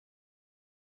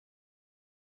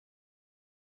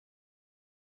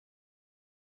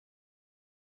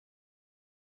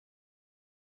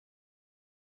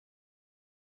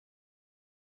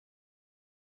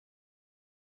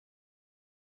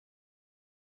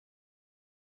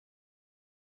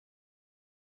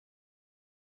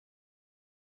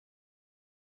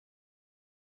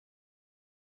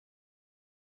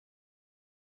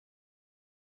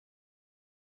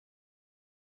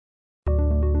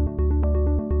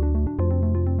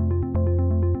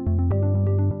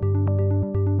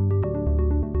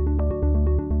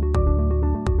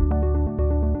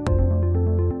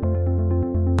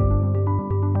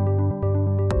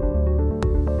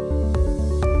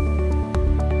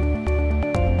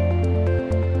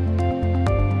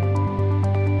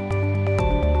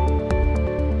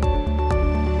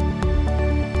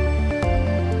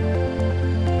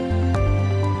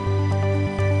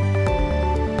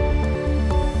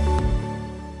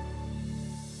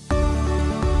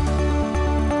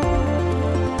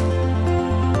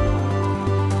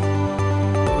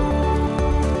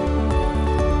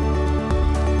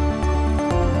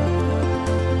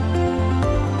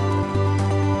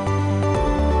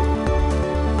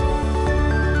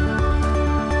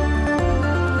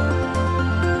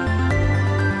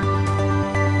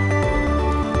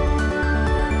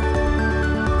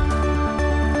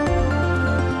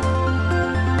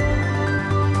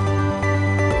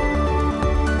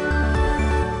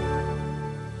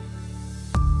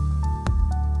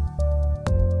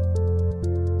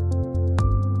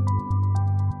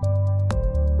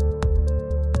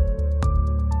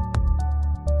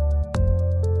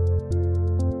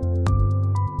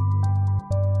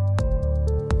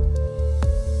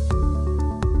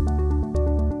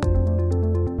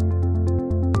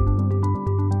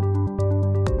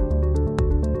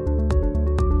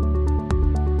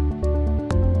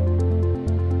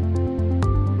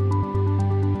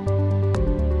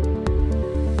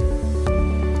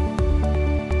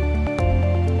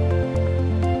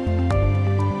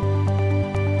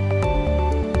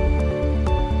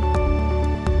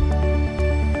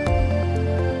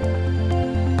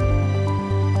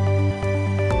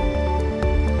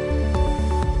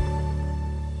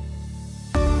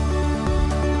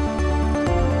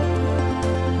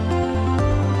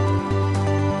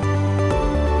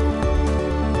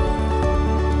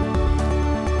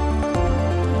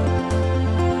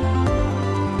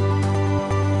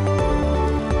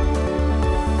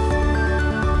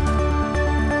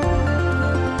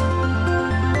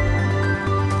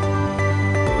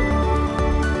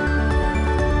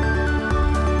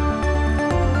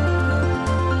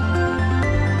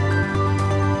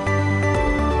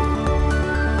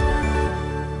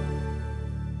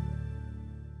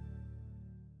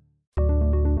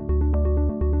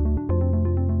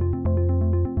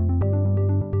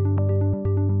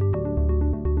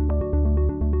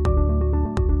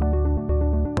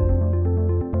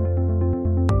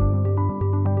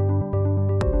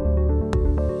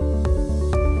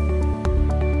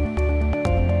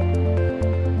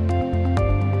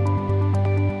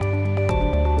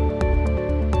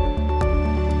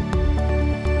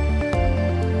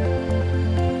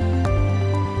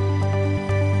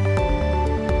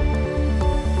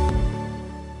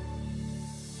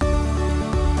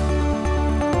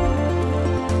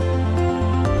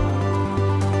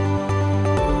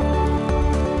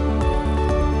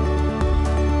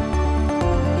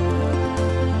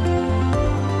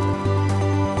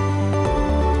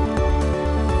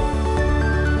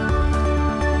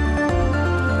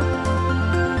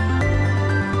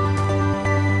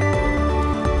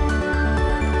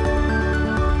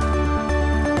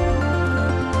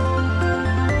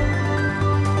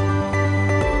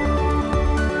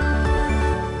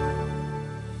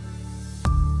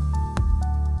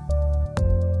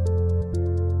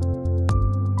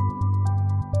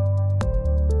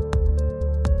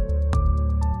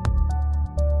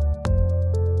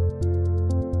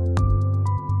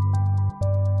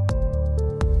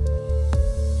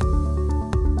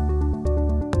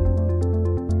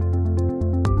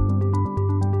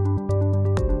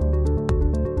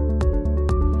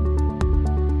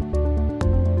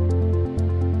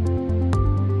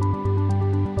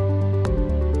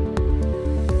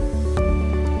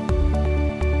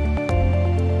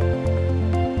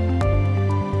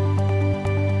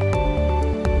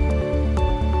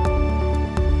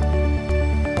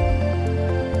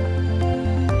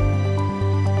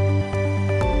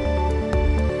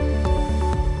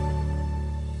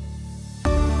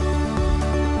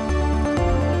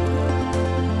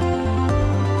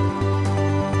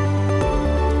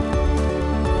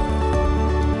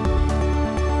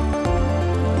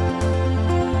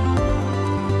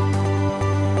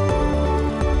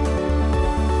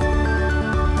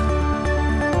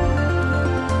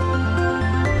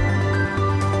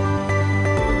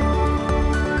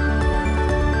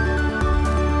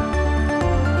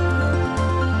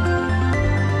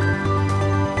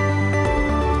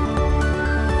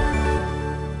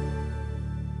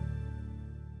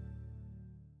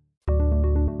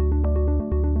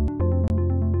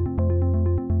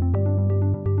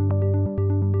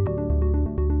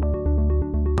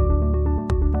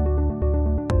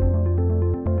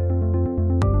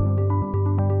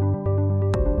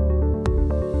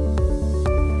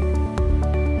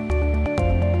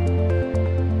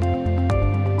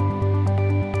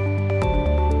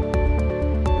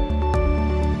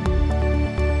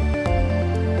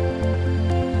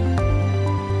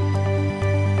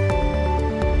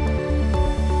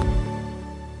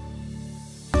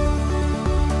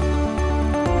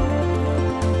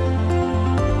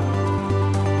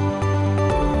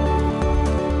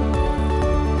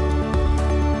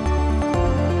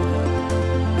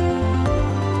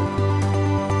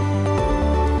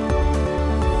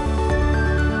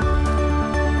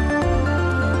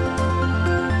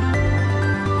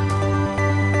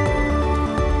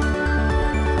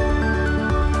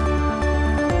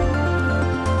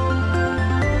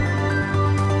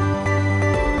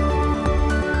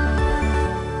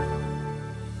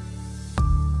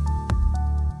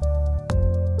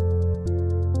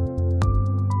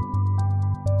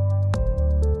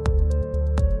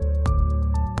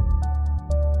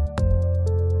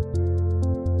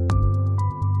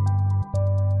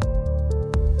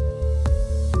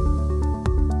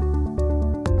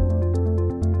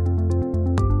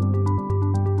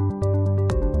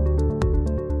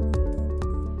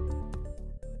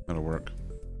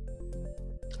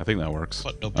I think that works.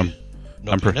 What?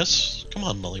 No penis? Come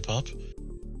on, lollipop.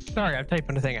 Sorry, I'm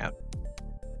typing the thing out.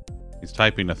 He's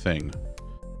typing a thing.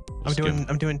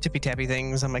 I'm doing tippy tappy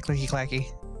things on my clicky clacky.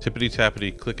 Tippity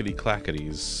tappity clickety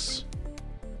clackities.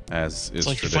 As is it's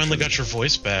like tradition. you finally got your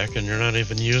voice back, and you're not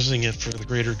even using it for the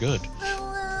greater good.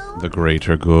 The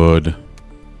greater good.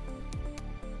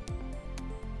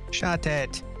 Shot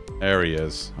it. There he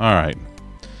is. All right.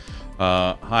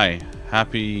 Hi.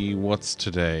 Happy. What's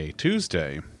today?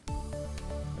 Tuesday.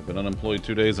 I've been unemployed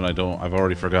 2 days, and I've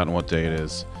already forgotten what day it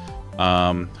is.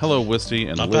 Hello, Wisty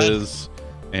and Not Liz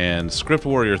and Script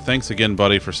Warrior. Thanks again,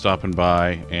 buddy, for stopping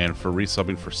by and for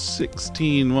resubbing for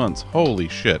 16 months. Holy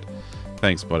shit.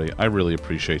 Thanks, buddy. I really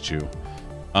appreciate you.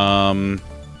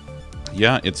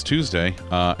 Yeah, it's Tuesday,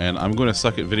 and I'm going to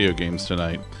suck at video games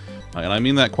tonight. And I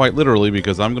mean that quite literally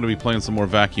because I'm going to be playing some more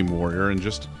Vacuum Warrior and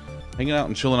just hanging out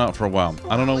and chilling out for a while.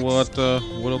 I don't know what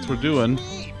else we're doing.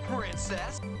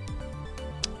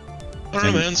 I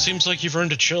don't know, man. Seems like you've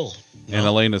earned a chill. No? And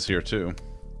Elena's here, too.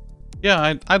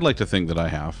 Yeah, I'd like to think that I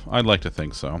have. I'd like to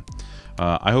think so.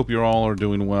 I hope you all are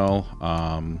doing well.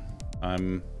 I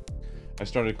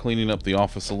started cleaning up the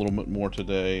office a little bit more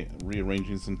today,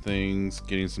 rearranging some things,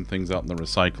 getting some things out in the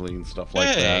recycling, stuff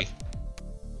like that.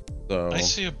 So, I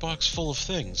see a box full of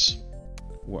things.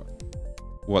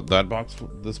 What, that box?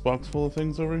 This box full of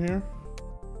things over here?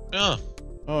 Yeah.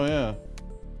 Oh, yeah.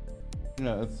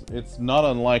 Yeah, it's not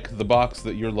unlike the box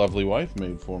that your lovely wife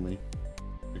made for me.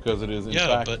 Because it is, in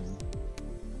fact... but...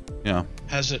 Yeah.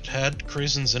 Has it had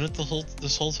craisins in it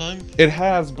this whole time? It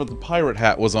has, but the pirate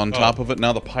hat was on top of it.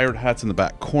 Now the pirate hat's in the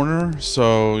back corner,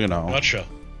 so, you know. Gotcha.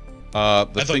 I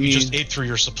thought you just ate through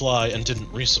your supply and didn't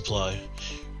resupply.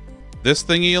 This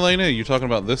thingy, Elena? You talking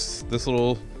about this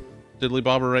little diddly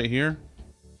bobber right here?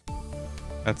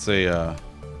 That's a,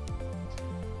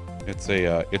 it's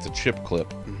a chip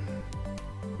clip.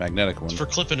 Magnetic one. It's for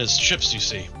clipping his chips, you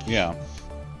see. Yeah.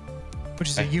 Which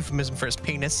is a euphemism for his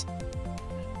penis.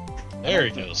 There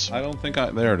he goes.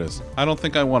 There it is. I don't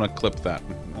think I want to clip that.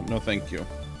 No thank you.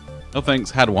 No thanks,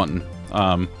 had one.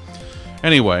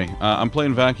 Anyway, I'm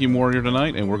playing Vacuum Warrior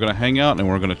tonight, and we're going to hang out, and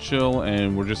we're going to chill,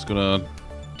 and we're just going to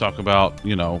talk about,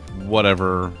 you know,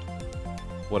 whatever.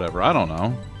 I don't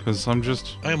know, because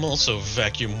I am also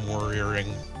Vacuum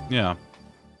Warrioring. Yeah.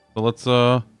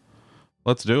 So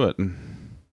let's do it.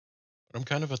 I'm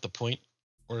kind of at the point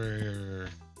where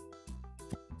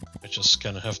I just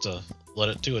kind of have to let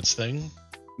it do its thing.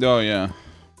 Oh, yeah.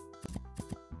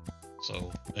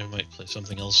 So I might play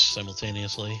something else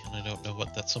simultaneously, and I don't know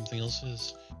what that something else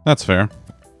is. That's fair.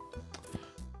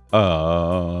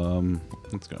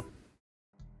 Let's go. I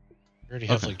already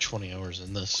have like 20 hours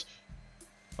in this.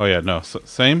 Oh, yeah, no.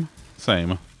 Same.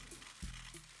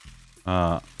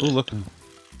 Oh, look at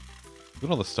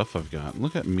all the stuff I've got.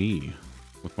 Look at me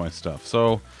with my stuff.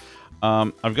 So,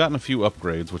 I've gotten a few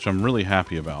upgrades, which I'm really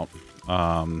happy about.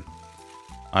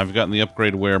 I've gotten the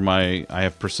upgrade where I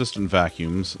have persistent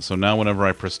vacuums, so now whenever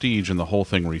I prestige and the whole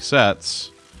thing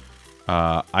resets,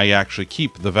 I actually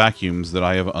keep the vacuums that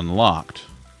I have unlocked.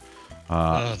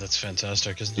 Oh, that's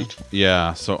fantastic, isn't it?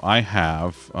 Yeah, so I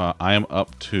am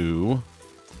up to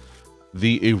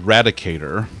the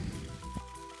Eradicator,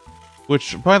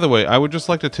 which, by the way, I would just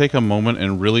like to take a moment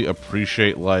and really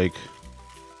appreciate,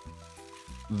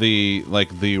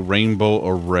 the rainbow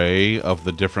array of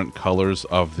the different colors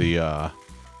of the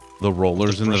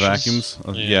rollers in the vacuums.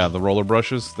 Yeah, the roller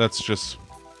brushes. That's just,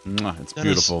 it's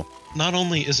beautiful. Not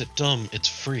only is it dumb, it's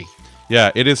free.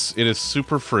 Yeah, it is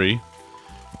super free.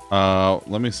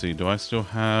 Let me see. Do I still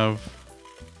have?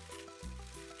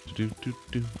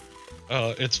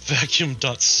 It's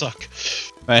vacuum.suck.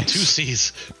 Thanks. 2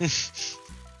 C's.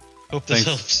 Hope this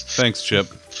helps. Thanks, Chip.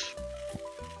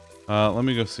 Let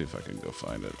me go see if I can go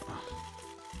find it.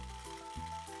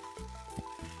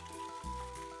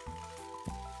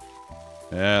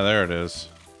 Yeah, there it is.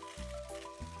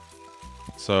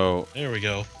 So there we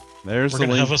go. There's We're the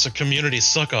gonna link. have us a community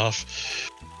suck off.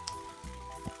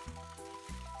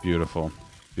 Beautiful.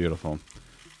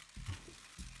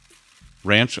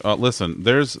 Ranch. Listen,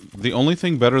 the only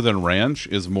thing better than ranch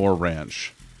is more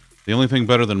ranch. The only thing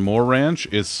better than more ranch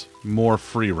is more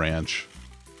free ranch.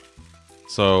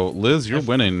 So, Liz, you're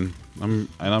winning.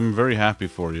 I'm very happy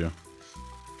for you.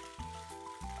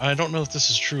 I don't know if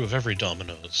this is true of every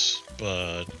Domino's,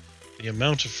 but the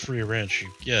amount of free ranch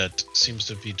you get seems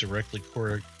to be directly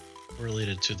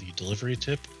correlated to the delivery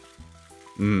tip.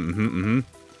 I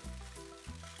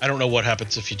don't know what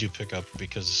happens if you do pick up,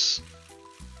 because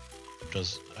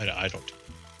I don't.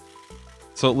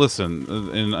 So listen,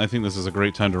 and I think this is a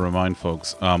great time to remind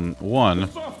folks. One,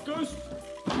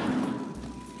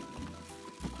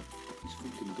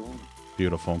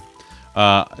 Beautiful.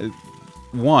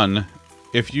 One,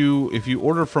 if you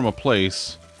order from a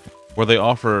place where they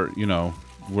offer, you know,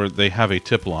 where they have a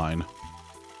tip line,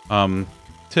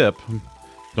 tip.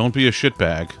 Don't be a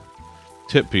shitbag.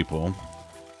 Tip people.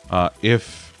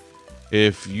 If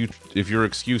your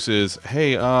excuse is,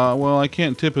 hey, well, I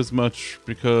can't tip as much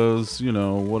because, you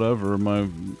know, whatever, my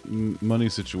money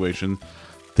situation,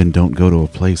 then don't go to a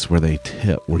place where they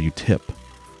tip, where you tip.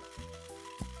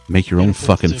 Make your own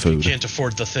fucking food. You can't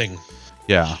afford the thing.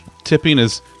 Yeah. Tipping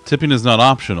is not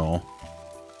optional.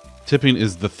 Tipping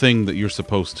is the thing that you're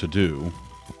supposed to do.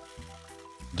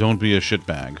 Don't be a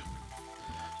shitbag.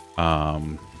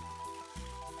 But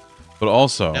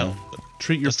also, no,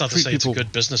 that's not to say it's a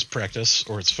good business practice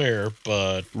or it's fair,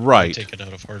 but right. Why take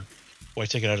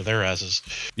it out of their asses?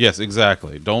 Yes,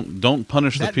 exactly. Don't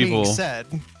punish the people. That being said,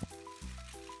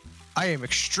 I am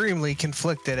extremely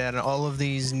conflicted at all of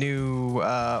these new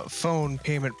phone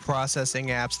payment processing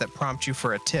apps that prompt you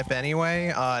for a tip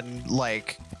anyway on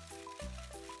like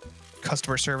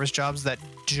customer service jobs that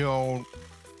don't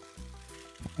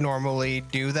normally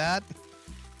do that.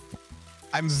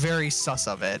 I'm very sus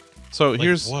of it. So like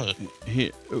here's what?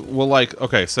 Well, like,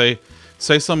 okay, say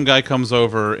some guy comes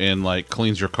over and like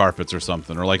cleans your carpets or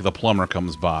something, or like the plumber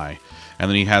comes by, and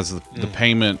then he has the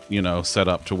payment, you know, set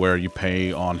up to where you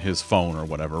pay on his phone or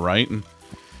whatever, right?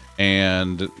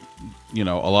 And you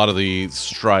know, a lot of the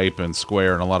Stripe and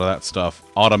Square and a lot of that stuff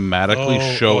automatically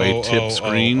show a tip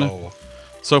screen.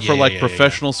 So for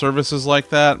professional services like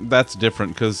that, that's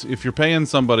different, because if you're paying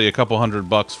somebody a couple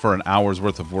 $100 for an hour's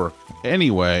worth of work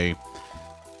anyway,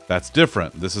 that's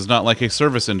different. This is not like a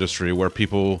service industry where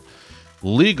people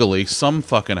legally, some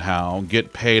fucking how,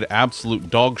 get paid absolute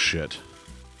dog shit.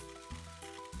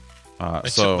 I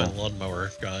took my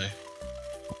lawnmower guy.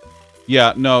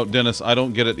 Yeah, no, Dennis, I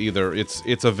don't get it either.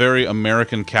 It's a very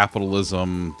American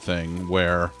capitalism thing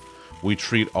where we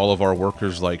treat all of our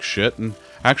workers like shit, and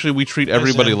actually we treat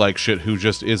everybody like shit who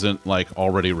just isn't like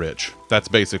already rich. That's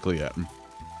basically it.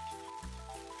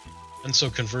 And so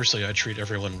conversely, I treat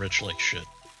everyone rich like shit.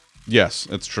 Yes,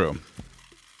 it's true.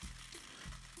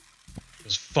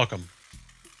 Because fuck them.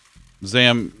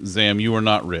 Zam, you are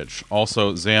not rich.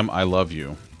 Also, Zam, I love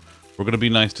you. We're gonna be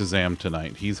nice to Zam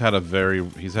tonight. He's had a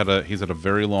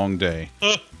very long day.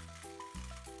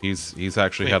 He's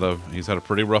actually had a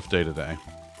pretty rough day today.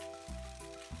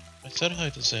 I said hi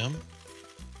to Zam.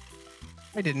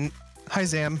 I didn't. Hi,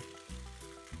 Zam.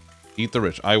 Eat the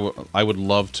rich. I would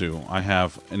love to. I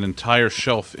have an entire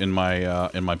shelf in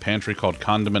my pantry called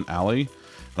Condiment Alley,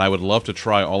 and I would love to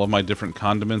try all of my different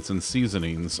condiments and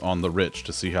seasonings on the rich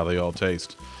to see how they all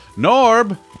taste.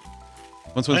 Norb!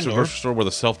 Once we went to the grocery store with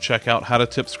a self-checkout how to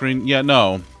tip screen. Yeah,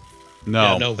 no.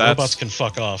 Yeah, no, robots can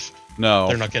fuck off. No.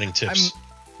 They're not getting tips.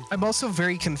 I'm also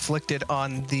very conflicted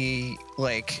on the,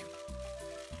 like,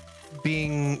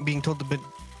 being told to be,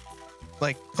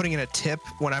 like, putting in a tip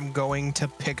when I'm going to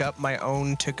pick up my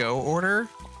own to-go order.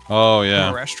 Oh, yeah.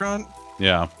 From a restaurant.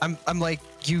 Yeah. I'm like,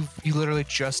 you literally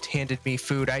just handed me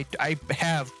food. I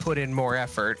have put in more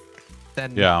effort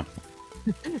than than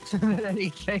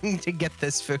anything to get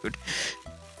this food.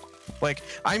 Like,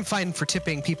 I'm fine for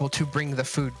tipping people to bring the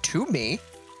food to me.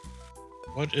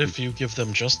 What if you give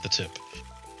them just the tip?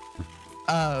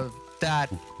 That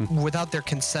without their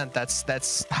consent,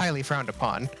 that's highly frowned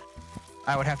upon.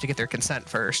 I would have to get their consent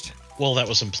first. Well, that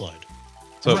was implied.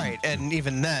 So, right, and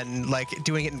even then, like,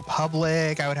 doing it in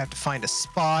public, I would have to find a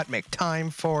spot, make time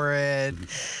for it.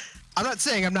 I'm not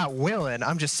saying I'm not willing.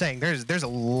 I'm just saying there's a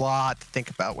lot to think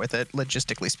about with it,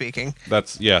 logistically speaking.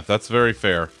 That's very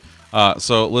fair.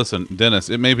 So listen, Dennis,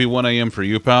 it may be 1 a.m. for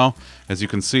you, pal. As you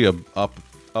can see up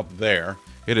there,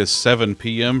 it is 7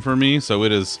 p.m. for me. So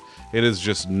it is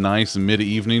just nice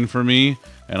mid-evening for me.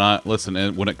 And listen,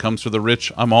 and when it comes to the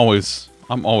rich, I'm always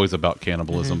about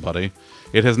cannibalism, buddy.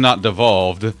 It has not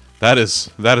devolved. That is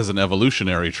an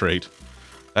evolutionary trait.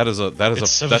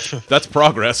 That's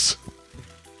progress.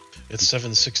 It's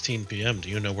 7:16 p.m. Do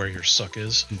you know where your suck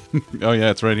is? Oh yeah,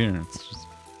 it's right here. It's just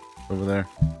over there.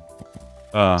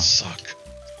 Suck.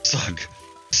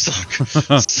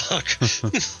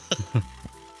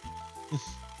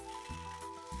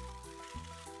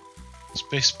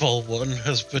 Baseball 1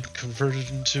 has been converted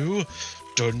into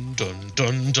dun dun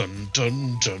dun dun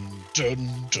dun dun dun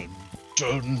dun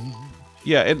dun.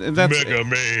 Yeah, and that's Mega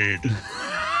Maid.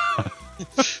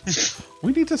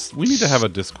 We need to have a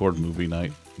Discord movie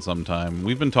night sometime.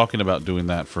 We've been talking about doing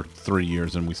that for 3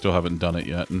 years, and we still haven't done it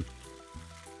yet. And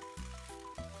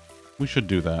we should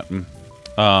do that.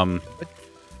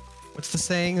 What's the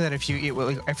saying that if you eat?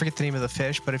 Well, I forget the name of the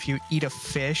fish, but if you eat a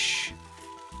fish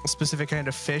a specific kind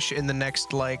of fish in the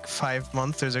next like 5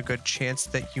 months, there's a good chance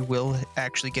that you will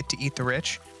actually get to eat the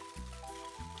rich.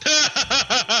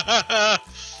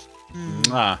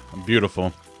 Ah,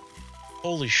 beautiful.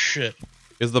 Holy shit.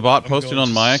 Is the bot I'm posting going on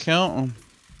to my account?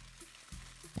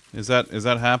 Is that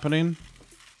happening?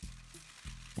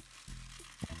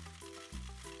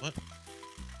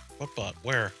 What bot?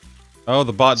 Where? Oh,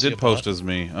 the bot See did a post bot? as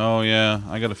me. Oh yeah,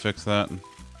 I gotta fix that.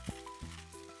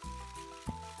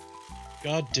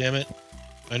 God damn it.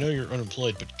 I know you're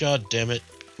unemployed, but god damn it.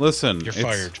 Listen, You're it's-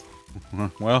 fired.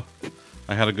 Well,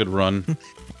 I had a good run.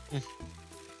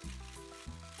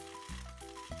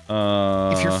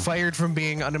 If you're fired from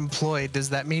being unemployed, does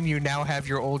that mean you now have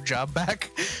your old job back?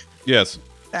 Yes.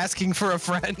 Asking for a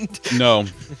friend. No.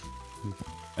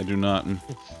 I do not.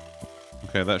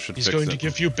 Okay, that should He's fix going it. to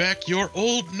give you back your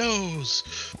old nose.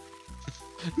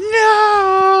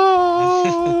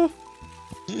 No!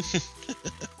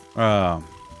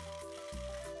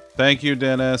 Thank you,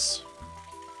 Dennis.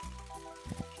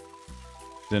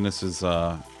 Dennis is,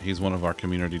 he's one of our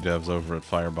community devs over at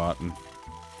Firebot, and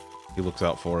he looks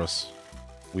out for us.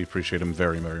 We appreciate him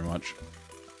very, very much.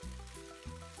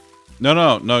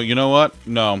 No, you know what?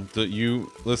 No,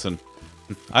 listen,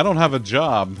 I don't have a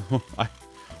job.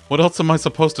 What else am I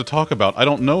supposed to talk about? I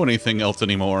don't know anything else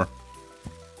anymore.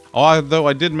 Though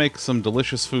I did make some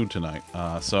delicious food tonight,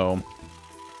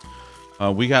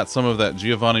 we got some of that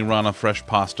Giovanni Rana fresh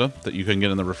pasta that you can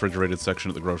get in the refrigerated section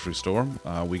at the grocery store.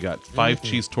 We got 5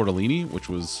 cheese tortellini, which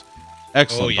was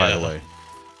excellent, by the way.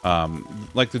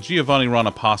 Like the Giovanni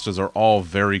Rana pastas are all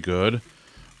very good,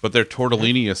 but their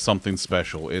tortellini is something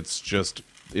special. It's just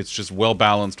well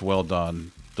balanced, well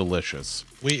done, delicious.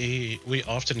 We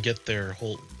often get their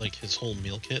his whole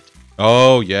meal kit.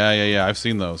 Oh yeah. I've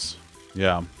seen those.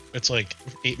 Yeah. It's like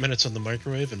 8 minutes on the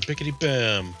microwave and bickety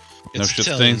bam. No It's shit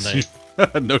Italian stains.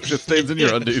 night. No shit stains in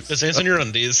your undies. It stains in your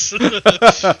undies.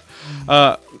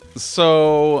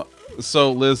 So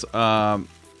Liz,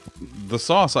 the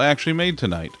sauce I actually made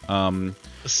tonight.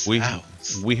 We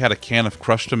had a can of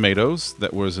crushed tomatoes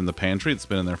that was in the pantry. It's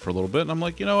been in there for a little bit, and I'm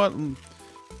like, you know what?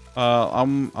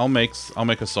 I'll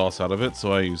make a sauce out of it.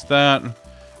 So I used that.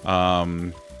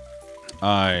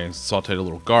 I sauteed a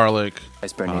little garlic.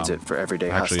 Iceberg needs it for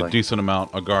everyday Actually, hustling. a decent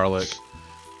amount of garlic.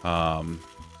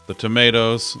 The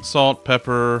tomatoes, salt,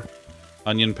 pepper,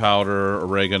 onion powder,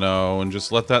 oregano, and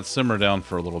just let that simmer down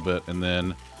for a little bit, and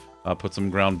then put some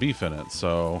ground beef in it.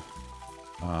 So,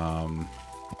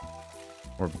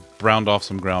 or browned off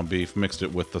some ground beef, mixed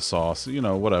it with the sauce, you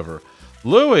know, whatever.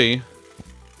 Louis,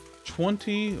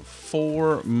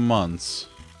 24 months.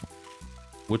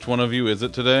 Which one of you is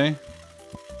it today?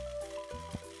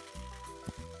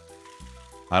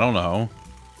 I don't know.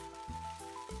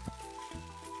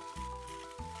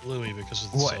 Louis, because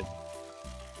of the What? sub.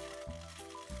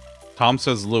 Tom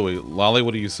says Louis. Lolly,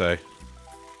 what do you say?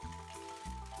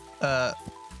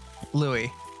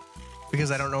 Louis.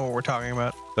 Because I don't know what we're talking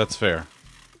about. That's fair.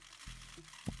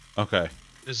 Okay.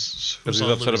 Who's Because on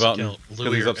he's upset Louis' about account? because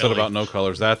Louis he's or upset Ellie? about no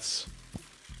colors. That's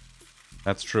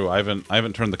true. I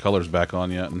haven't turned the colors back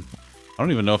on yet, and I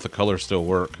don't even know if the colors still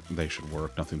work. They should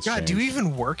work. Nothing's God, changed. do you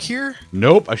even work here?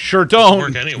 Nope, I sure Doesn't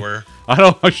don't. work anywhere.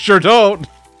 I sure don't.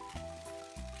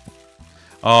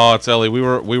 Oh, it's Ellie. We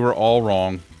were all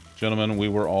wrong, gentlemen. We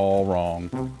were all wrong.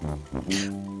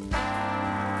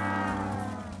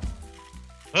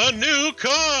 A new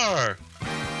car!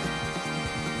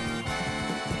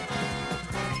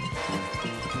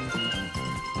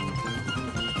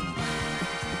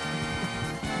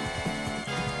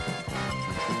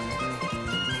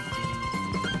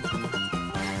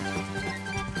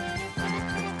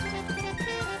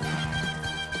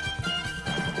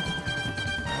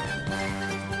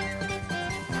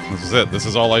 This is it. This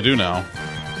is all I do now.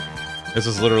 This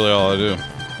is literally all I do.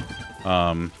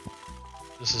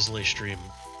 This is Lay Stream.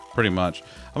 Pretty much.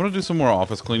 I'm gonna do some more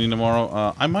office cleaning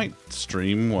tomorrow. I might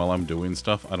stream while I'm doing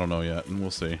stuff. I don't know yet, and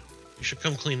we'll see. You should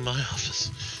come clean my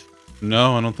office.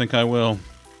 No, I don't think I will.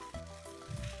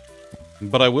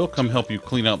 But I will come help you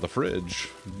clean out the fridge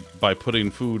by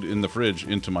putting food in the fridge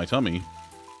into my tummy.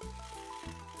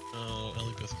 Oh,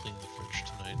 Ellie both cleaned the fridge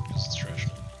tonight because it's trash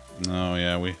night. Oh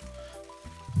yeah, we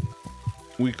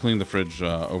cleaned the fridge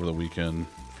over the weekend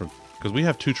because we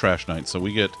have 2 trash nights, so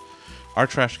we get our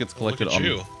trash gets collected Look at on.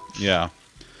 you. Yeah.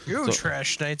 You So-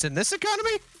 trash nights in this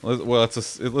economy? Well,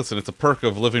 listen. It's a perk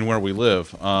of living where we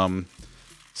live.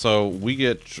 So we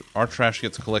get our trash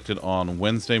gets collected on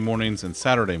Wednesday mornings and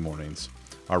Saturday mornings.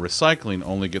 Our recycling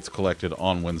only gets collected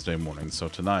on Wednesday mornings. So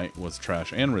tonight was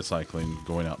trash and recycling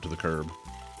going out to the curb.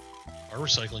 Our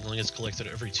recycling only gets collected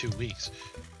every 2 weeks.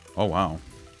 Oh wow.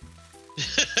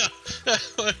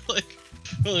 like,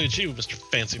 well, look at you, Mr.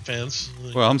 Fancy Pants.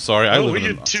 Like, Well, I'm sorry. I live we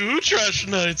in get 2 trash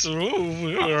nights. Oh,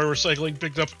 our recycling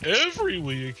picked up every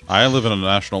week. I live in a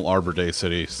National Arbor Day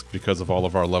city because of all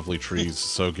of our lovely trees.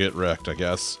 So get wrecked, I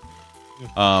guess.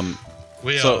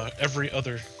 We So- every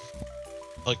other,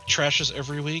 like, trash is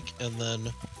every week, and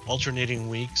then alternating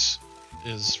weeks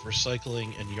is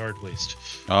recycling and yard waste.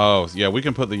 Oh, yeah, we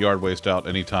can put the yard waste out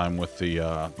anytime with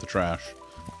the trash,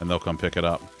 and they'll come pick it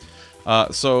up.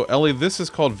 So, Ellie, this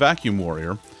is called Vacuum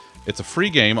Warrior. It's a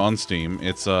free game on Steam.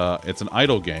 It's an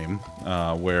idle game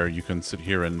where you can sit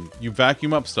here and you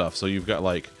vacuum up stuff. So you've got,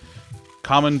 like,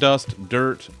 common dust,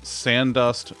 dirt, sand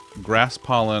dust, grass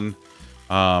pollen.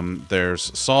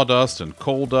 There's sawdust and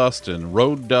coal dust and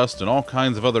road dust and all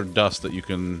kinds of other dust that you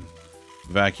can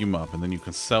vacuum up, and then you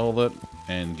can sell it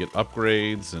and get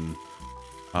upgrades, and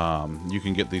you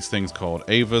can get these things called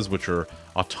AVAs, which are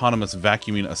autonomous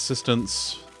vacuuming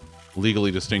assistants,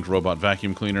 legally distinct robot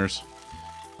vacuum cleaners.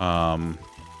 And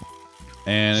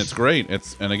it's great.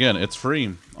 And again, it's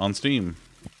free on Steam.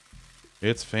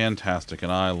 It's fantastic,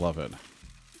 and I love it.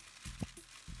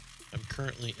 I'm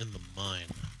currently in the mine.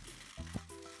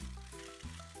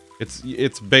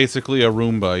 It's basically a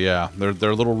Roomba, yeah.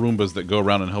 They're little Roombas that go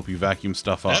around and help you vacuum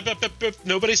stuff up.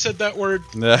 Nobody said that word.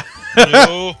 Yeah.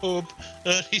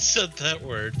 He said that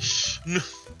word.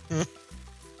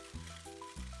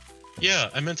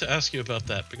 Yeah, I meant to ask you about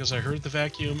that because I heard the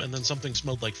vacuum and then something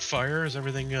smelled like fire. Is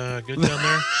everything good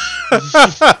down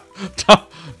there?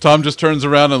 Tom just turns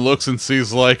around and looks and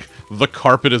sees, like, the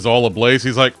carpet is all ablaze.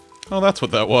 He's like, oh, that's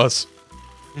what that was.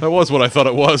 That was what I thought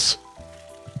it was.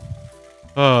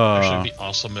 Actually, it'd be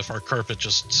awesome if our carpet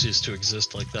just ceased to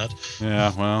exist like that.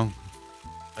 Yeah, well.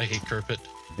 I hate carpet.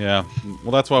 Yeah.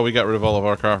 Well, that's why we got rid of all of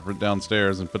our carpet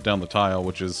downstairs and put down the tile,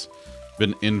 which has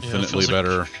been infinitely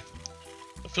better.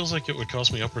 It feels like it would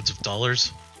cost me upwards of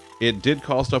dollars. It did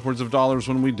cost upwards of dollars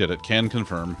when we did it. Can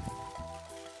confirm.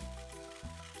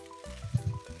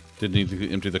 Did need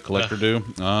to empty the collector do?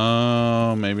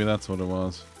 Oh, maybe that's what it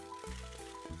was.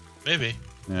 Maybe.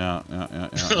 Yeah.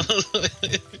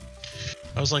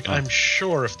 I was like, I'm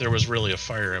sure if there was really a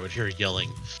fire, I would hear yelling.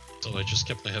 So I just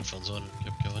kept my headphones on and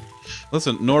kept going.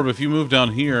 Listen, Norb, if you move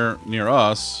down here near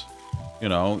us, you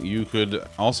know, you could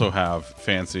also have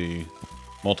fancy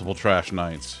multiple trash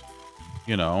nights.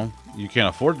 You know, you can't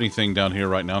afford anything down here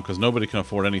right now because nobody can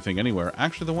afford anything anywhere.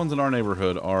 Actually, the ones in our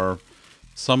neighborhood are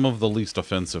some of the least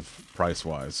offensive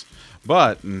price-wise.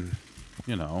 But, you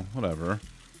know, whatever.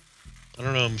 I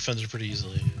don't know, I'm offended pretty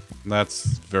easily. That's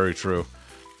very true.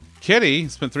 Kitty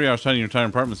spent 3 hours tidying your tiny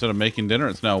apartment instead of making dinner.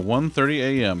 It's now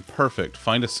 1:30 a.m. Perfect.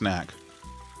 Find a snack.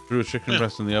 Threw a chicken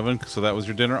breast in the oven, so that was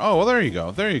your dinner. Oh, well, there you go.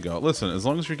 There you go. Listen, as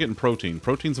long as you're getting protein.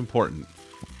 Protein's important.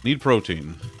 Need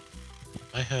protein.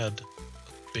 I had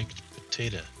baked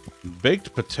potato.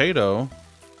 Baked potato?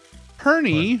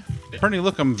 Perny? Perny,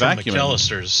 look, I'm vacuuming.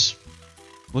 McAllister's.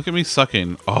 Look at me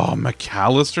sucking. Oh,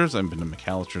 McAllister's? I've been to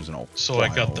McAllister's in a So while.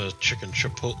 I got the chicken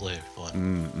chipotle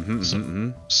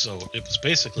one. So it was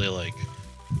basically like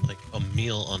a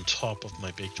meal on top of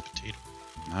my baked potato.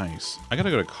 Nice. I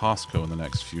gotta go to Costco in the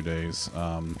next few days.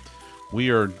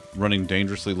 We are running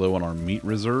dangerously low on our meat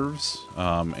reserves,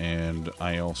 and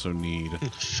I also need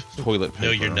toilet paper.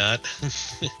 No, you're not.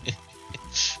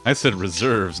 I said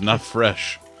reserves, not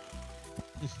fresh.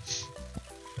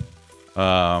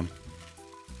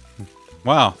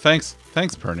 Wow, thanks,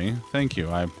 Perny. Thank you.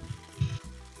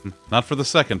 Not for the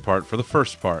second part, for the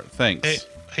first part. Thanks.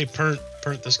 Hey, Pernt,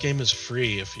 this game is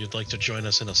free if you'd like to join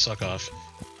us in a suck-off.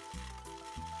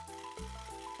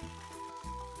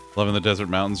 Loving the desert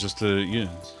mountains just to, you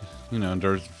know,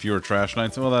 endure fewer trash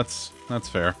nights. Well, that's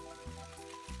fair.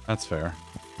 That's fair.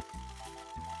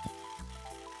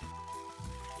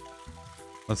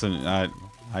 Listen,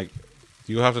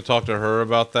 you have to talk to her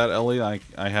about that, Ellie. I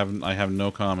have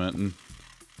no comment,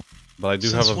 but I do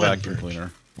Since have a when, vacuum Bert?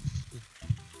 cleaner.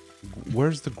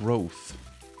 Where's the growth?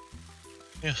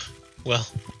 Yeah, well,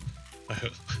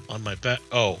 on my back.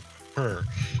 Oh, her.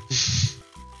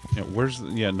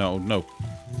 Yeah, no.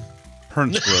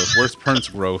 Pernt's growth. Where's Pernt's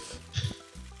growth?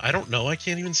 I don't know. I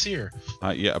can't even see her.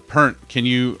 Yeah, Pernt,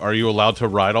 are you allowed to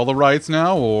ride all the rides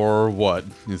now, or what?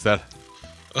 Is that...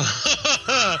 We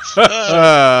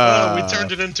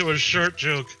turned it into a short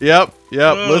joke. Yep.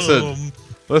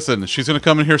 Listen, she's gonna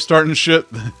come in here starting shit.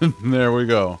 There we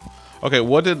go. Okay,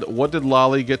 what did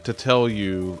Lolly get to tell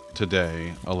you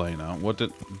today, Elena?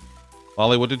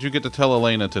 Lolly, what did you get to tell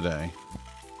Elena today?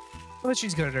 Well,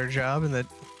 she's good at her job, and that,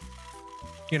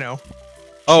 you know.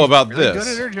 Oh, about really this.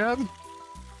 Good at her job.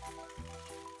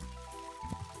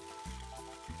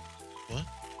 What?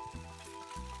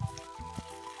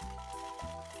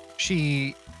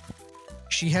 she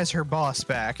has her boss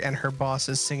back, and her boss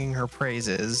is singing her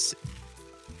praises,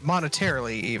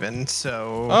 monetarily even.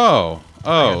 So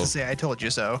I have to say, I told you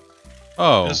so.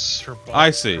 Oh, Is her boss,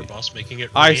 I see. Her boss making it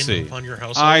I rain see. upon your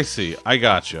household? I see. I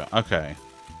gotcha. Okay.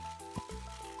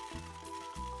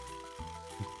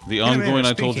 The In a manner ongoing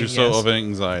of I told you speaking, so yes. of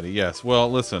anxiety. Yes.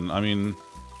 Well, listen, I mean,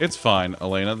 it's fine,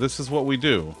 Elena. This is what we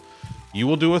do. You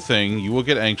will do a thing, you will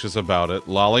get anxious about it,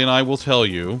 Lolly and I will tell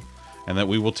you, and that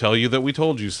we will tell you that we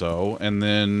told you so, and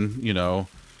then, you know,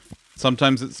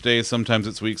 sometimes it's days, sometimes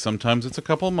it's weeks, sometimes it's a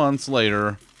couple months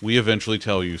later, we eventually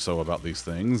tell you so about these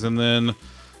things, and then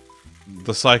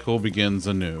the cycle begins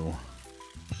anew.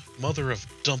 Mother of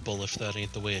Dumple, if that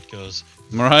ain't the way it goes.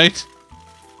 Right?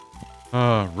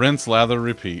 Rinse, lather,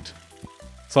 repeat.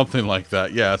 Something like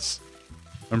that, yes.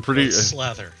 I'm pretty... Or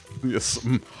slather. Yes.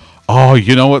 Oh,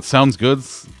 you know what sounds good?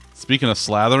 Speaking of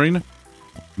slathering,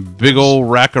 big old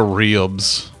rack of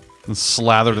ribs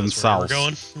slathered in That's where we're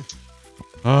sauce.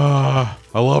 going.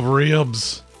 I love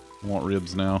ribs. I want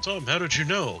ribs now. Tom, how did you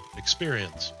know?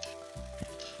 Experience.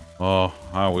 Oh,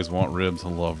 I always want ribs. I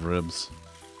love ribs.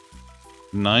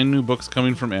 9 new books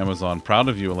coming from Amazon. Proud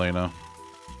of you, Elena.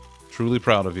 Truly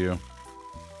proud of you.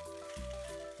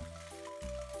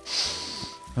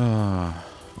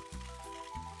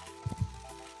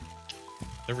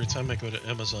 Every time I go to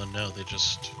Amazon now, they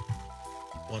just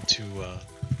want to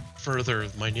further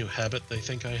my new habit they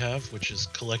think I have, which is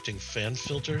collecting fan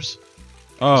filters.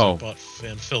 Oh, I bought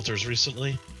fan filters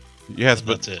recently. yes, And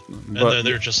but that's it. And but- then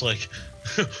they're just like,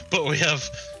 but we have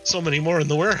so many more in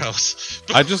the warehouse.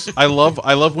 I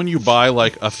love when you buy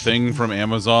like a thing from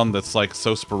Amazon that's like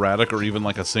so sporadic or even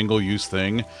like a single use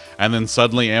thing, and then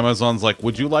suddenly Amazon's like,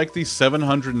 would you like these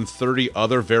 730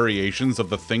 other variations of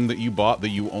the thing that you bought that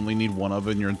you only need one of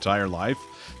in your entire life?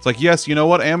 It's like, yes, you know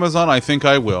what, Amazon, I think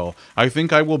I will. I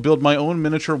think I will build my own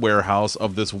miniature warehouse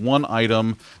of this one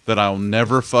item that I'll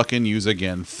never fucking use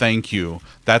again. Thank you.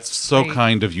 That's so Hey.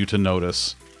 kind of you to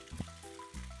notice.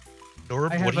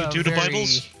 Norb, I what do you have do a to very-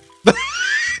 Bibles?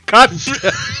 God.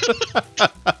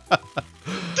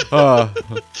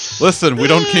 Listen, we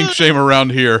don't kink shame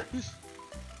around here.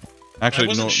 I Actually,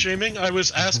 wasn't no. shaming, I was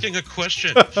asking a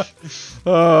question.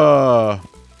 Wow,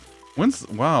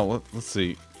 let's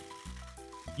see.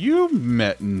 You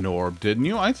met Norb, didn't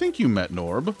you? I think you met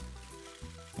Norb.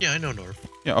 Yeah, I know Norb.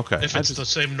 Yeah, okay. If it's the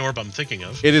same Norb I'm thinking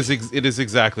of. It is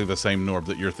exactly the same Norb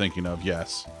that you're thinking of,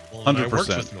 yes. Well, and I worked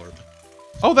 100%. with Norb.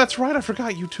 Oh, that's right. I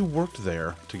forgot you two worked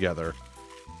there together.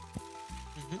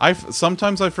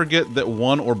 Sometimes I forget that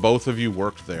one or both of you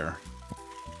worked there.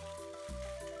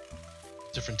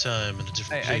 Different time and a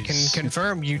different I can place.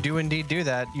 confirm you do indeed do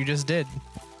that. You just did.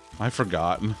 I've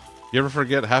forgotten. You ever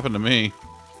forget? It happened to me.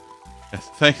 Yes,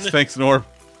 thanks, Norb.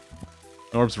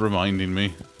 Norb's reminding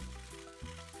me.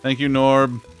 Thank you,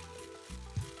 Norb.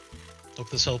 Hope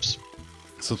this helps.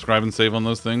 Subscribe and save on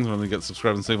those things. When we get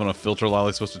subscribe and save on a filter,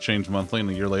 Lolly's supposed to change monthly, and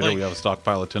a year later Like- we have a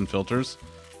stockpile of 10 filters.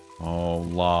 Oh,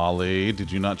 Lolly,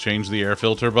 did you not change the air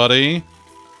filter, buddy?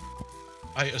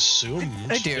 I assumed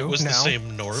I do, it was the now.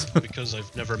 same Norb because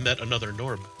I've never met another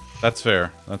Norb. That's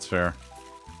fair. That's fair.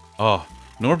 Oh,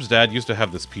 Norb's dad used to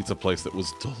have this pizza place that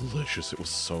was delicious. It was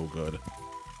so good.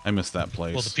 I miss that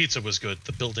place. Well, the pizza was good.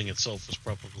 The building itself was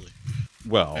probably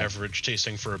Well, average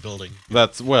tasting for a building. I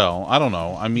don't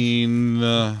know. I mean,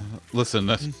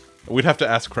 listen, we'd have to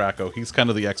ask Krakow. He's kind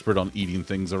of the expert on eating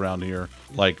things around here,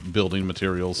 like building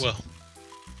materials.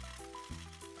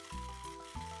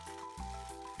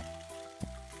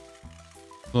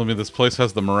 Well, I mean, this place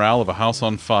has the morale of a house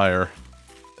on fire.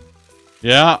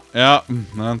 Yeah,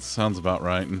 that sounds about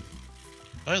right.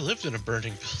 I lived in a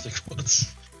burning building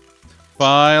once.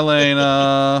 Bye,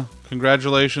 Elena.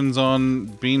 Congratulations on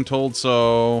being told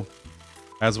so,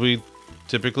 as we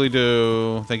typically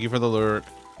do. Thank you for the lurk.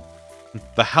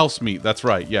 The house meat. That's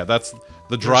right. Yeah, that's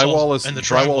the drywall is and the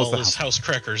drywall drywall is is house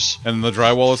crackers, and the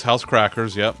drywall is house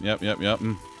crackers. Yep.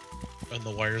 and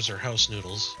the wires are house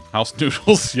noodles. House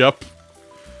noodles. Yep.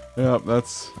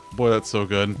 That's so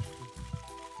good.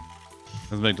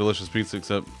 Let's make delicious pizza.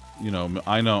 Except, you know,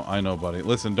 I know, buddy.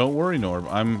 Listen, don't worry,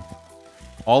 Norb.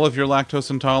 All of your lactose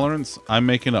intolerance, I'm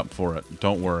making up for it.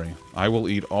 Don't worry. I will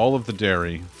eat all of the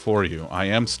dairy for you. I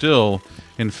am still,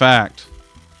 in fact...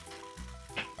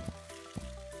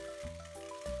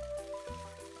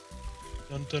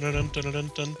 Dun, dun, dun, dun,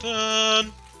 dun, dun,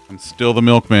 dun. I'm still the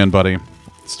milkman, buddy.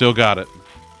 Still got it.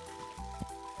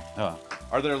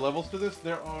 Are there levels to this?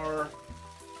 There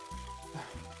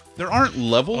aren't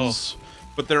levels,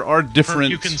 but there are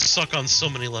different... You can suck on so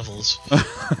many levels.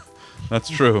 That's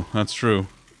true. That's true.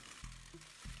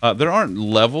 There aren't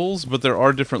levels, but there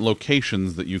are different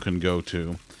locations that you can go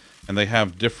to. and they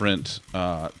have different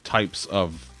types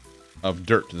of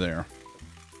dirt there.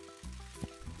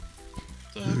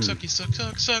 Sucky, suck,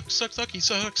 suck, suck, suck, sucky,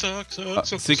 suck, suck, suck,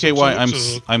 suck, CKY,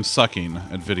 suck. I'm sucking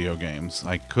at video games.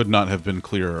 I could not have been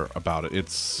clearer about it.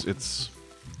 It's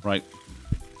right.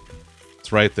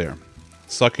 It's right there.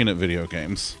 Sucking at video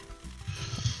games.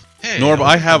 Hey, Norb,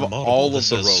 I have audible all of this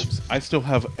the is. robes. I still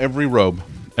have every robe.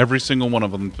 Every single one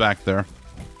of them back there.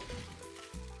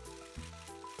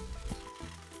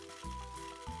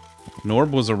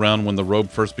 Norb was around when the robe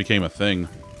first became a thing.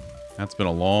 That's been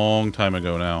a long time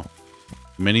ago now.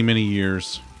 Many, many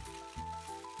years.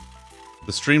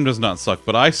 The stream does not suck,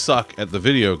 but I suck at the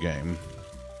video game.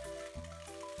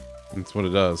 That's what it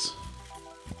does.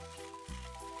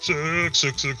 Suck,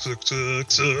 suck, suck, suck, suck,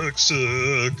 suck,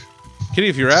 suck. Kitty,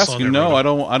 if you're It's a song asking, I no, wrote.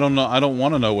 I don't know. I don't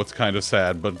want to know what's kind of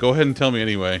sad, but go ahead and tell me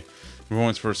anyway.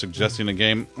 Everyone's for suggesting a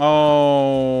game.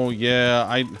 Oh,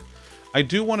 yeah, I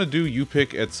do want to do You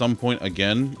Pick at some point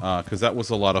again, because that was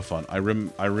a lot of fun. I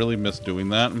really miss doing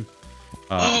that,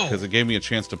 because it gave me a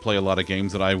chance to play a lot of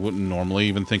games that I wouldn't normally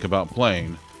even think about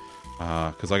playing.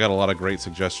 Because I got a lot of great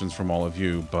suggestions from all of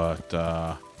you, but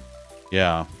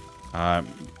yeah.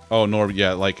 Oh, Norb,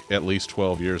 yeah, like at least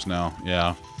 12 years now.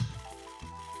 Yeah.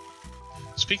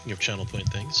 Speaking of channel point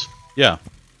things, Yeah.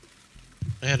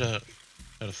 I had a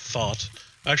thought.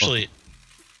 Actually,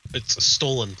 it's a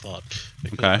stolen thought.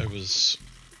 Because Okay. I was,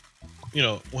 you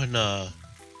know, when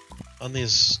on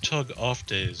these tug off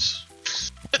days.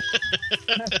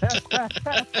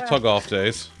 Tug off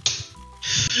days.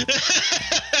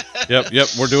 Yep,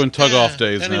 we're doing tug off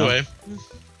days anyway,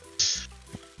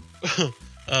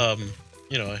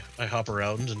 you know, I hop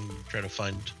around and try to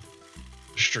find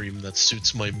a stream that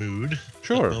suits my mood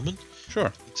Sure. at the moment. now.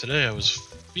 Sure. Today I was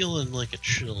feeling like a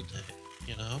chill day,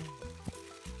 you know?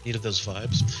 Needed those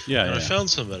vibes. Yeah, And yeah. I found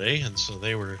somebody, and so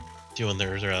they were doing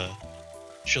their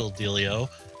chill dealio,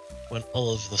 when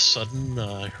all of a sudden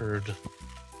I heard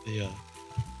the,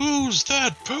 who's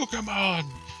that Pokemon?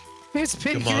 It's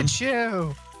Come on.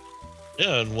 Pikachu.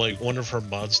 Yeah, and like one of her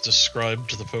mods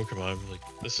described the Pokemon, like,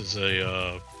 this is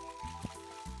a,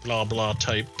 blah blah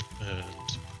type, and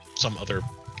some other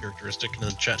characteristic, and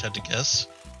the chat had to guess.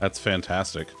 That's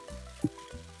fantastic.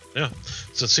 Yeah,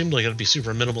 so it seemed like it'd be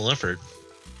super minimal effort.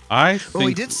 I think Well,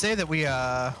 we did say that we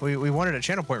wanted a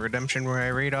channel point redemption where I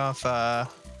read off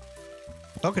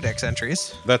Pokedex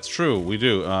entries. that's true. We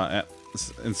do.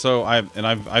 And so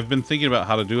I've been thinking about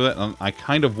how to do that, and I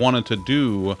kind of wanted to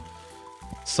do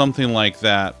something like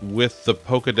that with the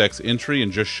Pokedex entry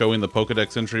and just showing the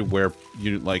Pokedex entry where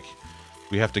you like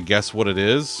we have to guess what it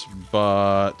is,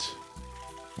 but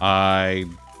I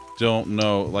don't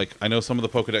know. Like, I know some of the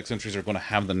Pokedex entries are going to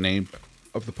have the name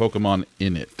of the Pokemon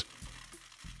in it,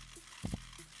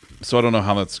 so I don't know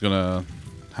how that's gonna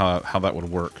how that would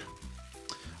work.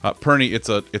 Perny, it's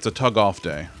a tug off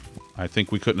day. I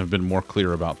think we couldn't have been more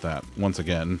clear about that. Once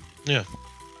again, Yeah.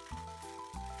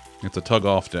 it's a tug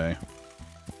off day.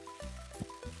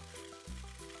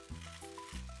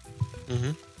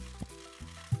 Mm-hmm.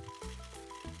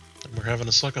 And we're having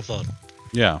a suck-a-thon.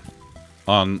 Yeah,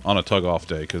 on a tug off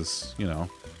day because you know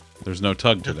there's no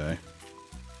tug today.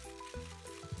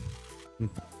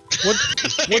 What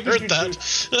I heard that.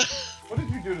 What did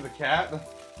you do to the cat?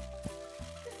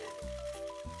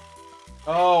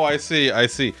 Oh, I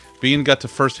see. Bean got to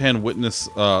firsthand witness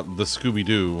the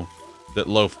Scooby-Doo that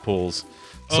Loaf pulls.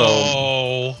 So,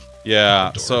 oh. yeah,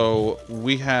 Adorable. so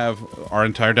we have our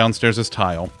entire downstairs is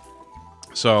tile.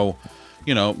 So,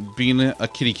 you know, being a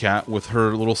kitty cat with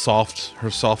her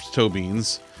soft toe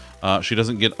beans, she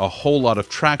doesn't get a whole lot of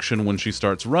traction when she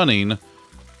starts running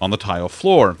on the tile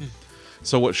floor.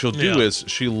 So what she'll do is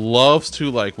she loves to,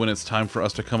 like, when it's time for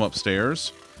us to come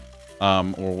upstairs,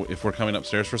 or if we're coming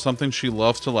upstairs for something, she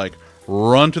loves to, like,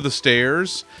 run to the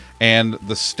stairs, and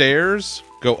the stairs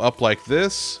go up like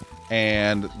this,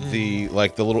 and the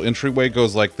little entryway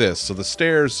goes like this. So the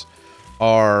stairs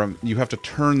are, you have to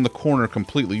turn the corner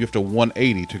completely. You have to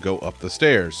 180 to go up the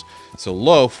stairs. So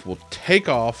Loaf will take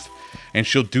off, and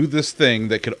she'll do this thing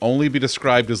that could only be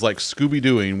described as like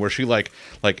Scooby-Dooing, where she like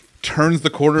turns the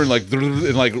corner and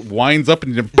like winds up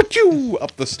and then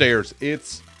up the stairs.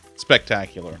 It's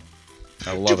spectacular.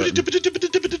 I love it.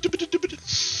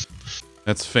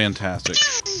 That's fantastic.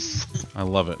 I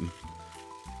love it.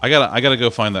 I gotta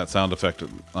go find that sound effect.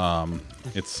 I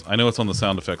know it's on the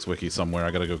sound effects wiki somewhere.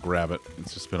 I gotta go grab it.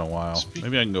 It's just been a while.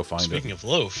 Maybe I can go find it. Speaking of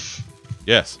Loaf,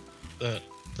 Yes.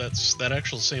 that's that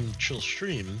actual same chill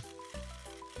stream.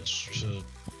 This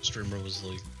streamer was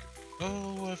like,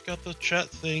 "Oh, I've got the chat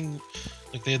thing."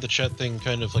 Like they had the chat thing,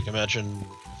 kind of like imagine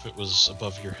if it was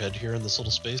above your head here in this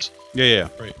little space. Yeah.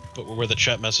 Right. But where the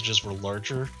chat messages were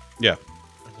larger. Yeah.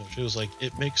 She was like,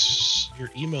 it makes your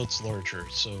emotes larger.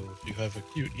 So if you have a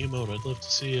cute emote, I'd love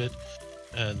to see it.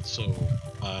 And so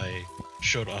I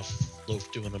showed off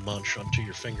Loaf doing a munch onto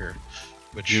your finger,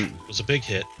 which was a big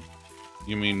hit.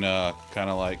 You mean kind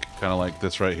of like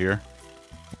this right here?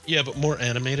 Yeah, but more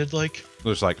animated, like.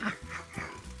 There's like,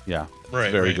 yeah, right,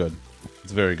 it's very right. good.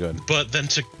 It's very good. But then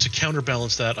to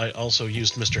counterbalance that, I also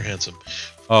used Mr. Handsome.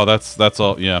 Oh, that's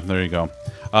all. Yeah, there you go.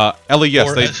 Ellie, yes,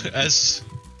 or they.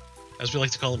 As we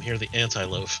like to call him here, the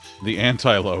anti-loaf. The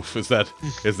anti-loaf, is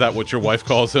that what your wife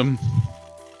calls him?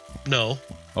 No.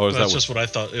 Oh, is that's just what I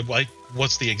thought.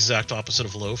 What's the exact opposite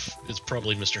of loaf? It's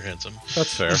probably Mr. Handsome.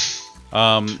 That's fair.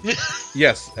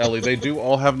 Yes, Ellie, they do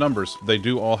all have numbers. They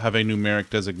do all have a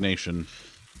numeric designation.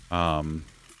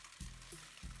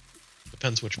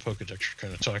 Depends which Pokedex you're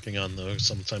kind of talking on, though.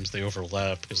 Sometimes they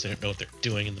overlap because they don't know what they're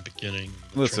doing in the beginning.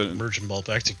 Listen, to merge them all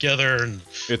back together, and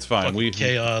it's fine. We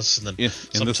chaos, and then in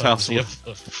this house.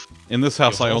 In this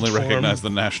house, I only recognize the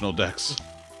national dex.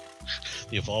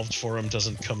 The evolved form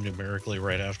doesn't come numerically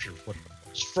right after what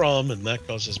it's from, and that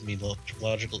causes me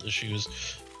logical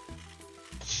issues.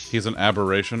 He's an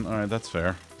aberration. All right, that's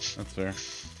fair. That's fair.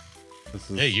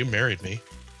 Hey, you married me.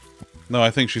 No,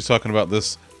 I think she's talking about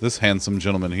this handsome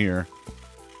gentleman here.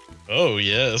 Oh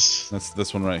yes. That's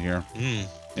this one right here.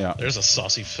 Yeah. There's a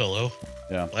saucy fellow.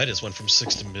 Yeah. I just went from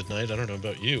 6 to midnight. I don't know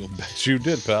about you. You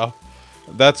did, pal.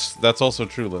 That's also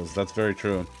true, Liz. That's very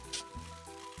true.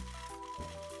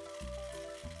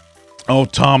 Oh,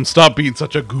 Tom, stop being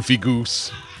such a goofy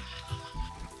goose.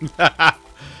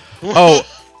 Oh,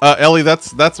 Ellie,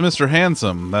 that's Mr.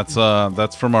 Handsome.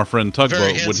 That's from our friend Tugboat.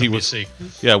 Very handsome, when he was, you see.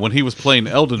 Yeah, when he was playing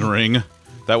Elden Ring,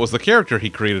 that was the character he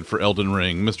created for Elden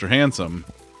Ring, Mr. Handsome.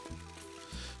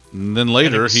 And then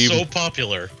later he was so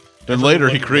popular. Then later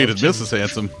he created Mrs.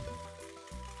 Handsome.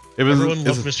 Everyone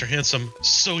loved Mr. Handsome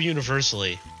so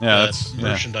universally that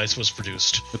merchandise was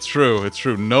produced. It's true. It's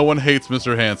true. No one hates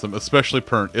Mr. Handsome, especially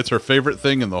Pernt. It's her favorite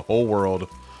thing in the whole world.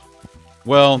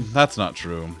 Well, that's not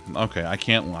true. Okay, I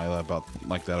can't lie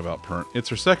like that about Pernt. It's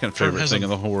her second favorite thing in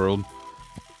the whole world.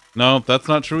 No, that's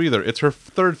not true either. It's her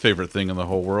third favorite thing in the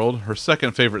whole world. Her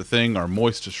second favorite thing are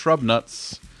moist shrub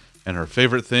nuts, and her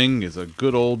favorite thing is a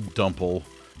good old dumple.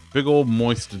 Big old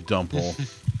moist dumple.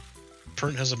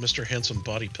 Pernt has a Mr. Handsome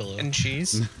body pillow. And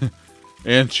cheese.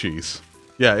 And cheese.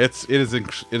 Yeah, it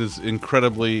is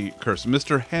incredibly cursed.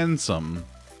 Mr. Handsome.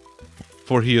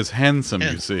 For he is handsome,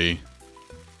 you see.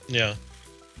 Yeah.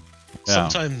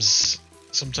 Sometimes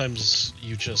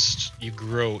you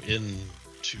grow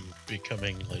into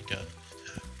becoming like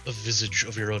a visage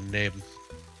of your own name.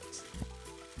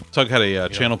 Tug had a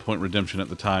channel point redemption at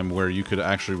the time where you could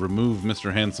actually remove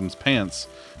Mr. Handsome's pants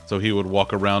so he would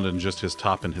walk around in just his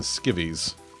top and his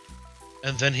skivvies.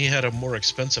 And then he had a more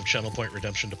expensive channel point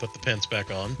redemption to put the pants back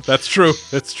on. That's true.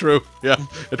 It's true. Yeah.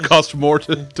 It cost more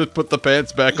to put the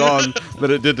pants back on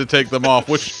than it did to take them off,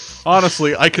 which,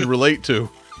 honestly, I could relate to.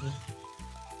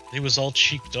 He was all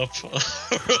cheeked up on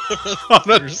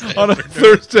a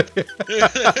Thursday.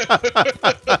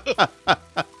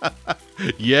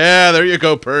 Yeah, there you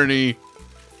go, Perny.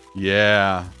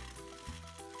 Yeah.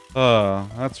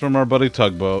 That's from our buddy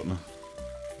Tugboat.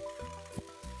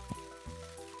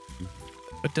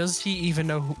 But does he even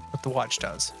know what the watch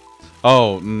does?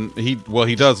 Oh,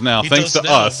 he does now, thanks to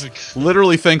us.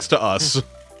 Literally thanks to us.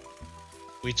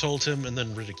 We told him and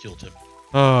then ridiculed him.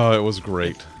 Oh, it was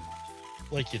great.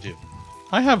 Like you do.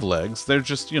 I have legs. They're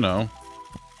just, down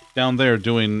there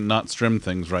doing not strim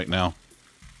things right now.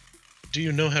 Do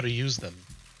you know how to use them?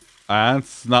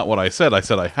 That's not what I said. I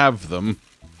said I have them.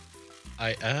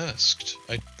 I asked.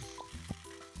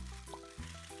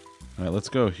 Alright, let's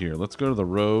go here. Let's go to the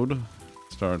road.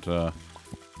 Start,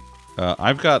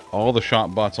 I've got all the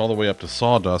shop bots all the way up to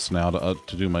Sawdust now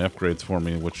to do my upgrades for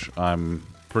me, which I'm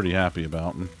pretty happy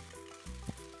about.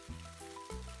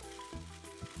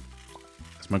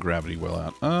 It's my gravity well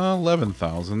out.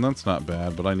 11,000. That's not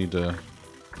bad, but I need to...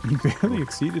 You barely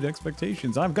exceeded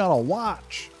expectations. I've got a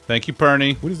watch. Thank you,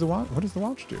 Perny. What does the watch? What does the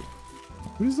watch do?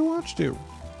 What does the watch do?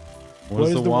 What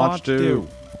does the watch do?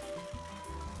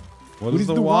 What does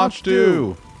the watch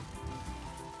do?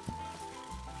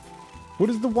 What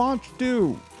does the watch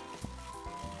do?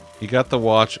 He got the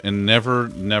watch and never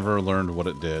learned what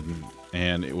it did.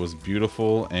 And it was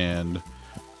beautiful, and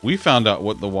we found out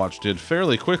what the watch did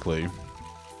fairly quickly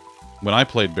when I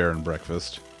played Bear and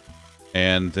Breakfast.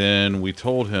 And then we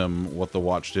told him what the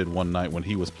watch did one night when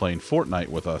he was playing Fortnite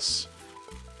with us.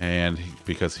 And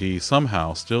because he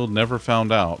somehow still never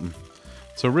found out.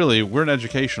 So really, we're an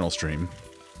educational stream.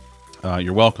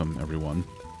 You're welcome, everyone.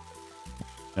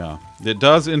 Yeah. It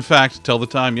does, in fact, tell the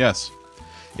time, yes.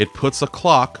 It puts a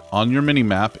clock on your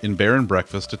mini-map in Bear and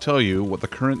Breakfast to tell you what the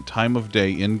current time of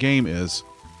day in-game is.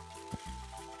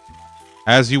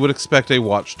 As you would expect a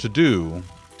watch to do,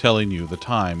 telling you the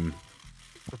time.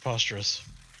 Preposterous.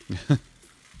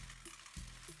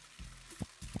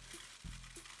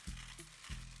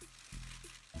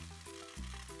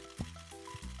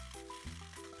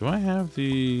 Do I have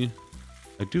the...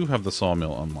 I do have the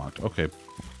sawmill unlocked. Okay,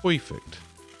 perfect.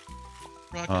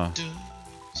 Rocket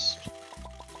dust.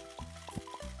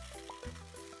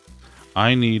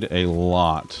 I need a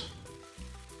lot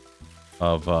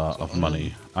of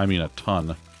money. I mean a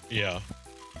ton. Yeah.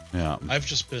 Yeah. I've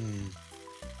been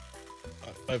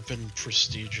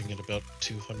prestiging at about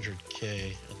 200k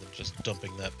and then just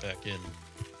dumping that back in.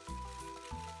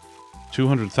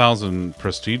 200,000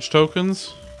 prestige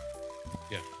tokens?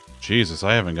 Yeah. Jesus,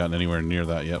 I haven't gotten anywhere near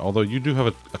that yet. Although you do have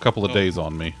a couple of days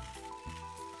on me.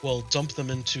 Well, dump them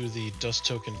into the dust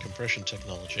token compression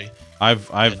technology.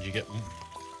 And you get.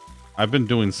 I've been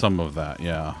doing some of that,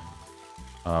 yeah.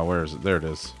 Where is it? There it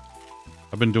is.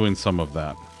 I've been doing some of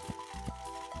that.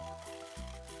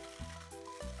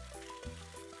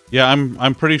 Yeah,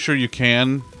 I'm pretty sure you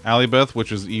can, Alibeth,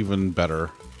 which is even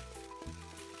better.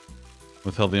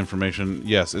 Withheld the information.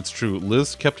 Yes, it's true.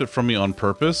 Liz kept it from me on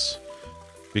purpose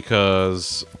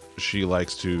because she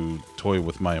likes to toy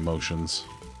with my emotions.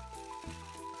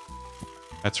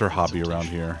 That's her hobby around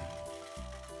here.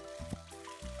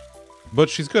 But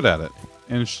she's good at it.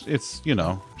 And it's, you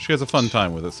know, she has a fun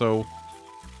time with it, so...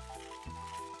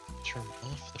 Turn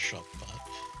off the shop bot.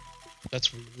 That's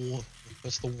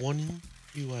the one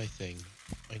UI thing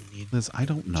I need. Liz, I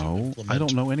don't know. I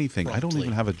don't know anything. I don't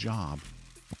even have a job.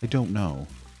 I don't know.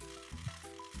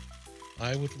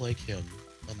 I would like him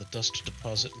on the dust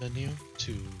deposit menu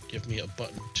to give me a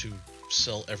button to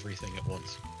sell everything at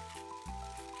once.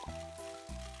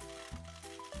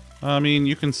 I mean,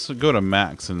 you can go to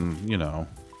Max and, you know...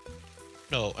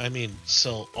 No, I mean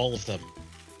sell all of them.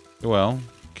 Well,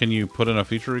 can you put in a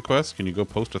feature request? Can you go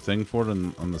post a thing for it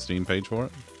on the Steam page for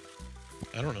it?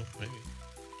 I don't know, maybe.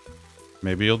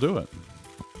 Maybe you'll do it.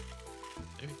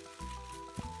 Maybe.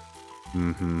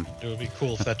 Mm-hmm. It would be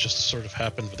cool if that just sort of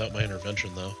happened without my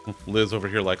intervention, though. Liz over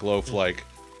here like loaf, like,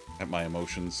 at my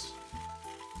emotions.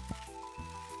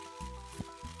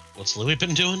 What's Louis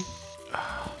been doing?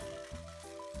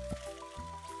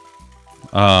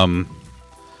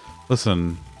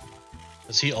 Listen.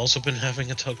 Has he also been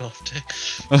having a tug-off day?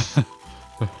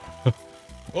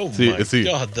 Oh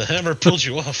God, the hammer pulled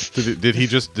you off.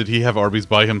 Did he have Arby's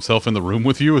by himself in the room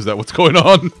with you? Is that what's going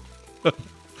on?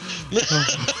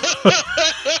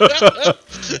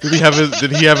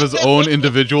 Did he have his own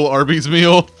individual Arby's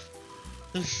meal?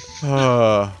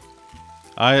 Listen,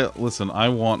 I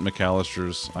want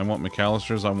McAllister's. I want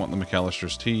McAllister's. I want the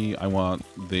McAllister's tea. I want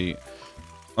the...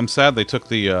 I'm sad they took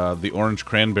the orange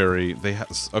cranberry.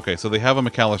 Okay, so they have a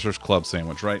McAllister's club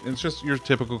sandwich, right? It's just your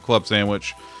typical club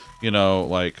sandwich, you know,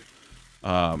 like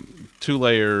 2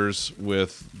 layers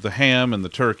with the ham and the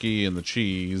turkey and the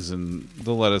cheese and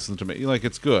the lettuce and the tomato. Like,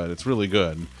 it's good. It's really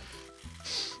good.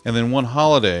 And then one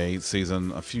holiday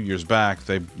season a few years back,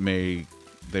 they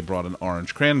brought an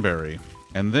orange cranberry,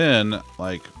 and then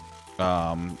like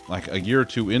a year or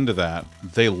two into that,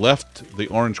 they left the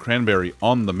orange cranberry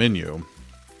on the menu.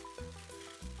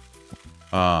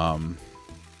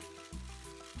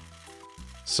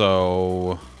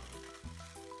 So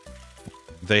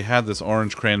they had this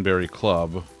orange cranberry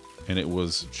club, and it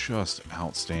was just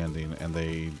outstanding, and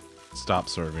they stopped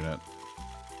serving it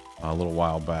a little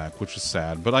while back, which is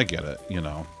sad, but I get it, you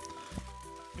know.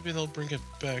 Maybe they'll bring it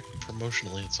back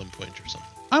promotionally at some point or something.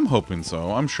 I'm hoping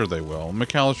so. I'm sure they will.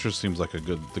 McAllister seems like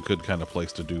the good kind of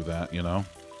place to do that, you know.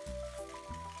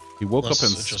 He woke up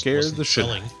and scared the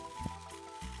shit.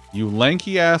 You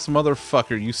lanky ass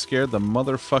motherfucker, you scared the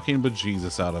motherfucking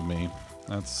bejesus out of me.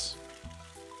 That's...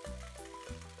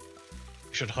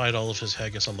 You should hide all of his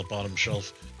haggis on the bottom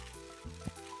shelf.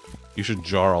 You should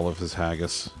jar all of his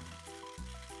haggis.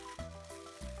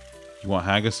 You want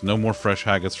haggis? No more fresh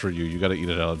haggis for you. You gotta eat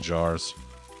it out of jars.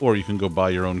 Or you can go buy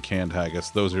your own canned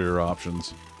haggis. Those are your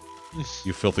options.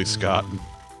 You filthy Scot.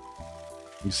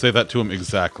 You say that to him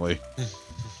exactly.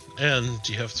 And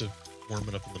you have to warm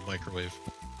it up in the microwave.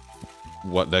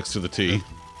 What, next to the tea?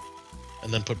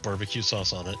 And then put barbecue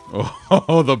sauce on it.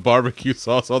 Oh, the barbecue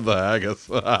sauce on the haggis.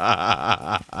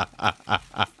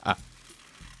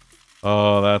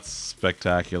 Oh, that's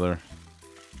spectacular.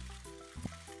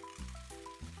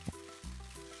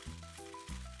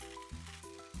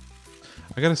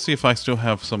 I gotta see if I still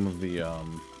have some of the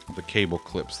the cable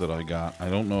clips that I got. I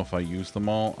don't know if I used them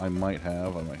all. I might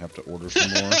have. I might have to order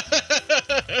some more.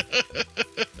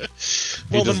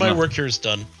 Well, then my work here is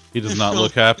done. He does not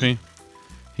look happy.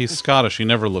 He's Scottish. He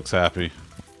never looks happy.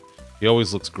 He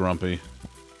always looks grumpy.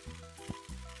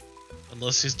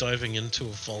 Unless he's diving into a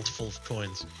vault full of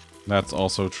coins. That's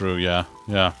also true, yeah.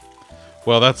 Yeah.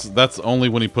 Well, that's only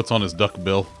when he puts on his duck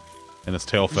bill and his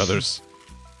tail feathers.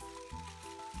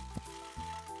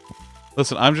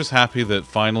 Listen, I'm just happy that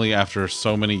finally, after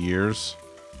so many years,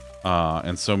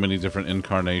 and so many different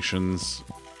incarnations,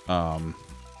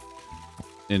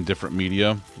 in different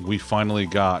media, we finally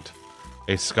got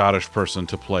a Scottish person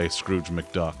to play Scrooge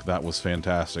McDuck. That was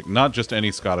fantastic. Not just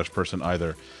any Scottish person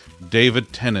either.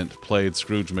 David Tennant played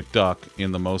Scrooge McDuck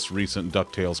in the most recent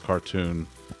DuckTales cartoon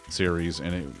series,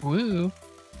 and it... Woo.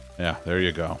 Yeah, there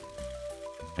you go.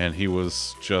 And he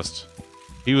was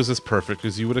as perfect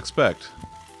as you would expect.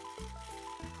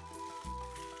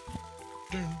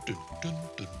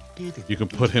 You can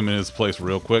put him in his place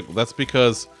real quick. That's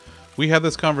because we had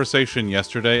this conversation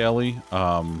yesterday, Ellie,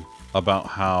 about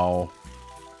how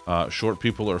short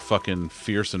people are fucking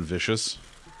fierce and vicious.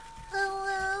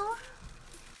 Hello.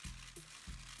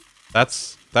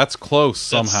 That's close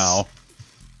somehow.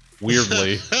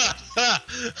 Weirdly.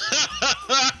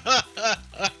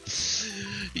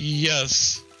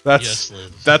 Yes. That's yes,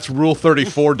 Liz. that's Rule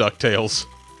 34, DuckTales.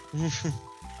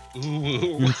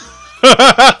 Ooh.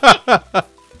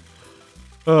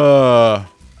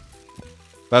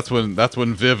 That's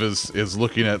when Viv is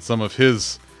looking at some of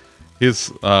his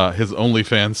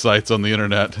OnlyFans sites on the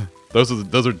internet. Those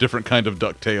are different kind of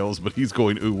DuckTales, but he's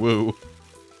going ooh woo.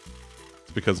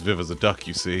 It's because Viv is a duck,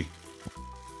 you see.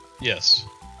 Yes.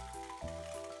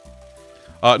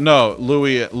 No,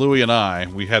 Louis and I,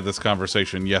 we had this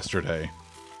conversation yesterday.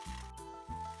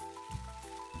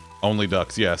 Only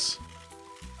ducks, yes.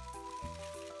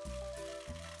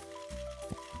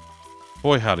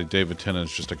 Boy, howdy, David Tennant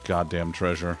is just a goddamn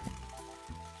treasure.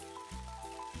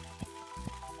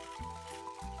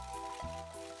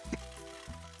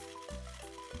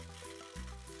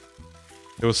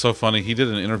 It was so funny. He did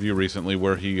an interview recently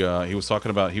where he was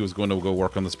talking about he was going to go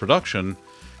work on this production,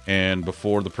 and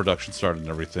before the production started and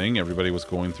everything, everybody was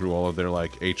going through all of their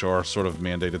like HR sort of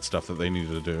mandated stuff that they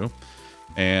needed to do,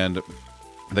 and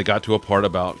they got to a part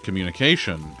about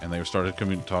communication, and they started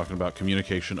talking about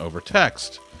communication over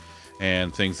text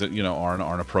and things that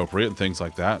aren't appropriate and things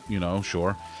like that.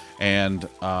 Sure, and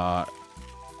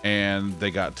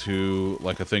they got to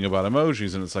like a thing about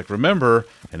emojis, and it's like, remember,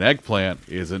 an eggplant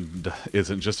isn't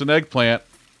just an eggplant,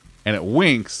 and it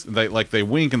winks. They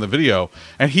wink in the video,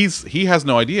 and he has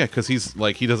no idea because he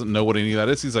doesn't know what any of that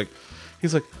is. He's like,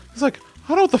 I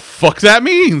don't know what the fuck that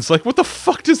means. Like, what the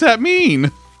fuck does that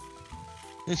mean?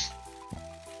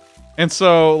 And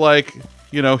so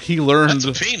he learned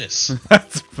That's a penis.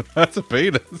 that's a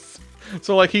penis.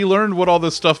 So he learned what all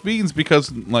this stuff means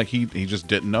because he just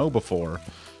didn't know before.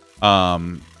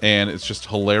 And it's just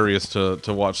hilarious to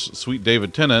watch sweet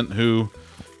David Tennant, who,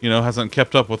 hasn't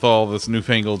kept up with all this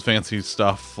newfangled fancy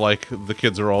stuff like the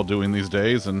kids are all doing these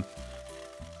days. And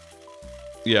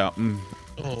yeah.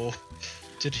 Oh,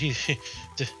 did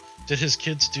his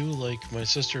kids do like my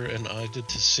sister and I did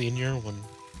to Senior when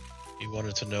he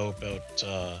wanted to know about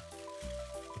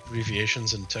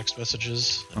abbreviations in text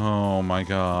messages? Oh my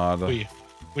god.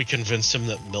 We convinced him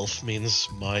that MILF means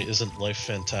my isn't life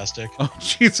fantastic. Oh,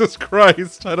 Jesus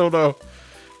Christ. I don't know.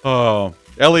 Oh,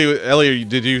 Ellie,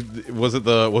 was it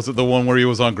the one where he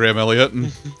was on Graham Elliott?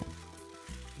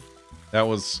 That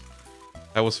was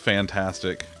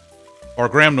fantastic. Or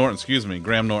Graham Norton, excuse me,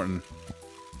 Graham Norton.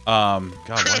 God,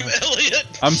 Graham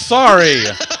Elliott. I'm sorry.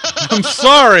 I'm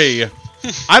sorry.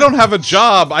 I don't have a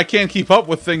job. I can't keep up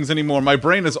with things anymore. My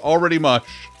brain is already mush.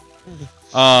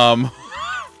 But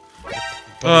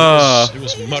it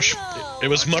was mush. It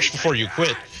was mush before you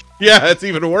quit. Yeah, it's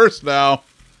even worse now.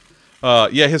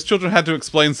 Yeah, his children had to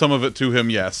explain some of it to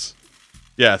him. Yes.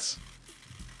 Yes.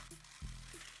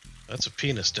 That's a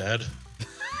penis, Dad.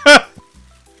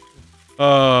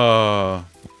 Uh.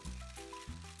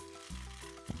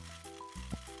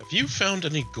 Have you found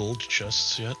any gold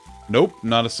chests yet? Nope,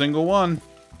 not a single one.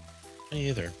 Me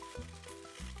either.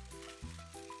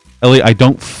 Ellie, I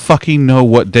don't fucking know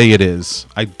what day it is.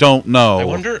 I don't know. I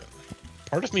wonder.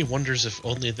 Part of me wonders if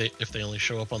they only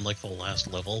show up on like the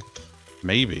last level.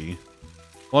 Maybe.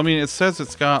 Well, I mean, it says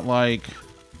it's got like.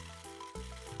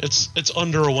 It's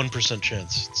under a 1%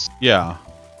 chance. Yeah.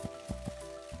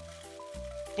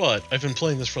 But I've been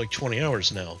playing this for like 20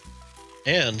 hours now,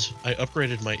 and I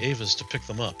upgraded my Avas to pick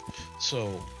them up.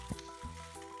 So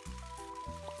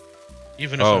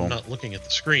Even if Oh. I'm not looking at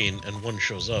the screen and one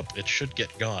shows up, it should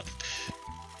get got.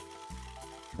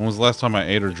 When was the last time I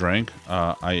ate or drank?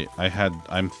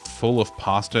 I'm full of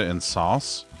pasta and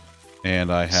sauce,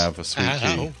 and I have a sweet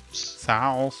tea.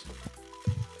 Sauce.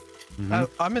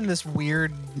 I'm in this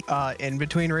weird in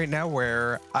between right now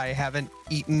where I haven't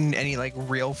eaten any like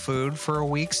real food for a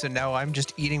week, so now I'm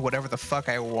just eating whatever the fuck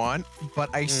I want. But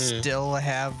I still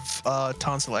have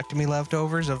tonsillectomy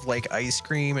leftovers of like ice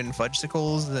cream and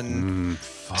fudgesicles and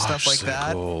stuff like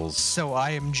that. So I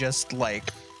am just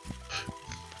like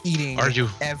eating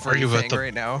everything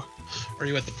right now. Are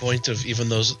you at the point of even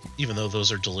though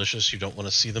those are delicious, you don't want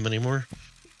to see them anymore?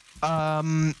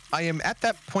 I am at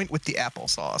that point with the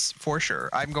applesauce for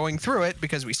sure. I'm going through it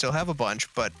because we still have a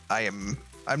bunch, but I'm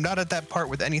not at that part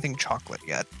with anything chocolate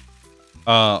yet.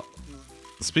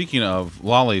 Speaking of,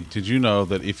 Lolly, did you know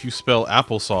that if you spell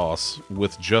applesauce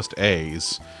with just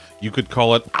A's, you could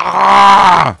call it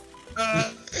ah?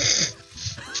 Just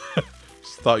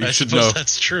thought you should know.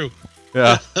 That's true.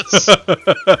 Yeah.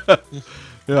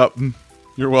 Yep.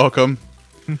 You're welcome.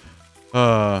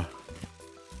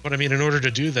 But I mean, in order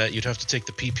to do that, you'd have to take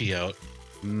the PP out.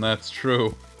 That's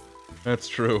true. That's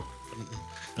true.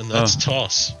 And that's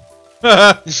toss.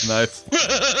 Nice.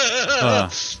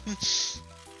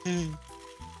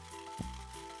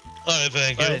 I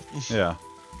thank you. Yeah.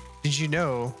 Did you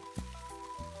know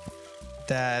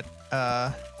that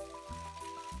oh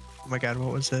my god,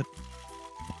 what was it?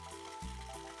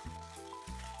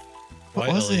 Why,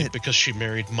 What was Ellie? it? Because she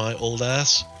married my old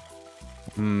ass?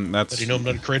 That's. But you know I'm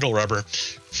not a cradle rubber.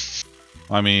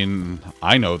 I mean,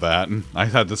 I know that. I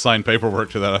had to sign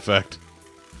paperwork to that effect.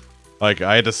 Like,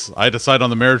 I had to sign on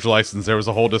the marriage license. There was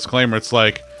a whole disclaimer. It's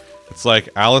like,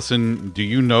 Allison, do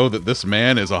you know that this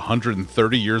man is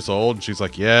 130 years old? And she's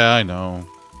like, yeah, I know.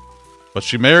 But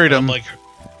she married him.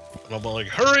 I'm like,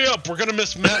 hurry up, we're gonna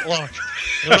miss Matlock.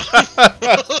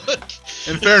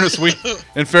 In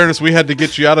fairness, we had to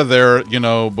get you out of there, you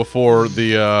know, before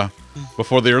the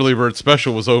early bird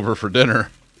special was over for dinner.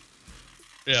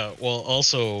 Yeah, well,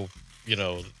 also, you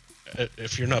know,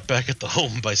 if you're not back at the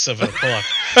home by 7 o'clock,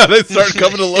 they start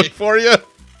coming to look for you.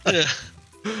 Yeah.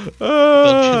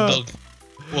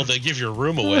 They give your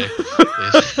room away.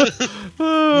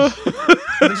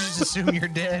 They just assume you're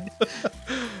dead.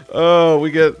 Oh,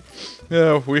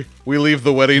 we leave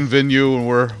the wedding venue and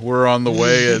we're on the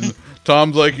way, and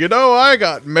Tom's like, you know, I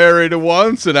got married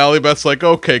once, and Allie Beth's like,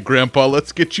 okay, Grandpa,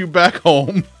 let's get you back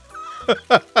home.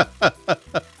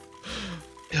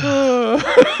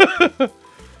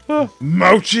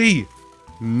 Mochi!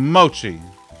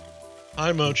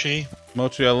 Hi, Mochi.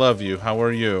 Mochi, I love you. How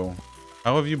are you?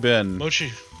 How have you been?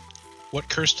 Mochi, what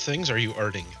cursed things are you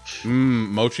arting?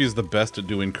 Mochi is the best at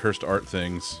doing cursed art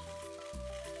things.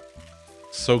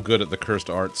 So good at the cursed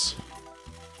arts.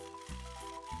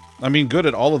 I mean, good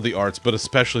at all of the arts, but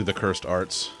especially the cursed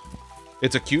arts.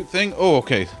 It's a cute thing? Oh,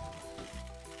 okay.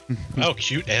 Oh,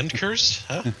 cute and cursed?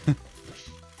 Huh?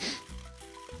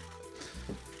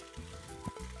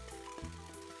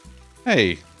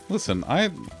 Hey, listen, I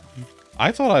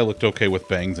thought I looked okay with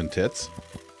bangs and tits.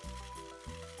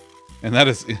 And that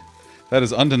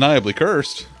is undeniably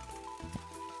cursed.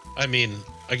 I mean,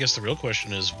 I guess the real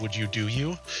question is, would you do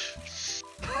you?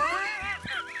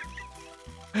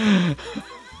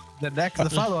 The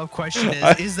follow-up question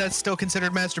is that still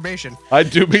considered masturbation?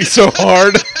 I'd do me so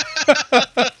hard.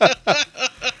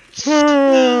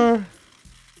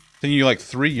 Taking you like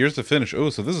 3 years to finish. Oh,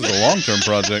 so this is a long-term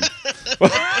project.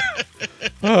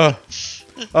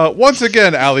 Once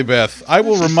again, Allie Beth, I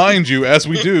will remind you, as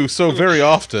we do so very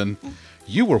often,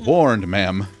 you were warned,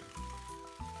 ma'am.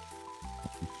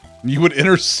 You would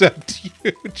intercept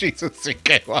you. Jesus,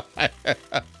 okay. What,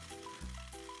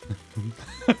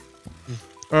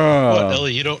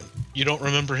 Ellie? You don't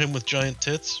remember him with giant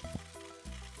tits?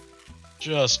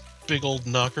 Just big old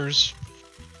knockers.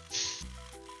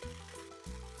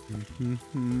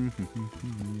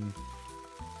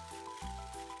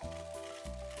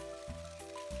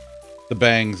 The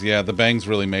bangs, yeah, the bangs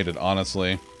really made it,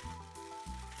 honestly.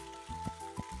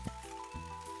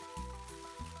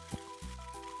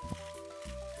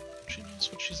 She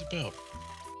knows what she's about.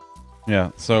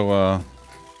 Yeah, so,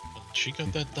 She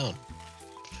got that done.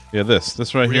 yeah,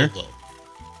 this right Real here. low.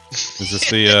 Is this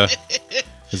the,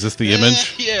 is this the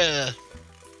image? Yeah.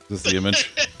 Is this the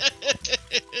image?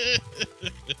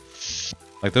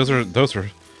 Like, those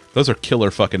are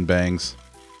killer fucking bangs.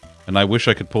 And I wish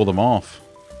I could pull them off.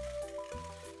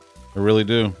 I really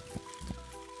do.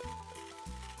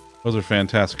 Those are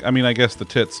fantastic. I mean, I guess the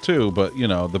tits too, but, you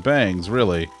know, the bangs,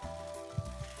 really.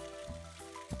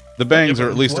 The bangs are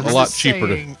at least a lot cheaper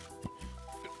to...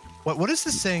 What is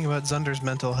this saying about Zunder's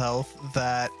mental health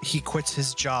that he quits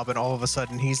his job and all of a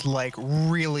sudden he's like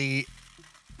really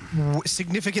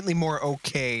significantly more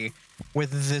okay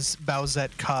with this Bowsette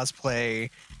cosplay,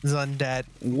 Zundet,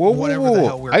 whatever the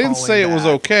hell we're I didn't calling say it was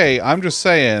that. okay. I'm just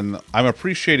saying I'm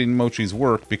appreciating Mochi's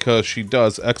work because she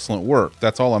does excellent work.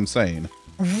 That's all I'm saying.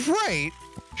 Right,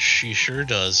 She sure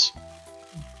does.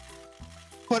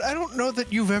 but I don't know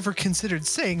that you've ever considered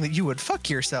saying that you would fuck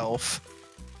yourself.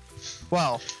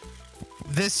 Well,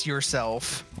 this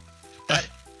yourself. That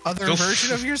other Go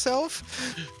version of yourself?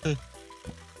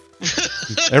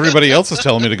 Everybody else is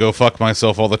telling me to go fuck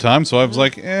myself all the time, so I was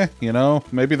like,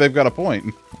 maybe they've got a point.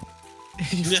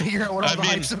 You figure out what all I the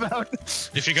mean- hype's about?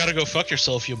 If you gotta go fuck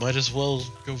yourself, you might as well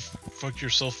go fuck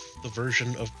yourself the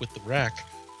version of with the rack.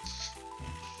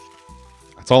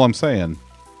 That's all I'm saying.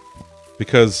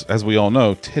 Because, as we all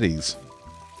know, titties.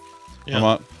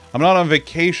 Yeah. I'm not on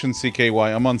vacation,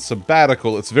 CKY. I'm on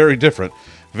sabbatical. It's very different.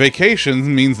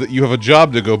 Vacation means that you have a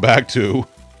job to go back to.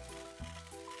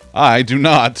 I do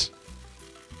not.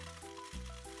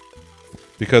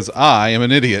 Because I am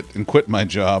an idiot and quit my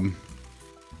job.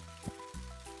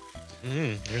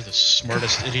 You're the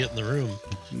smartest idiot in the room.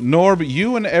 Norb,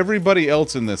 you and everybody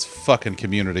else in this fucking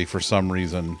community for some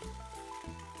reason.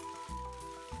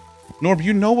 Norb,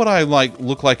 you know what I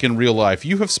look like in real life.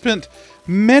 You have spent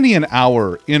many an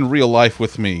hour in real life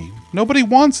with me. Nobody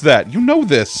wants that. You know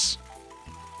this.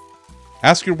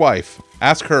 Ask your wife.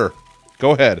 Ask her.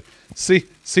 Go ahead. See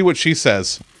what she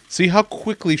says. See how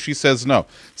quickly she says no.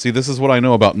 See, this is what I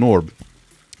know about Norb.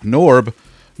 Norb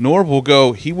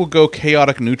will go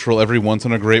chaotic neutral every once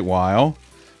in a great while,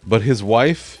 but his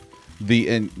wife, the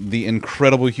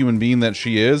incredible human being that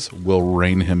she is, will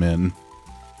rein him in.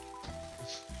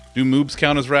 Do moobs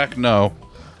count as rack? No.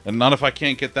 And not if I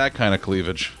can't get that kind of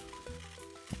cleavage.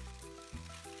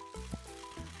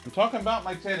 I'm talking about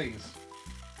my titties.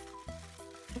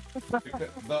 Because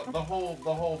the whole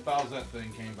Bowsette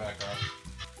thing came back up.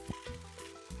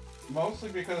 Mostly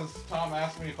because Tom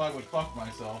asked me if I would fuck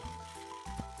myself.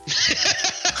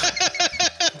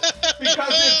 Because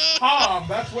it's Tom,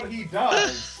 that's what he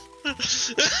does.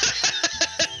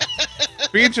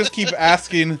 Bean just keeps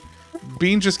asking,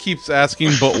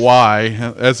 but why?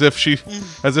 As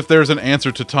if there's an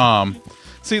answer to Tom.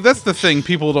 See, that's the thing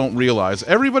people don't realize.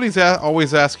 Everybody's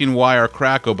always asking why our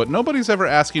Krakow, but nobody's ever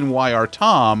asking why our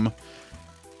Tom.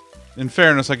 In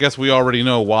fairness, I guess we already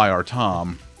know why our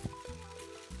Tom.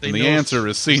 And the answer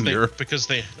is Senior. Because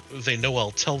they know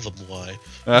I'll tell them why.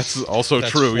 That's also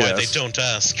true, That's why yes. they don't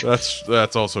ask.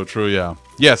 That's also true, yeah.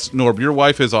 Yes, Norb, your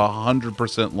wife is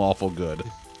 100% lawful good.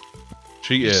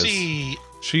 She is. See,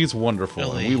 She's wonderful,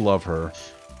 Billy, and we love her.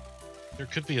 there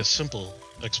could be a simple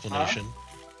explanation.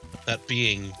 That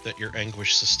being that your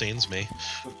anguish sustains me.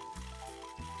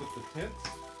 With the tits?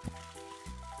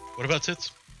 What about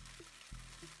tits?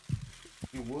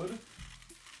 You would?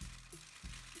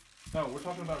 No, we're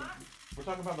talking about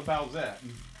the Bowsette.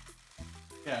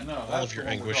 Yeah, no. All of your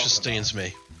anguish sustains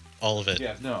me. All of it.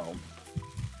 Yeah, no.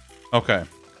 Okay.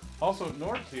 Also,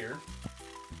 Norb's here.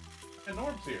 And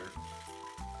Norb's here.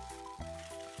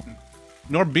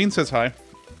 Norb Bean says hi.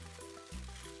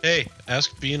 Hey,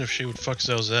 ask Bean if she would fuck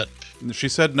Zowzette. She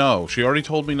said no. She already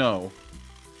told me no.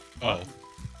 Oh.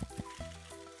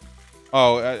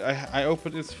 Oh, I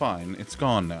opened. It's fine. It's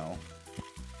gone now.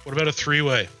 What about a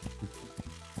three-way?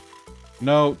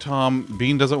 No, Tom.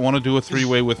 Bean doesn't want to do a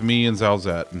three-way with me and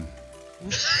Zowzette.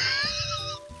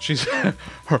 She's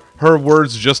her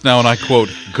words just now, and I quote: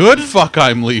 "Good fuck,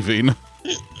 I'm leaving."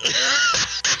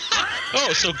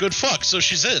 Oh, so good fuck. So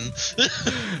she's in.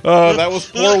 That was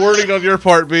poor wording on your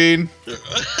part, Bean.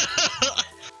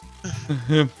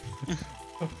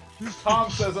 Tom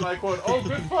says, and I quote, "Oh,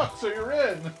 good fuck, so you're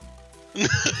in."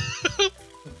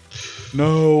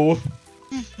 No.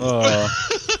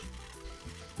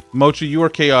 Mochi, you are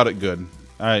chaotic good.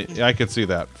 I could see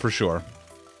that for sure.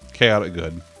 Chaotic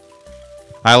good.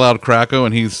 I allowed Krakow,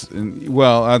 and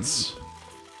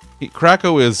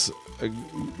Krakow is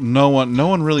no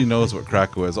one really knows what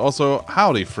Krakow is. Also,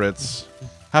 howdy, Fritz.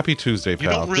 Happy Tuesday,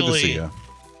 pal. Good to see you.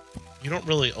 You don't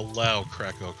really allow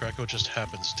Krakow. Krakow just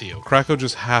happens to you. Krakow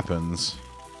just happens.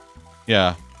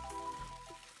 Yeah.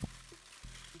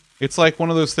 It's like one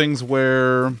of those things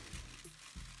where,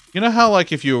 you know how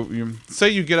like if you say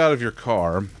you get out of your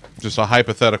car, just a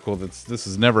hypothetical this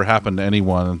has never happened to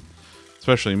anyone,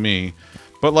 especially me,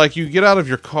 but like you get out of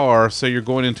your car, say you're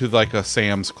going into like a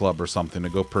Sam's Club or something to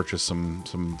go purchase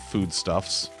some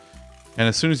foodstuffs, and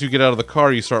as soon as you get out of the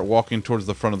car, you start walking towards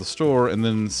the front of the store, and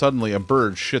then suddenly a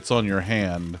bird shits on your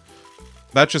hand.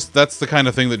 That's the kind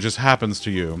of thing that just happens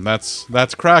to you.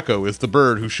 That's Krakow, is the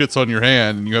bird who shits on your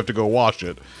hand and you have to go wash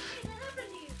it.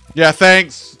 Yeah,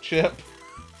 thanks, Chip.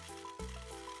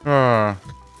 Log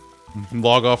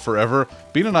off forever.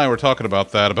 Bean and I were talking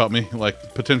about that, about me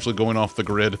like potentially going off the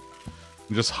grid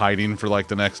and just hiding for like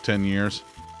the next 10 years.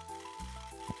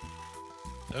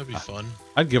 That would be fun.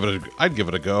 I'd give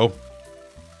it a go.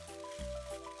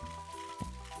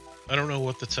 I don't know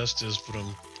what the test is, but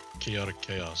I'm chaotic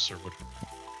chaos or what.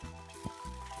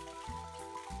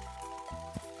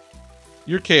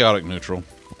 You're chaotic neutral.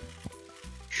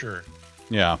 Sure.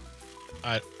 Yeah.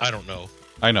 I don't know.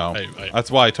 I know. That's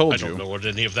why I told you. I don't know what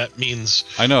any of that means.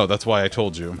 I know. That's why I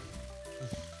told you.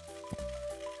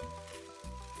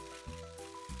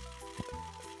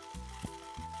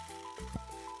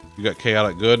 You got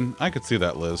chaotic good? I could see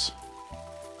that, Liz.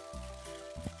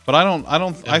 But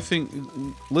I think,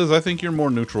 Liz, I think you're more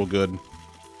neutral good.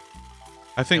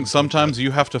 I think sometimes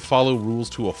you have to follow rules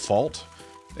to a fault,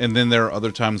 and then there are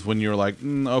other times when you're like,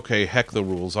 okay, heck the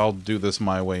rules, I'll do this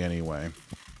my way anyway.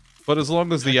 But as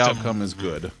long as the outcome is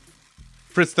good.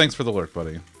 Fritz, thanks for the lurk,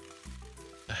 buddy.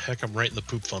 Heck, I'm right in the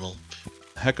poop funnel.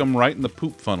 Heck, I'm right in the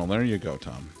poop funnel. There you go,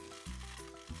 Tom.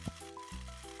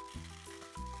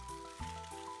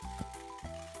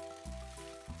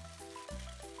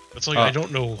 It's like I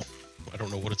don't know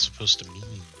what it's supposed to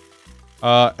mean.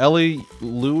 Ellie,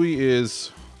 Louis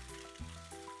is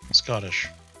Scottish.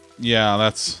 Yeah,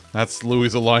 that's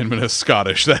Louis' alignment as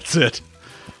Scottish. That's it.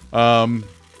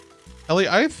 Ellie,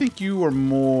 I think you are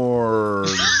more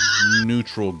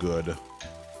neutral good.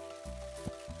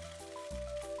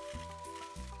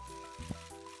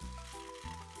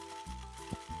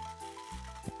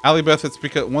 Allie Beth, it's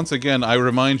because, once again, I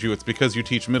remind you, it's because you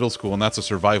teach middle school, and that's a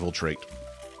survival trait.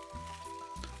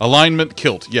 Alignment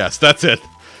kilt. Yes, that's it.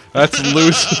 That's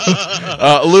Louis.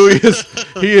 Louis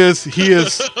he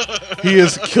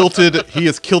is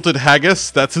kilted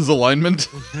haggis. That's his alignment.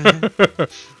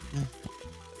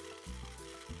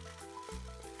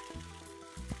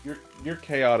 You're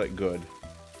chaotic good.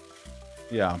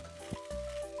 Yeah.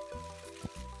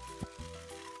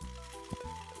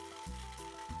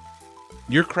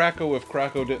 You're Krakow if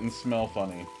Krakow didn't smell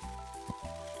funny.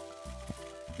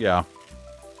 Yeah.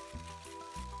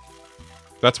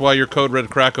 That's why you're Code Red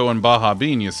Krakow and Baja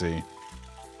Bean, you see.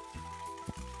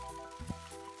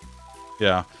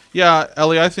 Yeah. Yeah,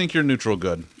 Ellie, I think you're neutral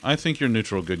good. I think you're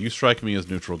neutral good. You strike me as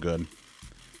neutral good.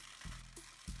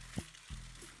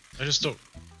 I just don't...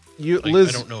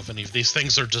 Liz, I don't know if any of these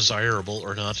things are desirable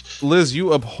or not. Liz,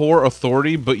 you abhor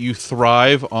authority, but you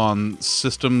thrive on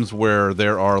systems where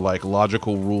there are, like,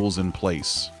 logical rules in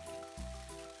place.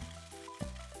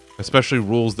 Especially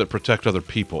rules that protect other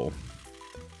people.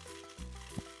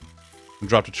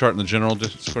 Dropped a chart in the general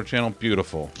Discord channel.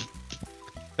 Beautiful.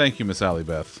 Thank you, Miss Allie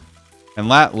Beth.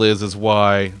 And that, Liz, is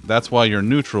why... That's why you're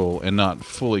neutral and not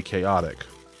fully chaotic.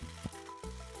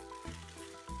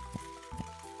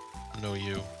 No,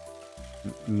 you.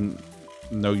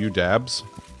 No, you dabs?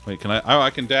 Wait, can I... Oh,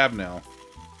 I can dab now.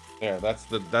 There, that's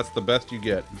the best you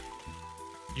get.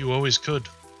 You always could.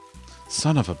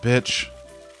 Son of a bitch.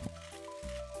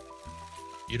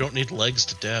 You don't need legs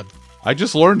to dab. I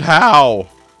just learned how!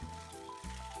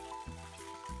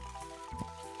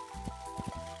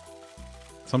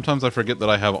 Sometimes I forget that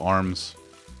I have arms.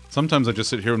 Sometimes I just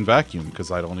sit here and vacuum,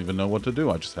 because I don't even know what to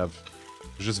do. I just have...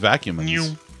 There's just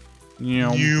vacuuming.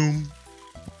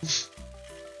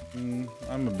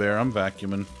 I'm a bear. I'm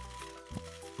vacuuming.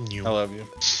 I love you.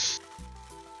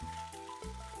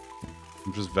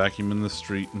 I'm just vacuuming the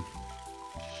street.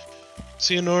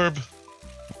 See you, Norb.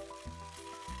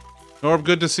 Norb,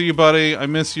 good to see you, buddy. I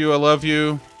miss you. I love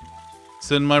you.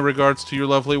 Send my regards to your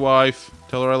lovely wife.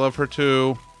 Tell her I love her,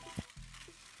 too.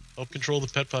 Help control the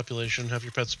pet population. Have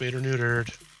your pet spayed or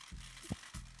neutered.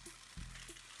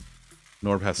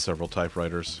 Norb has several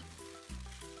typewriters.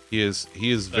 He is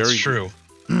That's very true.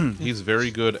 He's very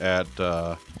good at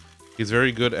the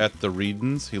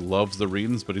readings. He loves the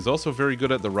readings, but he's also very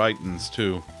good at the writings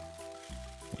too.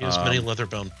 He has many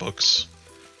leather-bound books.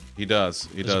 He does.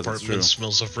 He His does. It's apartment true.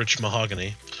 smells of rich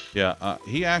mahogany. Yeah.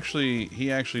 He actually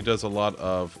does a lot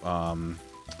of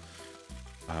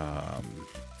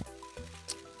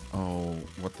oh,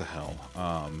 what the hell?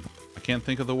 I can't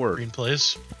think of the word.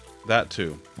 Screenplays. That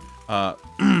too.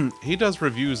 He does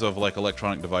reviews of like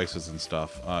electronic devices and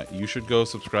stuff. You should go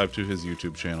subscribe to his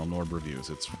YouTube channel, Norb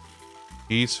Reviews.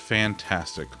 He's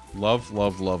fantastic. Love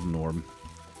Norb.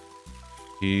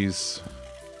 He's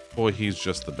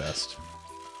just the best.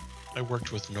 I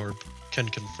worked with Norb. Can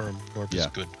confirm Norb is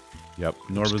good. Yep,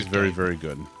 Norb is very, very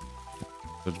good.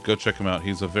 But go check him out.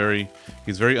 He's very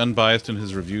unbiased in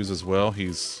his reviews as well.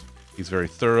 He's very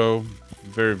thorough,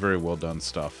 very well done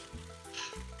stuff.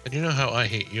 And you know how I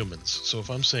hate humans, so if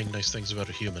I'm saying nice things about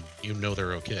a human, you know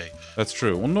they're okay. That's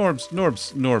true. Well,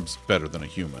 Norb's better than a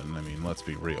human. I mean, let's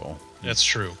be real. That's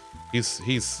true. He's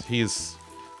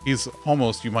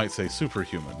almost, you might say,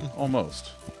 superhuman.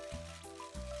 Almost.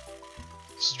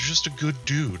 He's just a good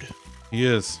dude. He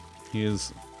is.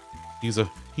 He's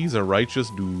a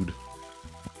righteous dude.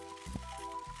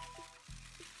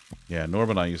 Yeah,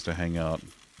 Norb and I used to hang out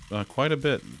quite a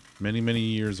bit, many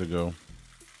years ago.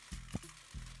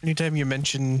 Anytime you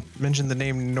mention the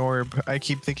name Norb, I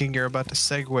keep thinking you're about to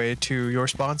segue to your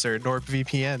sponsor,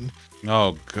 NordVPN.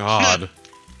 Oh God.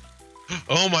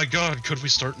 Oh my God! Could we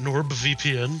start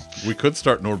NordVPN? We could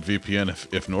start NordVPN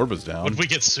if Norb is down. Would we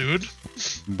get sued?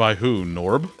 By who?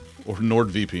 Norb or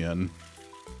NordVPN?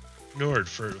 Nord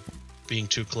for being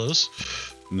too close.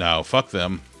 No, fuck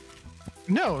them.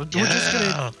 No, we're just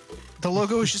gonna. The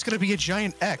logo is just gonna be a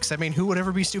giant X. I mean, who would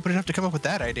ever be stupid enough to come up with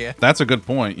that idea? That's a good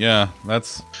point. Yeah,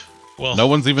 that's. Well, no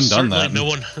one's even done that. No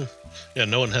one. Yeah,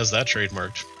 no one has that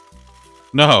trademarked.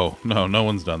 No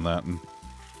one's done that.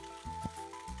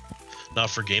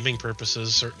 Not for gaming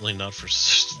purposes. Certainly not for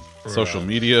social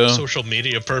media. Social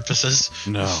media purposes.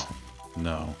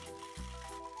 No.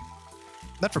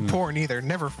 Not for porn either.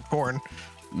 Never for porn.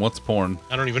 What's porn?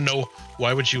 I don't even know.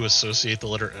 Why would you associate the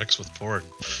letter X with porn?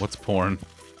 What's porn?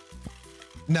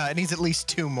 No, it needs at least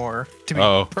two more, to be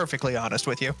perfectly honest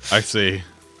with you. I see.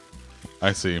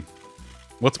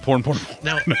 What's porn?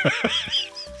 Now,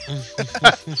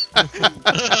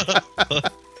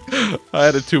 I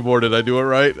added two more. Did I do it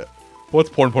right? What's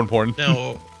porn?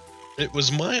 Now, it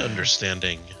was my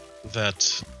understanding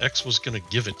that X was going to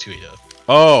give it to you.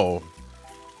 Oh.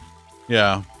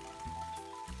 Yeah.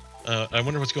 I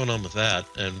wonder what's going on with that,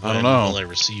 and I don't know.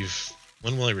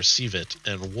 When will I receive it,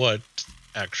 and what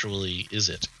actually is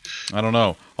it? I don't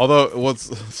know. Although,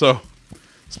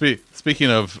 speaking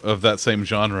of that same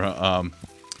genre,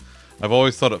 I've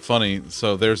always thought it funny.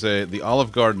 So there's the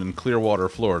Olive Garden in Clearwater,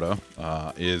 Florida.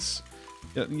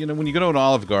 You know, when you go to an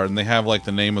Olive Garden, they have like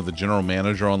the name of the general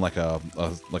manager on like a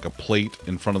plate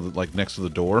in front of next to the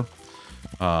door.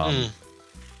 And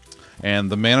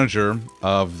the manager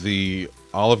of the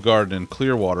Olive Garden in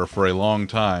Clearwater for a long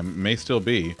time, may still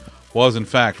be, was in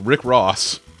fact Rick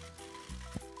Ross.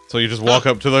 So you just walk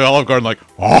up to the Olive Garden like,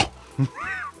 oh!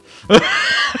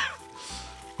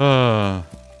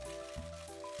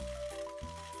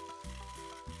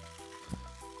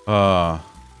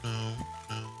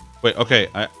 Wait, okay,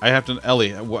 I have to, Ellie,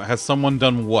 has someone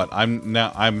done what? I'm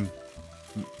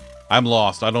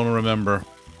lost, I don't remember.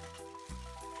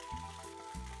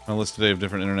 A list today of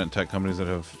different internet tech companies that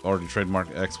have already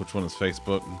trademarked X. Which one is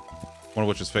Facebook? One of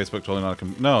which is Facebook. Totally not a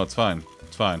no, it's fine.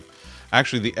 It's fine.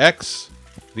 Actually, the X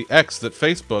that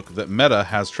Facebook, that Meta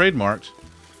has trademarked,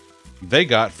 they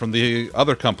got from the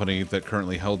other company that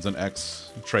currently holds an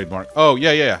X trademark. Oh,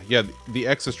 yeah. The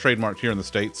X is trademarked here in the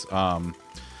States.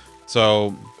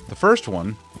 So the first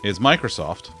one is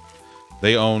Microsoft.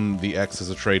 They own the X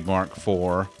as a trademark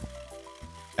for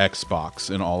Xbox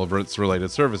and all of its related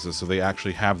services, so they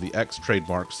actually have the X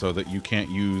trademark so that you can't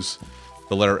use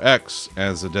the letter X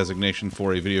as a designation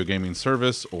for a video gaming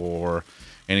service or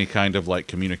any kind of like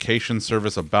communication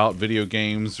service about video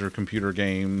games or computer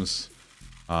games,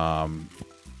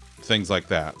 things like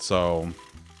that. So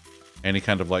any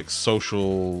kind of like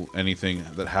social, anything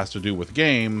that has to do with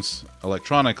games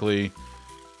electronically,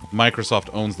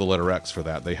 Microsoft owns the letter X for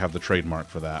that. They have the trademark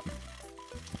for that.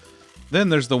 Then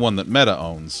there's the one that Meta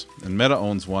owns, and Meta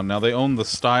owns one. Now, they own the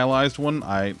stylized one.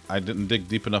 I didn't dig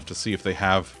deep enough to see if they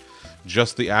have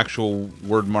just the actual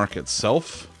word mark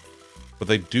itself, but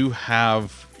they do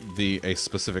have a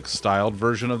specific styled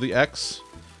version of the X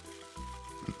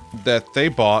that they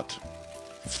bought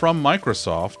from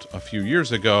Microsoft a few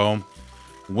years ago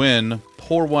when,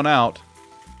 pour one out,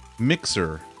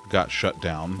 Mixer got shut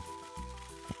down.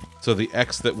 So the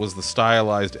X that was the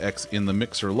stylized X in the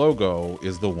Mixer logo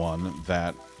is the one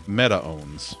that Meta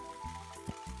owns.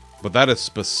 But that is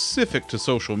specific to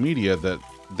social media, that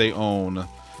they own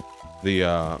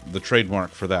the trademark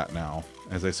for that now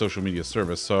as a social media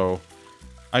service. So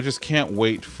I just can't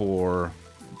wait for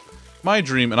my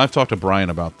dream, and I've talked to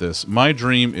Brian about this. My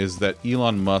dream is that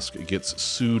Elon Musk gets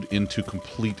sued into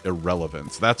complete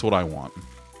irrelevance. That's what I want.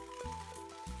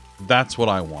 That's what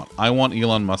I want. I want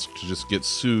Elon Musk to just get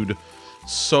sued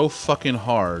so fucking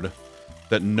hard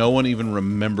that no one even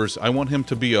remembers. I want him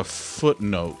to be a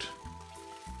footnote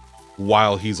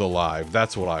while he's alive.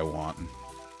 That's what I want.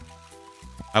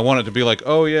 I want it to be like,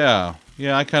 oh yeah,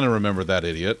 I kind of remember that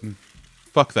idiot.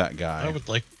 Fuck that guy. I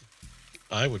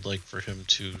would like for him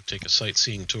to take a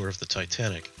sightseeing tour of the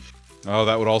Titanic. Oh,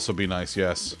 that would also be nice,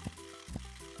 yes.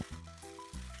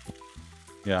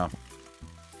 Yeah.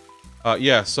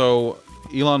 Yeah, so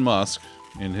Elon Musk,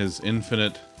 in his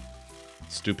infinite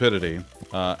stupidity,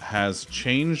 has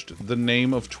changed the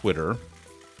name of Twitter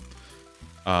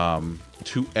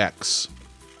to X,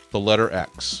 the letter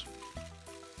X.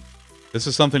 This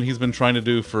is something he's been trying to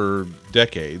do for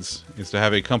decades, is to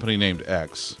have a company named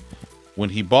X. When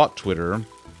he bought Twitter,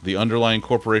 the underlying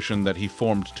corporation that he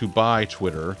formed to buy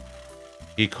Twitter,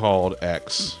 he called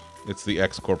X. It's the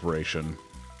X Corporation.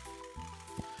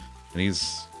 And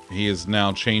he is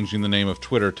now changing the name of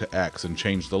Twitter to X and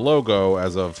changed the logo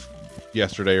as of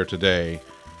yesterday or today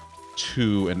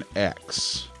to an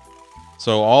X.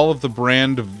 So all of the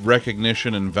brand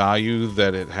recognition and value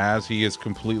that it has, he has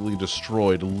completely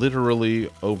destroyed literally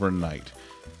overnight.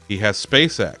 He has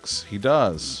SpaceX. He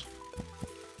does.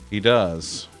 He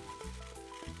does.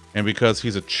 And because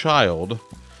he's a child,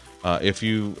 if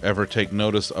you ever take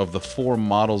notice of the 4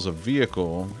 models of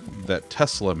vehicle that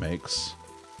Tesla makes,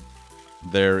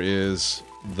 there is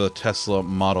the Tesla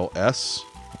Model S,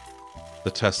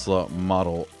 the Tesla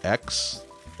Model X,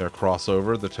 their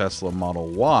crossover, the Tesla Model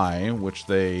Y, which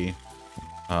they,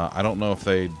 I don't know if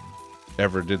they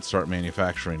ever did start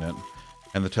manufacturing it,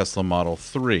 and the Tesla Model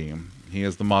 3. He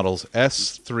has the models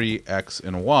S, 3, X,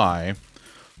 and Y,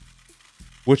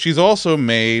 which he's also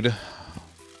made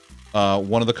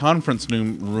one of the conference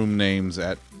room names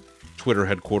at Twitter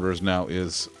headquarters now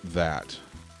is that.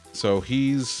 So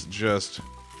he's just...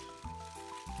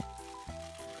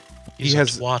 He's a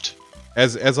twat.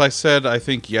 As I said, I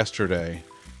think yesterday,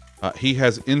 he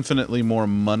has infinitely more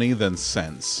money than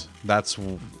sense. That's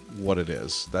what it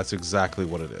is. That's exactly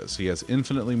what it is. He has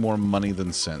infinitely more money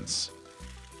than sense.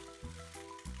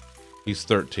 He's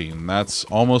 13. That's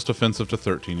almost offensive to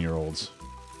 13-year-olds.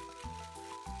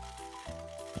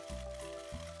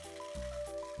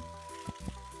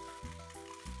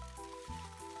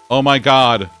 Oh my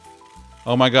god.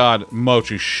 Oh my god.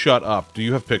 Mochi, shut up. Do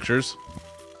you have pictures?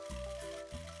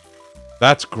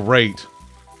 That's great.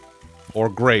 Or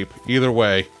grape. Either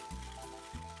way.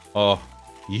 Oh,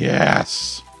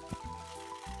 yes!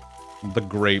 The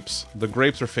grapes. The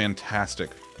grapes are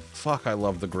fantastic. Fuck, I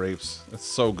love the grapes. It's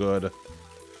so good.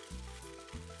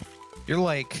 You're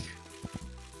like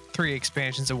 3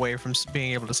 expansions away from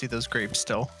being able to see those grapes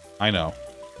still. I know.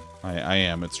 I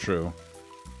am. It's true.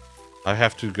 I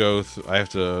have to go... I have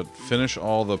to finish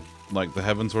all the, like, the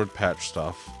Heavensward patch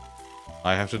stuff.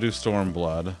 I have to do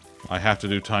Stormblood. I have to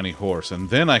do Tiny Horse, and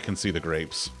then I can see the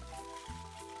grapes.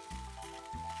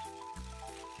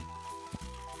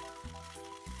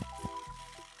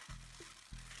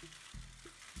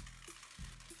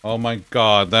 Oh my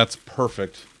god, that's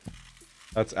perfect.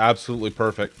 That's absolutely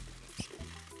perfect.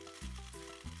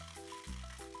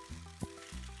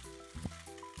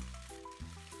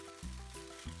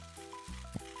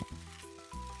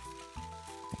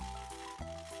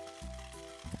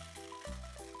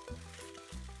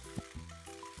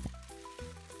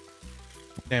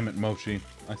 Damn it, Mochi.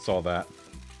 I saw that.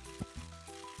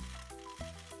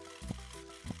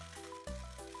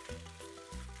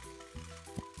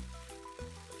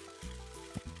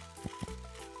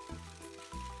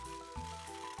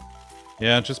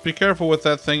 Yeah, just be careful with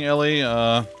that thing, Ellie.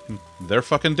 They're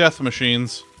fucking death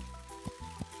machines.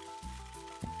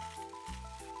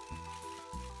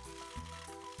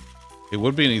 It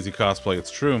would be an easy cosplay,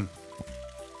 it's true.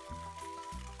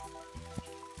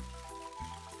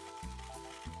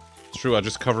 True, I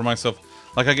just cover myself,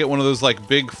 like I get one of those like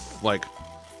big like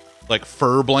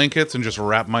fur blankets and just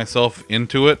wrap myself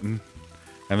into it and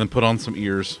then put on some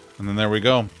ears and then there we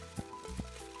go.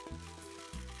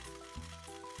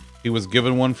 He was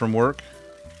given one from work.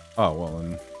 Oh well,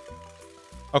 then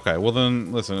okay. Well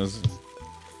then, listen.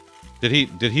 Did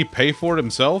he pay for it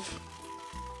himself,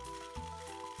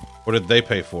 or did they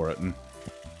pay for it? And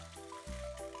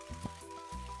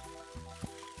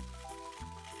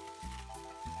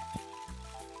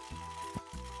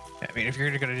I mean, if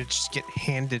you're gonna just get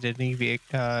handed any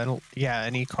vehicle,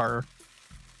 any car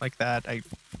like that, I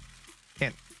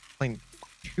can't complain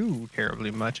too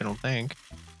terribly much. I don't think.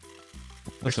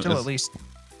 They're still at least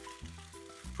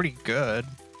pretty good.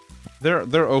 They're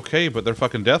okay, but they're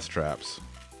fucking death traps,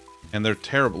 and they're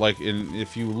terrible. Like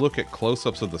if you look at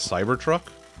close-ups of the Cybertruck,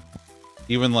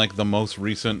 even like the most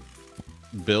recent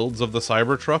builds of the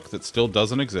Cybertruck that still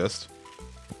doesn't exist,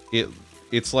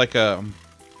 it's like a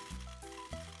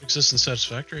Exists in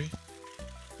Satisfactory.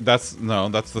 that's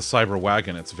the Cyber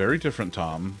Wagon. It's very different,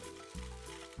 Tom.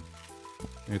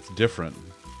 It's different.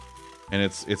 and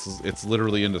it's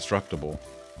literally indestructible.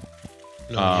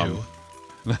 No,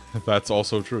 you. That's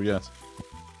also true. Yes.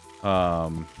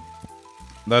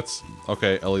 That's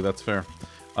okay, Ellie. That's fair.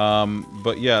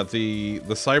 But yeah, the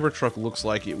Cybertruck looks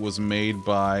like it was made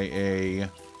by a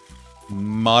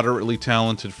moderately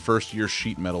talented first-year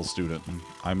sheet metal student.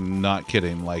 I'm not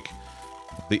kidding. Like,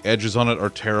 the edges on it are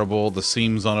terrible. The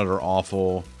seams on it are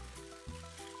awful.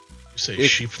 You say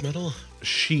sheep metal?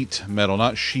 Sheet metal,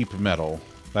 not sheep metal.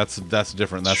 That's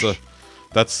different. That's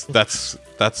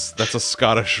a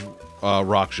Scottish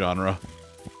rock genre.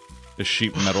 Is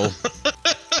sheep metal.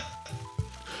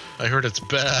 I heard it's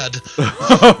bad.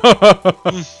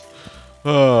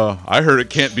 I heard it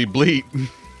can't be bleat.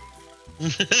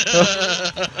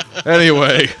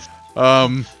 Anyway,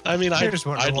 I mean,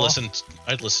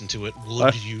 I'd listen to it.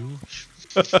 Would you?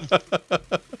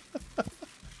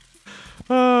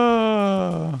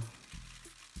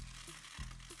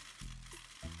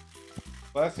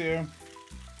 Bless you.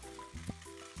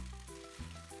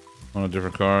 On a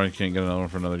different car, you can't get another one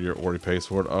for another year. Already pays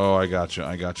for it. Oh, I gotcha.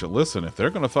 I gotcha. Listen, if they're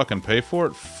gonna fucking pay for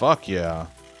it, fuck yeah.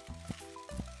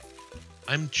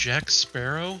 I'm Jack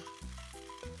Sparrow.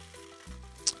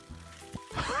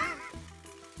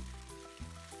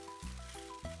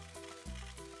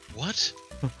 What?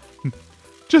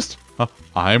 Just,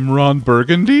 I'm Ron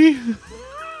Burgundy?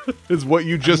 Is what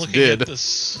you just did.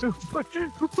 Who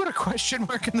put a question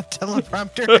mark in the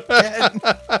teleprompter again?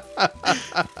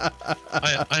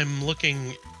 I'm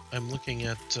looking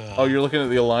at. Oh, you're looking at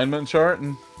the alignment chart?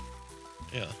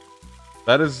 Yeah.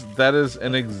 That is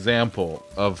an example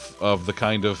of the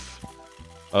kind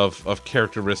of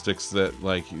characteristics that,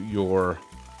 like, your...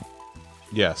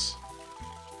 Yes.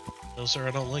 No, sir,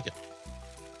 I don't like it.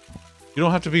 You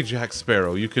don't have to be Jack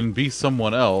Sparrow. You can be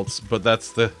someone else, but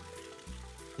that's the...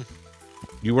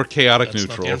 You were chaotic That's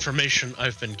neutral. Not the information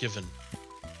I've been given.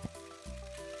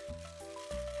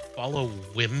 Follow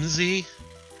Whimsy?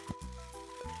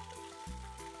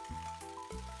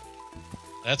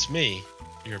 That's me.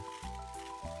 Your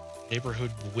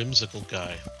neighborhood whimsical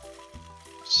guy.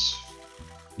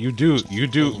 You do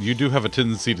have a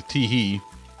tendency to tee-hee.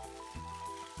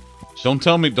 Don't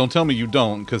tell me you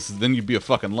don't, because then you'd be a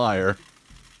fucking liar.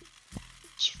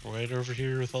 It's right over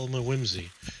here with all my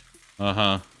whimsy.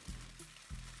 Uh-huh.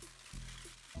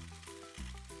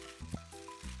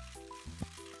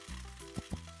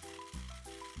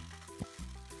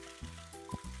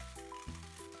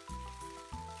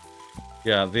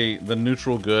 Yeah, the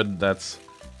neutral good, that's...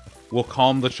 will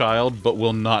calm the child, but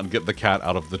will not get the cat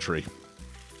out of the tree.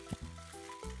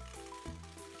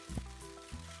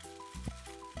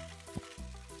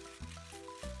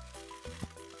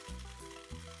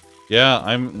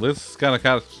 Yeah, Liz kind of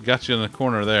got you in the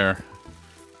corner there.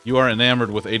 You are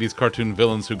enamored with 80s cartoon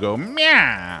villains who go,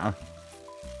 meow!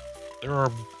 There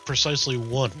are precisely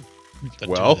one that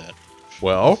do that.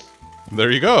 Well,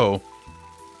 there you go.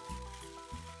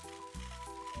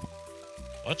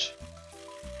 What?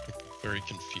 I'm very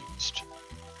confused.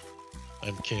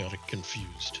 I'm chaotic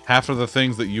confused. Half of the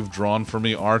things that you've drawn for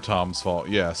me are Tom's fault,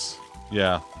 yes.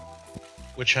 Yeah.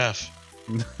 Which half?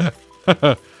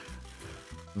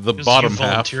 The bottom you half.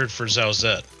 volunteered for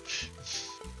Zowzette.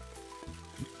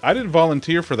 I didn't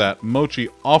volunteer for that. Mochi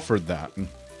offered that.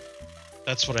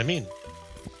 That's what I mean.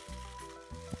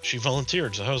 She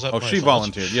volunteered, so how's that my she fault?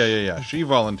 volunteered. Yeah. She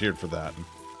volunteered for that.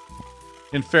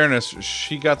 In fairness,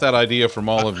 she got that idea from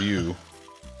all of you.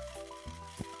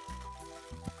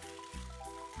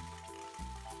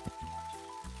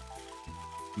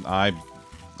 I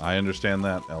understand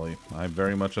that, Ellie. I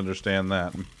very much understand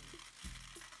that.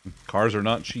 Cars are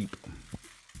not cheap.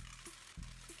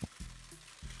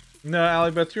 No,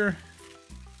 Allybeth,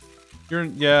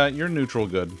 you're neutral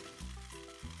good.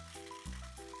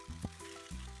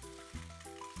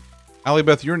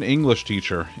 Allybeth, you're an English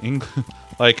teacher.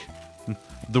 Like,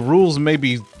 the rules may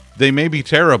be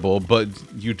terrible, but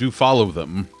you do follow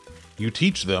them. You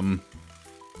teach them.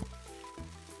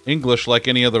 English, like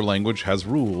any other language, has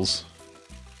rules.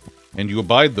 And you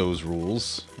abide those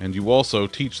rules, and you also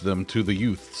teach them to the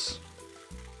youths.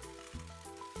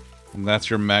 And that's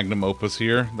your magnum opus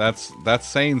here. That's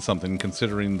saying something,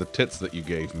 considering the tits that you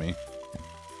gave me.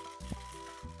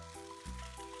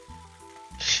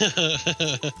 This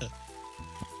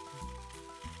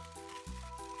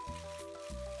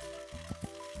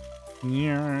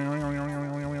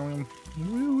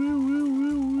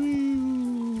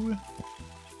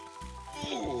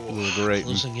is great.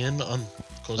 Closing in on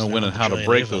when and how to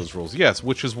break those rules. Yes,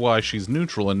 which is why she's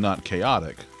neutral and not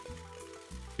chaotic.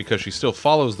 Because she still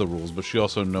follows the rules, but she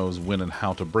also knows when and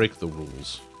how to break the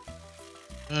rules.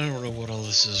 I don't know what all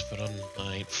this is, but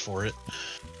I ain't for it.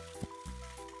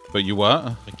 But you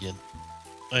what? Again,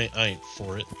 I ain't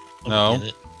for it. I'm No.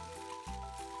 against it.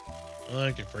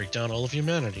 I could break down all of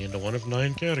humanity into one of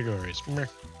 9 categories. Meh.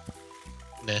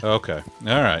 Nah. Okay.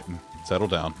 All right. Settle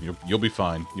down. You'll be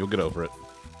fine. You'll get over it.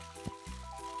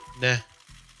 Nah.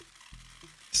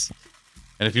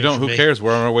 And if you don't, who cares?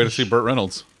 We're on our way to see Burt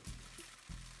Reynolds.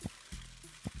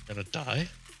 Gonna die?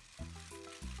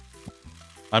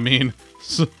 I mean,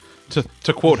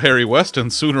 to quote Harry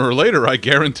Weston, sooner or later, I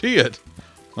guarantee it.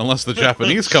 Unless the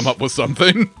Japanese come up with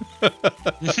something.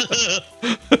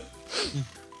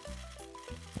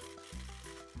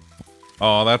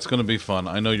 Oh, that's going to be fun.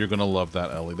 I know you're going to love that,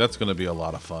 Ellie. That's going to be a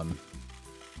lot of fun.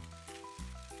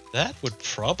 That would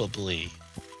probably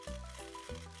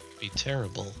be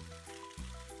terrible.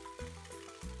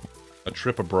 A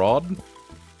trip abroad?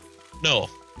 No.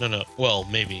 Well,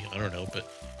 maybe. I don't know.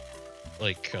 But,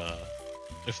 like,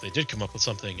 if they did come up with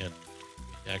something and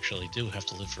we actually do have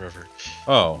to live forever.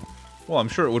 Oh. Well, I'm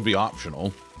sure it would be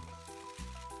optional.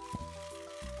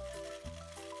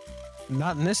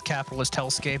 Not in this capitalist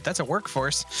hellscape. That's a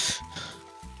workforce.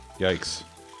 Yikes.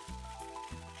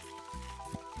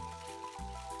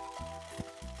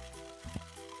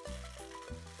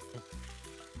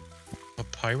 A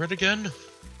pirate again?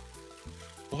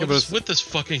 What but is with this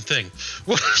fucking thing?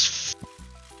 What is...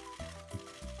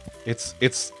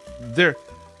 It's their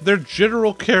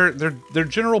general their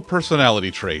general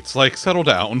personality traits. Like, settle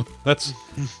down. That's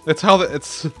how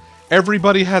it's.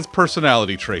 Everybody has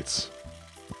personality traits.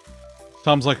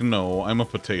 Tom's like, no, I'm a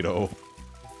potato.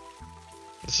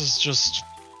 This is just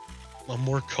a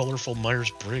more colorful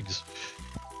Myers-Briggs.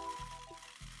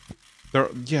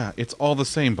 Yeah, it's all the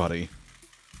same, buddy.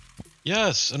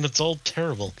 Yes, and it's all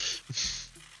terrible.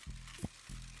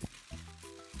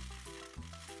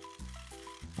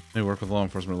 They work with law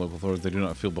enforcement and local authorities. They do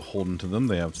not feel beholden to them.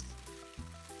 They have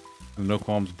no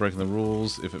qualms breaking the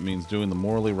rules if it means doing the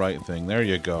morally right thing. There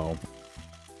you go.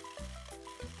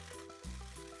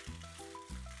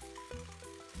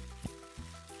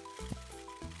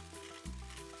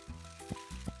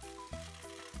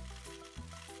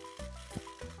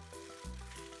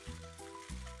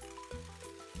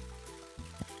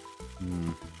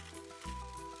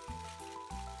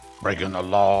 Breaking the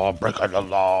law, breaking the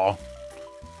law.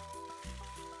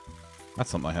 That's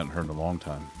something I hadn't heard in a long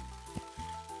time.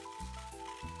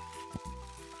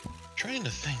 Trying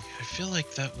to think. I feel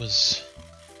like that was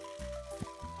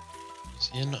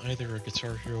in either a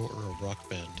Guitar Hero or a Rock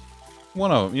Band.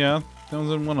 One of them, yeah. That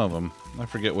was in one of them. I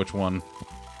forget which one.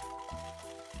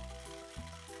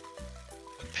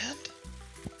 Rock Band?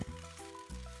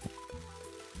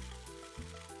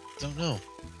 Don't know.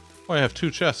 Oh, I have 2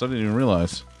 chests. I didn't even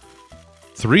realize.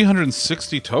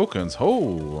 360 tokens.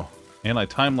 Oh. And I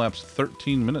time-lapsed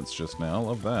 13 minutes just now.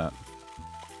 Love that.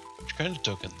 Which kind of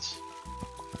tokens?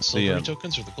 The silvery The,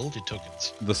 tokens or the goldy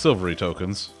tokens? The silvery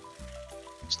tokens.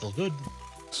 Still good.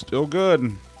 Still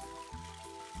good.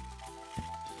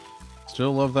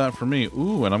 Still love that for me.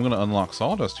 Ooh, and I'm going to unlock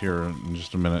Sawdust here in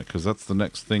just a minute, because that's the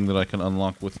next thing that I can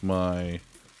unlock with my...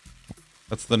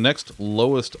 That's the next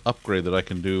lowest upgrade that I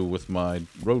can do with my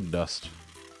road dust.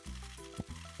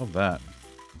 Love that.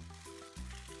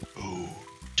 Ooh,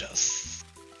 dust.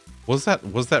 Was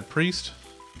that priest?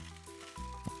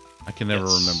 I can never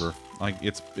Yes. remember. Like,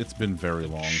 it's been very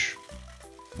long.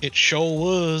 It sure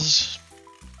was.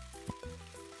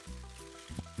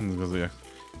 Because, yeah.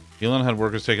 Elon had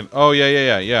workers taken. Oh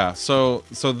yeah. So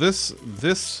this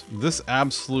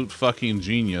absolute fucking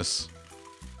genius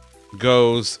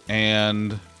goes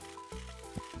and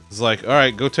is like, all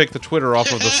right, go take the Twitter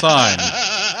off of the sign.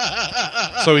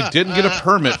 So he didn't get a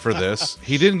permit for this.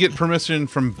 He didn't get permission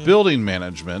from building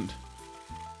management.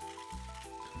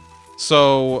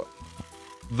 So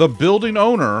the building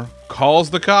owner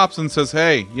calls the cops and says,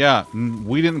 hey, yeah,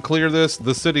 we didn't clear this.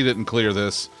 The city didn't clear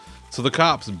this. So the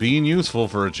cops, being useful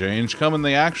for a change, come and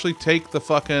they actually take the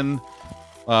fucking,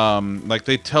 like,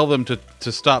 they tell them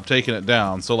to stop taking it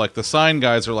down. So, like, the sign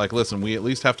guys are like, listen, we at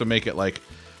least have to make it, like,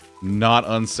 not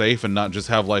unsafe and not just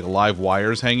have, like, live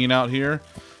wires hanging out here.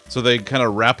 So they kind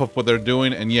of wrap up what they're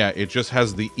doing, and yeah, it just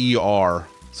has the ER.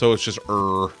 So it's just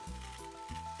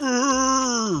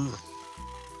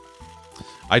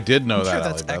I did know I'm that, sure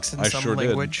that's Allie X Beth. in I some sure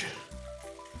language. did.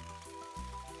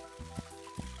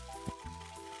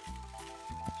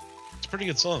 It's a pretty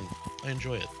good song. I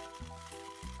enjoy it.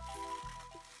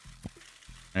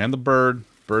 And the bird.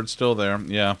 Bird's still there.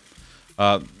 Yeah.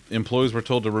 Employees were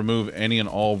told to remove any and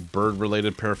all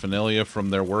bird-related paraphernalia from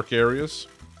their work areas.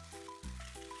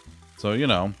 So, you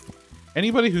know,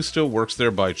 anybody who still works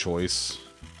there by choice,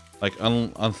 like,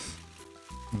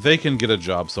 they can get a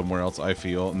job somewhere else, I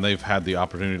feel, and they've had the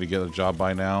opportunity to get a job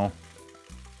by now.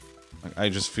 Like, I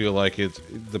just feel like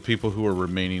the people who are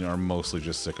remaining are mostly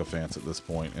just sycophants at this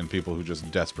point, and people who just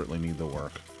desperately need the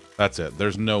work. That's it.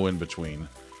 There's no in-between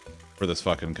for this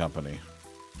fucking company.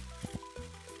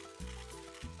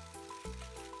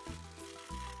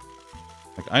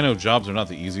 Like, I know jobs are not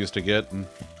the easiest to get,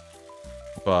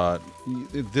 but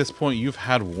at this point, you've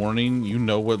had warning. You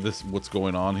know what's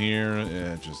going on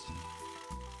here. Just...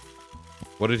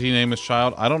 What did he name his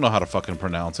child? I don't know how to fucking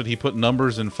pronounce it. He put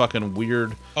numbers and fucking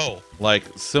weird, like,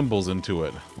 symbols into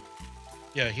it.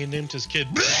 Yeah, he named his kid.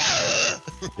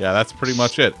 Yeah, that's pretty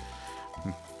much it.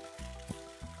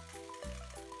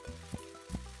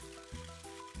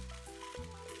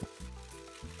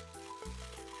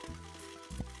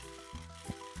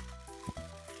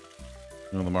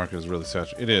 You know, the market is really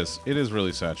saturated. It is. It is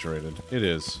really saturated. It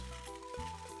is.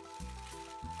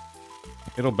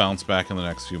 It'll bounce back in the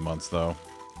next few months, though.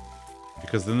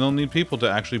 Because then they'll need people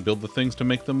to actually build the things to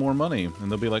make them more money.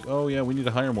 And they'll be like, oh yeah, we need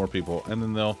to hire more people. And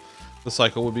then the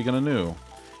cycle will begin anew.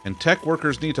 And tech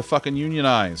workers need to fucking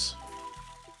unionize.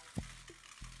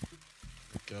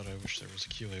 God, I wish there was a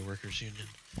QA workers union.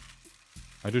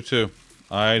 I do too.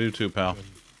 I do too, pal.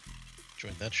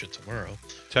 Join that shit tomorrow.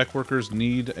 Tech workers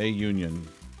need a union.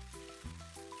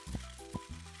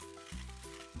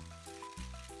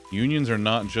 Unions are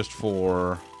not just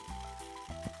for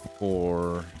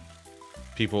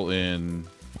people in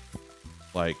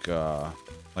like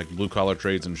blue collar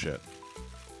trades and shit.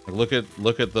 Like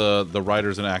look at the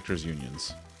writers and actors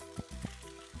unions.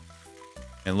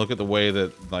 And look at the way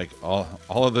that like all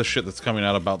of the shit that's coming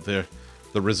out about the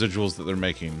residuals that they're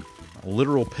making.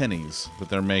 Literal pennies that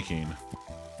they're making.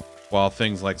 While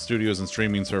things like studios and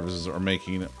streaming services are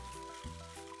making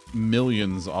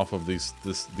millions off of these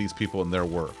people and their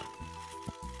work.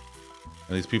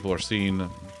 And these people are seeing,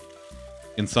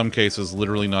 in some cases,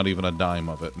 literally not even a dime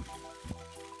of it.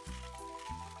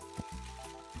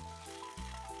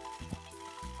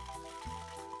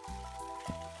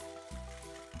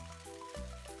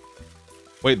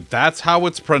 Wait, that's how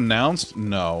it's pronounced?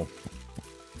 No.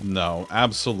 No,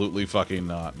 absolutely fucking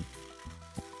not.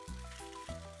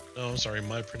 No, I'm sorry,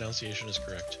 my pronunciation is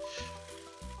correct.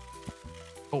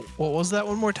 Oh, what was that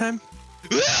one more time?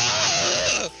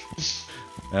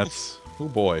 That's... Oh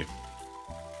boy.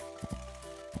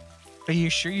 Are you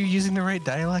sure you're using the right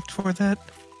dialect for that?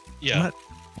 Yeah. What?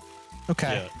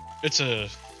 Okay. Yeah.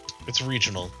 It's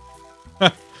regional.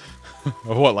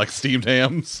 What, like steamed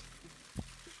hams?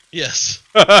 Yes.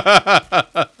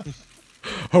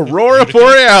 Aurora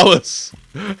Borealis!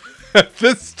 At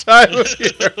this time of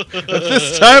year, at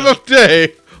this time of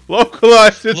day,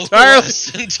 localized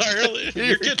entirely in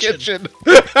your kitchen.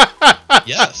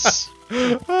 Yes.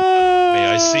 May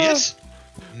I see it?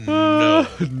 No.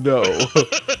 No.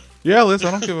 Yeah, Liz,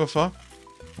 I don't give a fuck.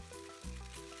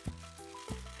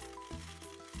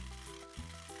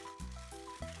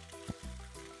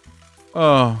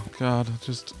 Oh, God.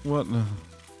 Just, what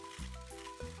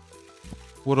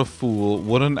a fool.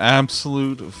 What an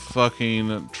absolute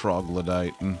fucking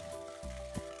troglodyte.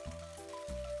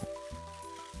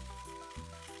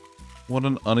 What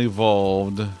an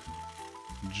unevolved,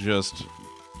 just...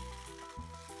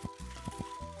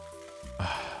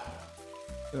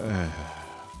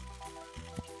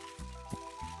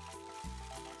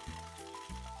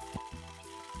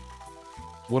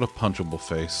 What a punchable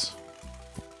face.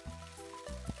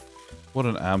 What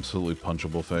an absolutely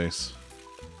punchable face.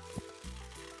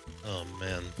 Oh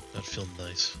man, that felt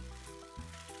nice.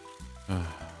 Uh,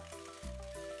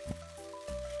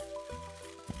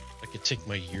 I could take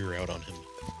my year out on him.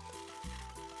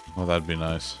 well, that'd be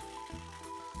nice.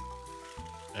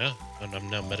 Yeah, and I'm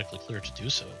now medically cleared to do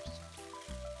so.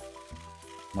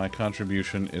 My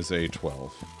contribution is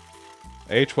A12.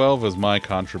 A12 is my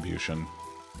contribution.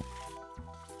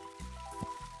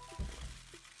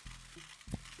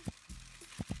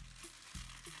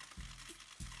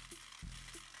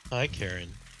 Hi, Karen.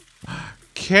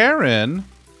 Karen?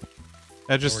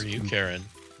 I just... How are you, Karen?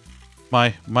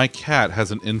 My cat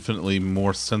has an infinitely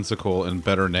more sensical and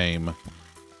better name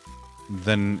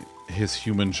than his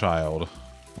human child.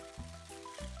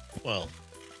 Well,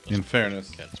 in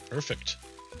fairness. Cat's perfect.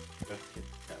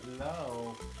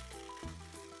 Hello.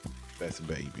 That's a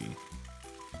baby.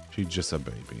 She's just a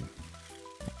baby.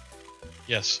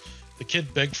 Yes. The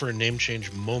kid begged for a name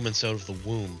change moments out of the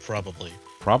womb, probably.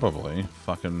 Probably.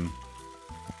 Fucking...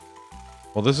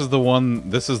 Well, this is the one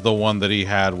that he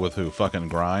had with who? Fucking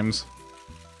Grimes?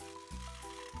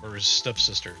 Or his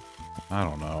stepsister. I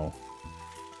don't know.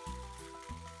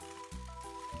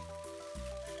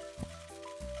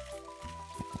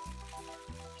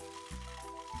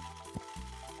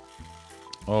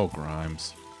 Oh,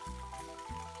 Grimes.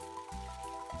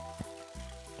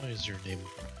 Why is your name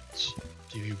Grimes?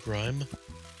 Do you grime?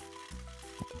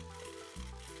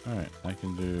 Alright, I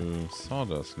can do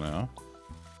sawdust now.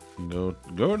 Go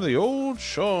to the old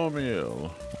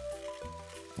sawmill.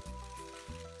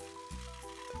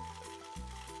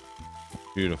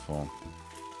 Beautiful.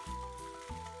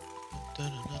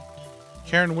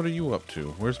 Karen, what are you up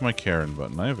to? Where's my Karen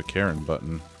button? I have a Karen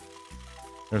button.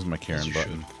 There's my Karen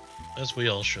button. Should. As we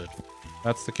all should.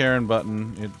 That's the Karen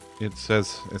button. It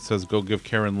says go give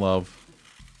Karen love.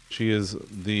 She is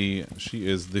the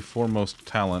foremost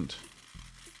talent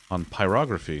on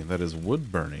pyrography, that is wood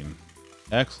burning.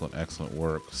 Excellent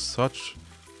work. Such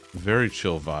very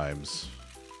chill vibes.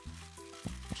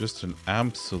 Just an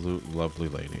absolute lovely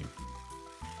lady.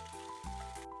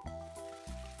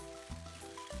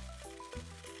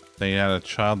 They had a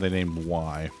child they named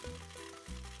Y.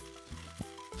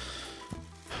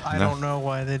 I don't know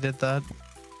why they did that.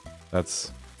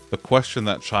 That's the question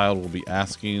that child will be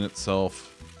asking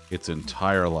itself its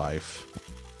entire life.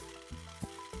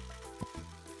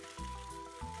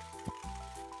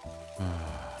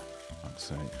 Fuck's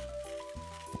sake.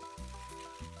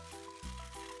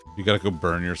 You gotta go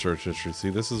burn your search history.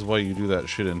 See, this is why you do that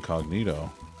shit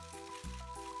incognito.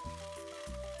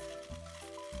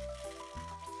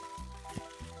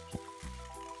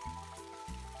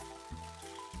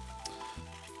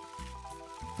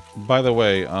 By the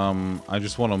way, I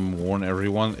just want to warn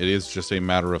everyone, it is just a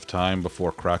matter of time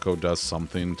before Krakow does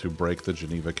something to break the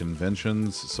Geneva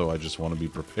Conventions, so I just want to be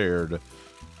prepared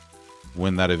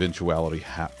when that eventuality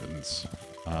happens.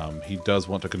 He does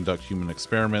want to conduct human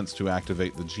experiments to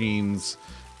activate the genes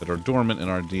that are dormant in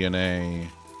our DNA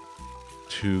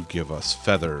to give us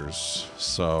feathers,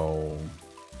 so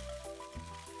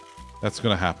that's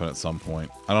going to happen at some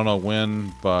point. I don't know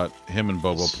when, but him and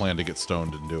Bobo plan to get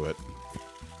stoned and do it.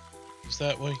 Is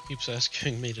that why he keeps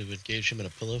asking me to engage him in a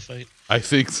pillow fight? I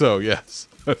think so, yes.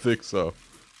 I think so.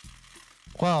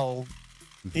 Well,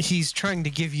 he's trying to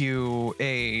give you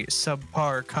a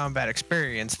subpar combat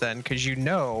experience then, because you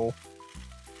know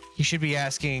he should be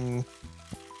asking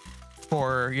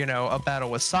for, you know, a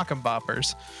battle with sock and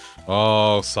boppers.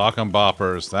 Oh, sock and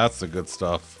boppers. That's the good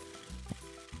stuff.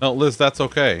 No, Liz, that's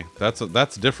okay. That's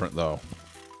different, though.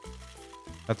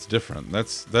 That's different.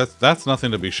 That's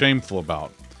nothing to be shameful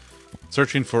about.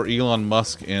 Searching for Elon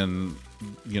Musk and,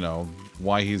 you know,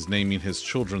 why he's naming his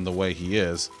children the way he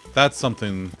is, that's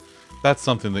something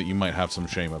that you might have some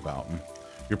shame about.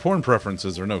 Your porn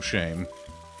preferences are no shame.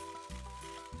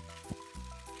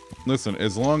 Listen,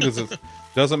 as long as it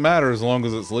doesn't matter, as long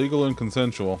as it's legal and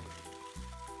consensual.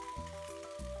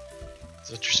 Is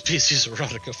that your species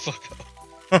erotica?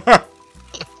 Fuck up.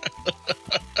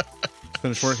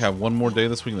 Finish work, have one more day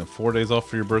this week and then 4 days off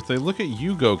for your birthday. Look at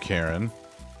you go, Karen.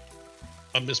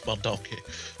 I miss my donkey.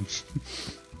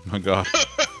 My God.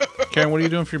 Karen, what are you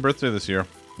doing for your birthday this year?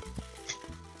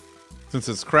 Since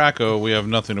it's Krakow, we have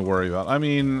nothing to worry about. I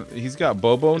mean, he's got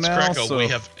Bobo It's now, Krakow, so... we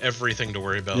have everything to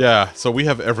worry about. Yeah, so we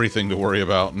have everything to worry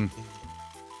about.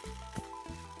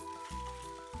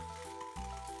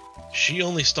 She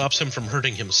only stops him from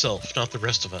hurting himself, not the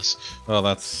rest of us. Well,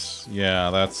 that's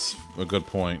a good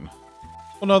point.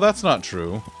 Well, no, that's not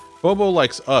true. Bobo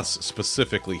likes us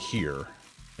specifically here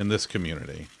in this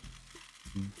community.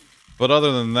 But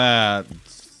other than that,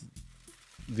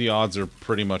 the odds are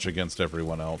pretty much against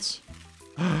everyone else.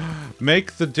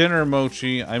 Make the dinner,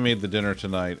 Mochi. I made the dinner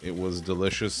tonight. It was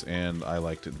delicious, and I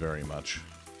liked it very much.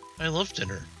 I love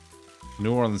dinner.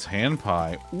 New Orleans hand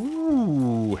pie.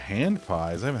 Ooh, hand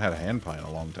pies. I haven't had a hand pie in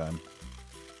a long time.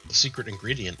 The secret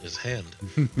ingredient is hand.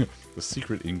 The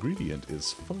secret ingredient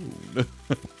is phone.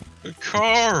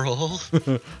 Carl!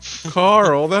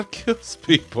 Carl, that kills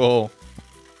people.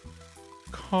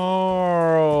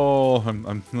 Carl,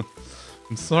 I'm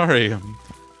sorry.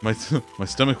 My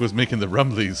stomach was making the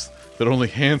rumblies that only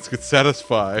hands could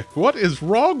satisfy. What is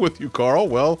wrong with you, Carl?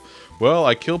 Well,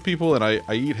 I kill people and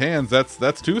I eat hands.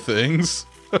 That's two things.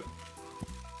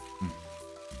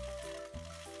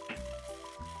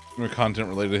 Content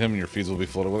related to him and your feeds will be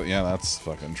floated with it. Yeah, that's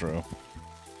fucking true.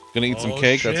 Gonna eat some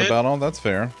cake. Shit. That's about all. That's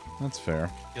fair. That's fair.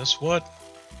 Guess what?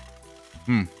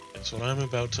 Guess what I'm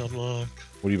about to unlock?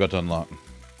 What are you about to unlock?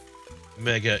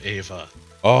 Mega Ava.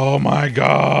 Oh my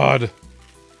God!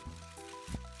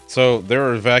 So there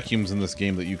are vacuums in this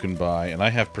game that you can buy, and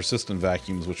I have persistent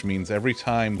vacuums, which means every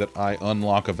time that I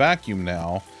unlock a vacuum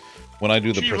now, when I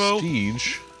do the Chivo.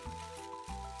 prestige,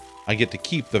 I get to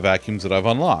keep the vacuums that I've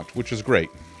unlocked, which is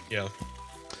great. Yeah.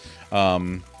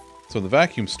 So the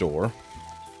vacuum store,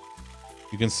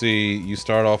 you can see you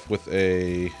start off with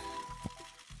a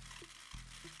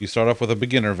You start off with a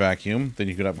beginner vacuum, then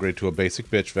you can upgrade to a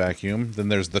basic bitch vacuum. Then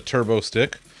there's the turbo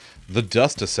stick, the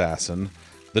dust assassin,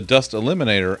 the dust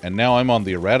eliminator, and now I'm on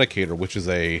the eradicator, which is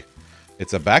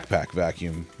it's a backpack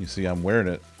vacuum. You see I'm wearing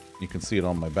it. You can see it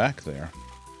on my back there.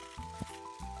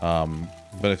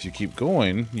 But if you keep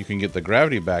going, you can get the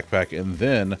gravity backpack and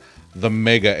then the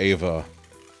Mega Ava.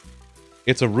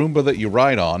 It's a Roomba that you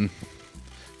ride on.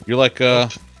 You're like one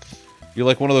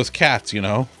of those cats, you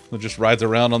know, that just rides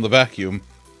around on the vacuum.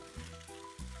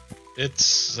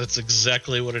 That's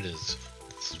exactly what it is.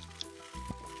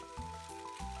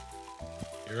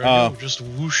 Here I go, just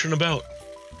whooshing about.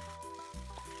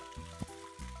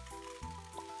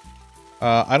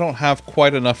 I don't have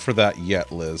quite enough for that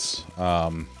yet, Liz.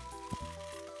 I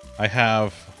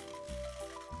have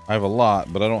a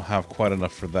lot, but I don't have quite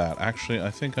enough for that. Actually,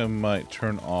 I think I might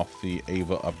turn off the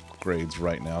Ava upgrades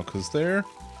right now, because they're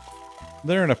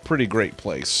in a pretty great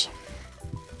place.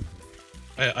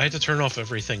 I had to turn off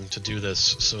everything to do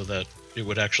this so that it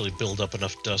would actually build up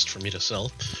enough dust for me to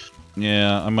sell.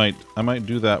 Yeah, I might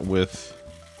do that with...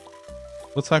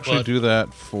 Let's actually do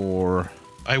that for...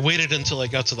 I waited until I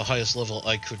got to the highest level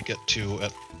I could get to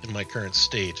in my current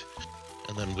state,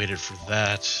 and then waited for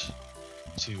that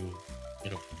to,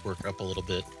 work up a little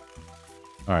bit.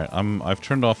 All right, I've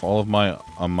turned off all of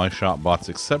my shop bots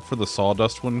except for the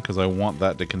sawdust one because I want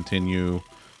that to continue.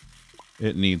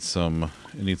 It needs some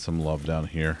love down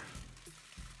here.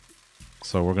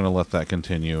 So we're gonna let that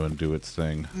continue and do its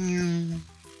thing.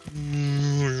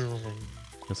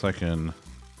 Guess I can.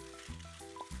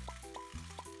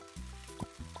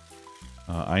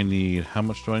 I need, how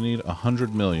much do I need?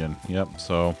 100 million. Yep,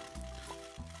 so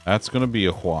that's going to be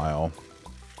a while.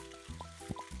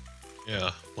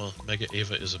 Yeah, well, Mega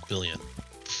Ava is $1 billion.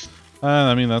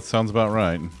 I mean, that sounds about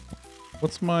right.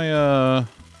 What's my, I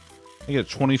get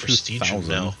 22,000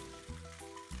 now.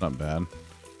 Not bad.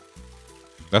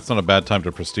 That's not a bad time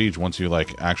to prestige once you,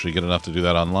 like, actually get enough to do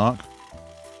that unlock.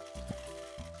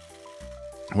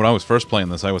 When I was first playing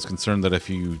this, I was concerned that if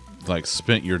you, like,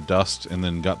 spent your dust and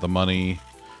then got the money,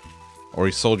 or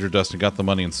you sold your dust and got the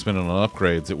money and spent it on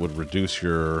upgrades, it would reduce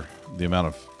the amount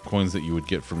of coins that you would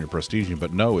get from your prestige.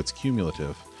 But no, it's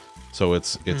cumulative. So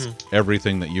it's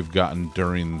everything that you've gotten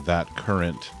during that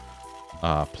current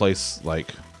place, like,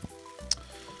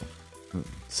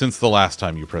 since the last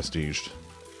time you prestiged.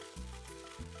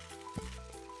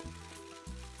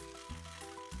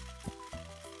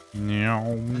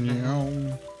 Meow,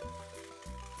 meow.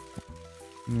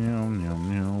 Meow, meow,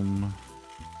 meow.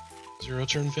 Zero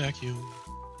turn vacuum.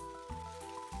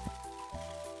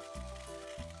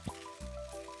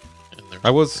 I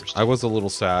was a little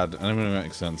sad. I mean, it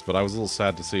makes sense, but I was a little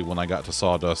sad to see when I got to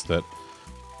Sawdust that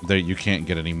you can't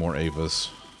get any more Avas.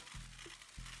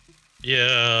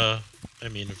 Yeah, I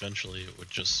mean, eventually it would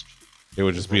just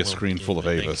be a screen full of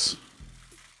Avas.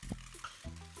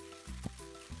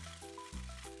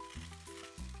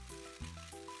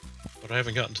 But I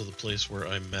haven't gotten to the place where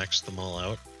I maxed them all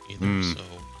out either, so...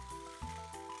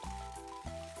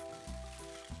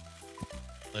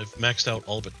 I've maxed out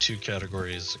all but 2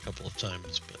 categories a couple of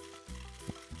times, but...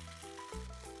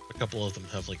 a couple of them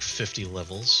have like 50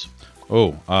 levels.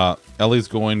 Oh, Ellie's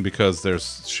going because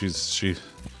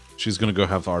she's gonna go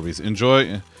have Arby's.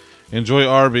 Enjoy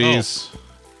Arby's. Oh.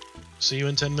 See you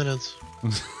in 10 minutes.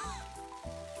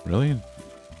 Really? An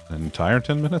entire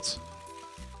 10 minutes?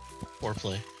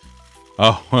 Foreplay.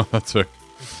 Oh, well, that's right.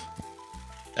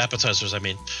 Appetizers, I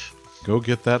mean. Go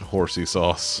get that horsey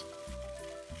sauce.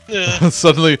 Yeah.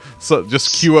 Suddenly,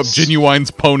 just cue up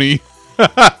Genuine's pony. You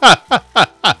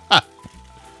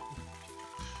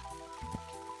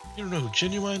don't know who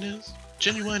Genuine is?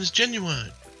 Genuine is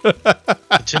Genuine.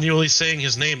 Continually saying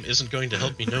his name isn't going to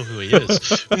help me know who he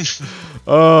is.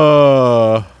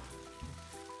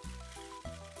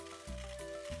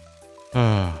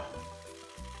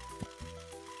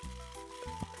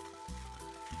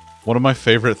 One of my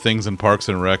favorite things in Parks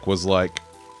and Rec was like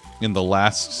in the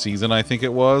last season, I think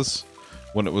it was,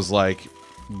 when it was like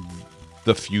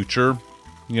the future,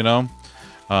 you know,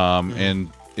 and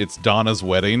it's Donna's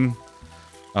wedding.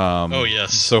 Oh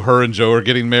yes. So her and Joe are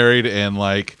getting married, and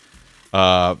like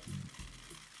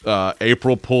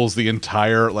April pulls the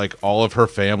entire, like, all of her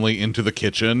family into the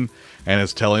kitchen and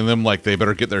is telling them like they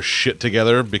better get their shit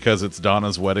together because it's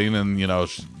Donna's wedding, and you know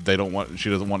she doesn't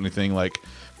want anything like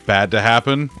bad to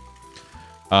happen.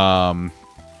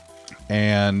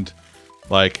 And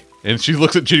like, and she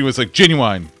looks at Genuine, it's like,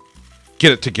 Genuine,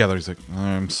 get it together. He's like,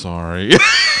 I'm sorry.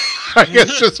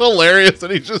 It's just hilarious that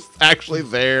he's just actually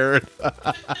there.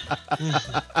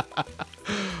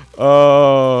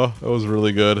 Oh, that was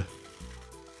really good.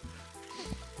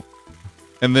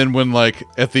 And then when like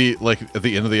at the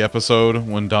end of the episode,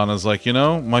 when Donna's like, you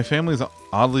know, my family's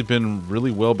oddly been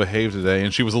really well behaved today,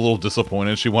 and she was a little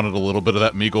disappointed. She wanted a little bit of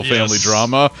that Meagle family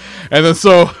drama, and then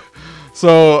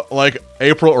so like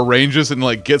April arranges and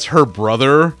like gets her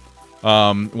brother,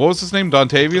 what was his name,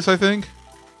 Dontavius, I think.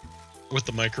 With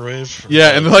the microwave.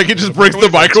 Yeah, and like it just breaks the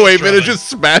microwave and it just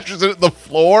smashes it at the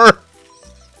floor.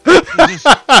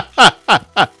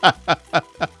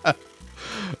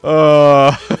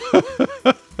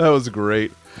 That was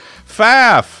great.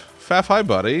 Faf, hi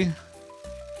buddy.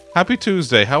 Happy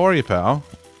Tuesday. How are you, pal?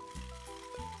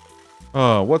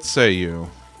 What say you?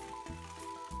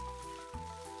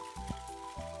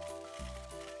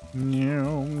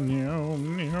 No, no,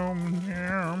 no,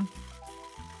 no.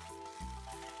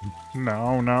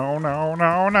 No, no, no,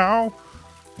 no, no.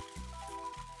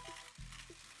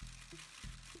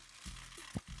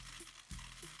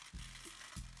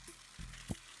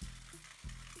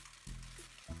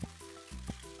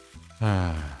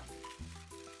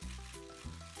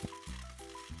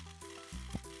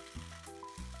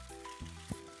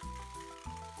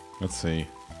 Let's see.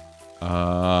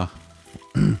 That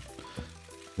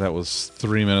was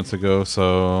 3 minutes ago,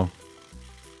 so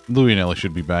Louie and Ellie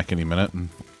should be back any minute.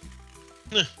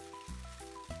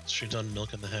 She done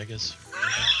milking the haggis?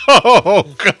 Oh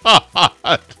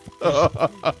God!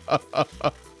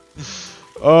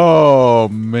 Oh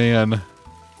man.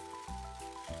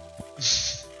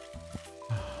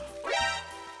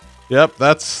 Yep,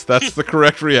 that's the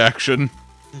correct reaction.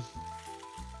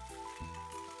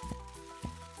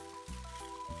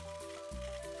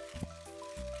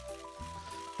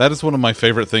 That is one of my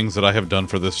favorite things that I have done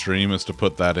for this stream, is to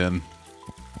put that in.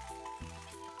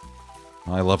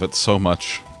 I love it so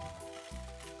much.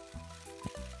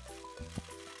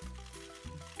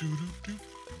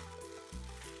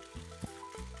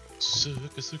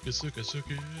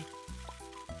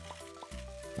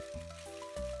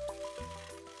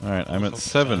 Alright, I'm at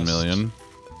 7 million.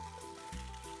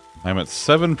 I'm at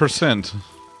 7%.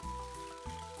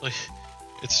 Like,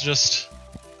 it's just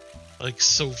like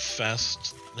so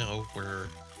fast now where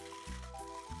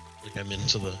like I'm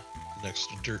into the next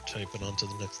dirt type and onto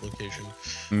the next location.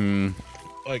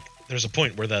 Like there's a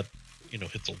point where that, you know,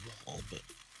 hits a wall, but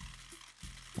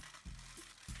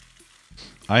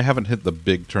I haven't hit the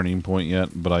big turning point yet,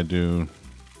 but I do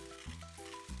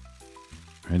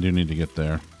need to get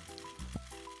there.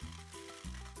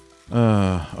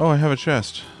 Oh, I have a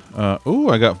chest. Ooh,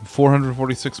 I got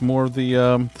 446 more of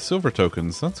the silver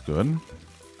tokens. That's good.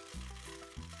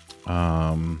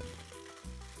 I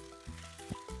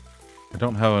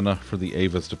don't have enough for the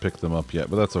Avas to pick them up yet,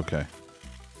 but that's okay.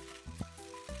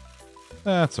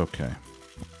 That's okay.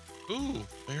 ooh,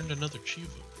 I earned another Chiva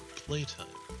for playtime.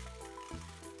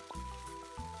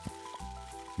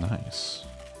 Nice.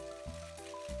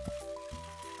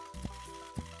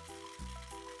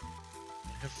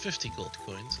 I have 50 gold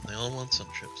coins and they all want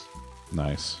sunships.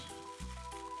 Nice.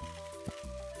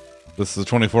 This is a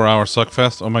 24-hour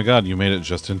suckfest? Oh my god, you made it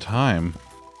just in time.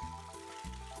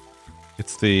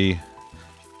 It's the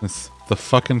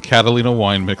fucking Catalina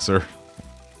wine mixer.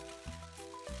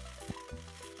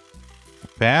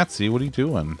 Batsy, what are you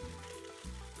doing?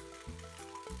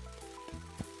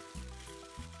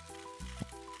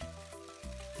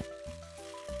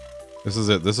 This is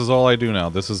it. This is all I do now.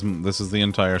 This is the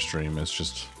entire stream. It's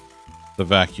just the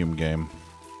vacuum game.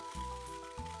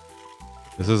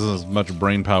 This isn't as much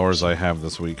brain power as I have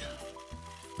this week.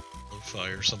 Lo-fi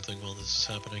or something while this is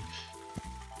happening.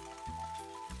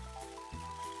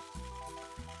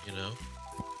 You know?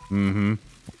 Mm-hmm.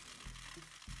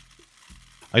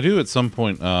 I do at some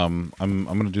point. I'm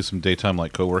gonna do some daytime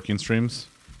like co-working streams.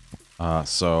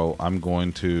 So I'm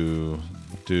going to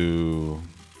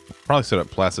probably set up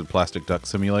Placid Plastic Duck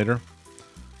Simulator,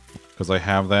 because I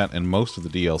have that and most of the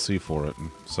DLC for it.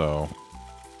 So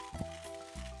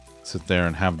sit there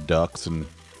and have ducks, and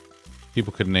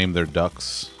people could name their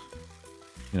ducks.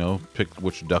 You know, pick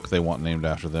which duck they want named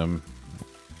after them,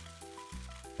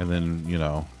 and then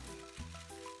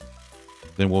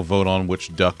then we'll vote on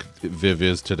which duck Viv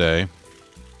is today.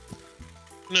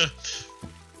 Nah.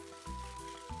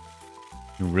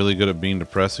 You're really good at being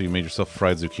depressed, so you made yourself a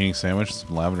fried zucchini sandwich,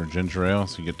 some lavender ginger ale,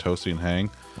 so you get toasty and hang.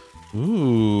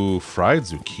 Ooh, fried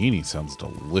zucchini sounds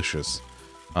delicious.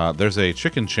 There's a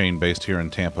chicken chain based here in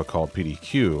Tampa called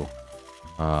PDQ,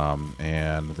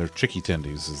 and their chicky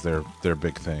tendies is their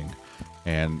big thing.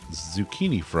 And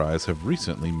zucchini fries have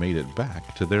recently made it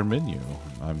back to their menu.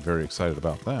 I'm very excited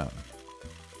about that.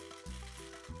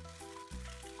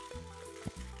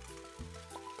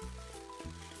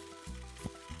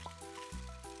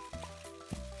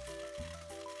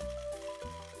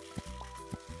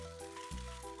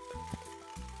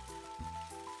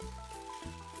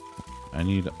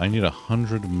 I need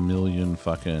 100 million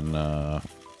fucking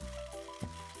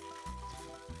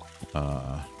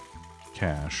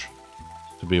cash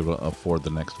to be able to afford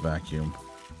the next vacuum.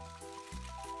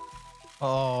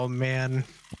 Oh man.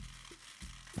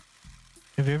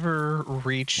 Have you ever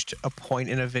reached a point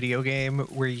in a video game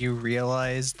where you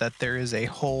realize that there is a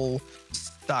whole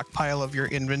stockpile of your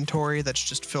inventory that's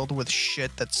just filled with shit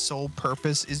that's sole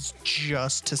purpose is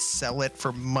just to sell it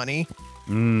for money?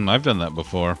 I've done that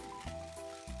before.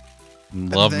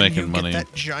 And Love then making you money. Get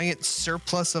that giant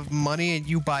surplus of money and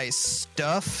you buy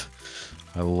stuff.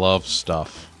 I love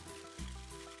stuff.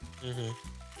 Mm-hmm.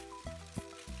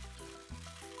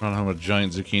 I don't know how much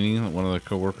giant zucchini that one of the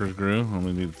coworkers grew.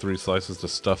 Only need 3 slices to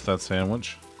stuff that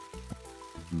sandwich.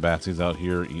 Batsy's out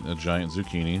here eating a giant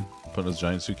zucchini, putting a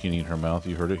giant zucchini in her mouth.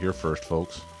 You heard it here first,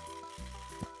 folks.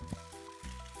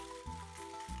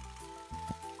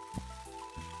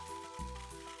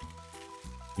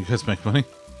 You guys make money?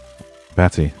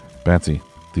 Batsy,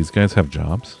 these guys have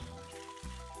jobs?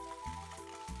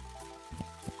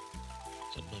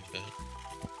 Something like that.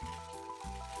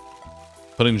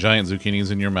 Putting giant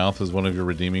zucchinis in your mouth is one of your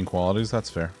redeeming qualities? That's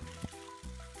fair.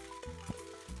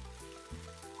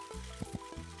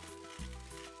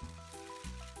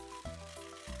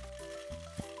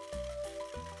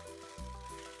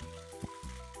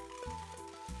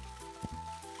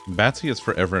 Batsy is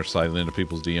forever sliding into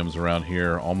people's DMs around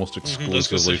here, almost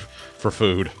exclusively for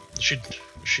food. She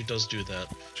does do that.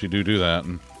 She do that.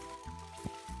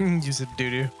 And You said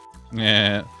doo-doo.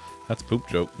 yeah, that's poop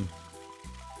joke.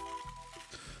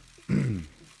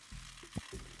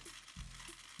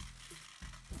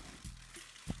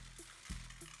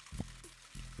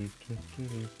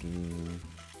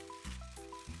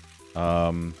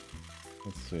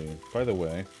 Let's see. By the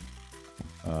way,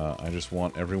 I just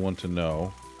want everyone to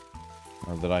know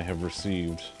that I have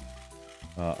received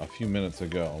a few minutes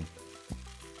ago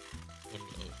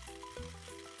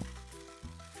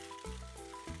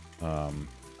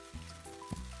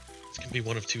It can be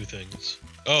one of two things.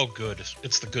 Oh, good.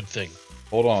 It's the good thing.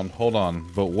 hold on,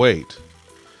 but wait,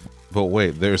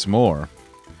 there's more.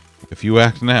 If you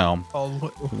act now,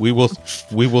 we will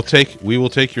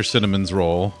take your cinnamon's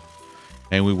roll,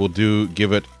 and we will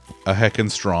give it a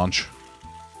heckin' straunch.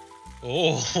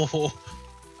 Oh,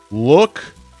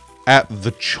 Look at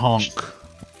the chunk.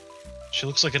 she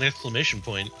looks like an exclamation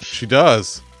point. She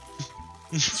does.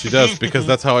 She does, because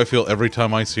that's how I feel every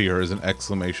time I see her, is an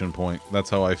exclamation point. That's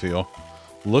how I feel.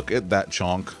 Look at that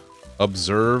chunk.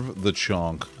 Observe the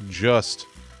chunk. Just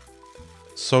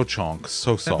so chunk,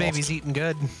 so That soft. baby's eating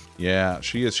good. Yeah,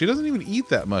 she is. She doesn't even eat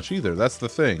that much either. That's the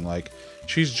thing. Like,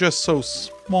 she's just so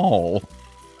small.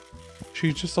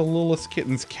 She's just a littlest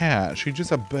kitten's cat. She's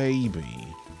just a baby.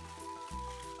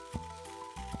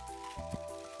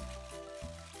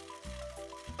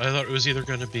 I thought it was either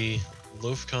going to be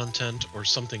loaf content or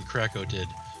something Krakow did.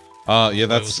 Yeah, I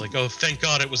that's was like, oh, thank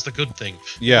God it was the good thing.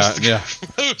 yeah, yeah.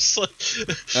 I was like,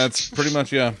 That's pretty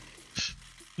much yeah.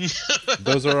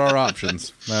 Those are our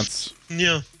options. That's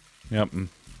yeah. yep.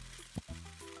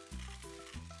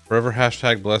 Forever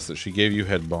hashtag blessed that she gave you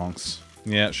head bonks.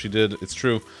 Yeah, she did. It's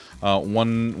true.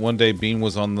 One day Bean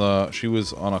was on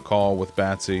a call with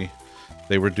Batsy.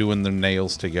 They were doing their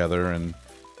nails together, and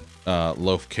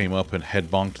Loaf came up and head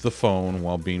bonked the phone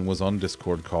while Bean was on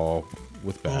Discord call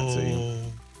with Batsy. Oh.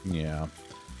 Yeah.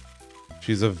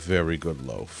 She's a very good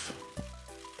Loaf.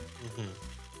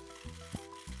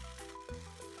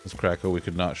 This Krakow, we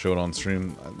could not show it on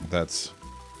stream. There's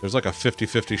like a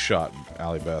 50-50 shot,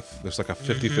 Allie Beth. There's like a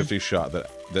 50-50 shot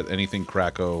that anything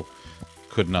Krakow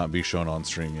could not be shown on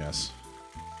stream, yes.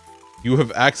 You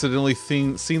have accidentally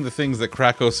seen the things that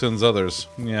Krakow sends others.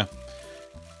 Yeah.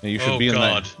 Yeah, you should be in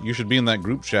God. that. You should be in that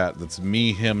group chat. That's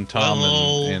me, him, Tom,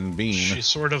 and Bean. She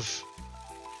sort of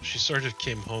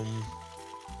came home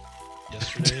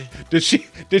yesterday. Did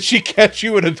she catch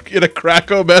you in a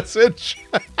Krakow message?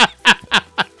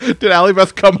 Did Allie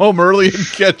Beth come home early and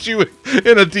catch you in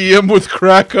a DM with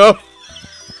Krakow?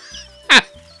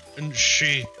 And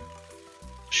she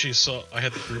saw I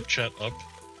had the group chat up.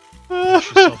 And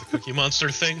she saw the Cookie Monster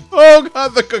thing. Oh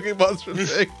God, the Cookie Monster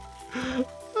thing.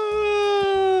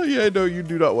 Yeah, no, you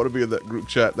do not want to be in that group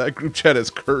chat. That group chat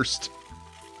is cursed.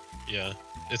 Yeah,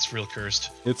 it's real cursed.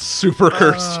 It's super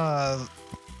cursed.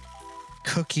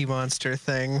 Cookie Monster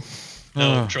thing.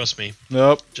 No, trust me.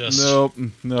 Nope. Just Nope.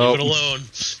 leave it alone.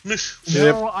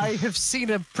 No, I have seen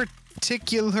a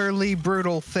particularly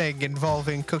brutal thing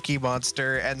involving Cookie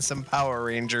Monster and some Power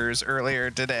Rangers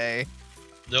earlier today.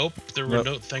 Nope, there were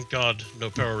thank God, no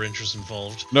Power Rangers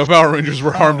involved. No Power Rangers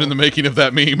were harmed in the making of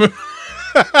that meme.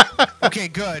 Okay,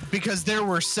 good, because there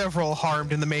were several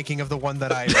harmed in the making of the one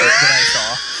that I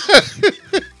saw.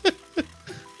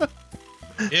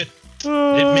 It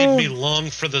made me long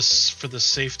for this for the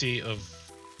safety of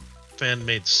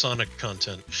fan-made Sonic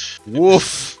content.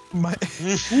 Woof.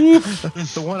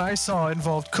 The one I saw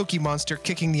involved Cookie Monster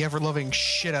kicking the ever-loving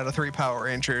shit out of 3 Power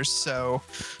Rangers, so...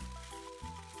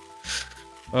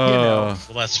 know.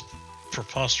 Well, that's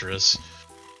preposterous.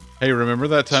 Hey, remember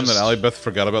that time that Just- Allie Beth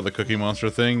forgot about the Cookie Monster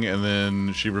thing, and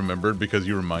then she remembered because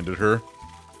you reminded her?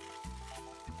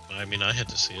 I mean, I had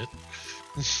to see it.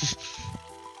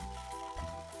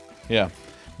 Yeah.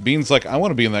 Bean's like, I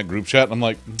want to be in that group chat. And I'm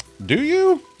like, do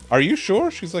you? Are you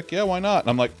sure? She's like, yeah, why not? And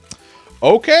I'm like,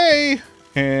 okay.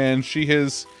 And she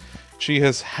has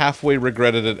halfway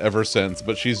regretted it ever since,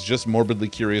 but she's just morbidly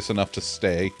curious enough to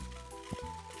stay.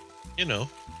 You know,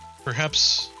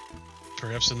 perhaps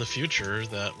in the future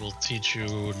that will teach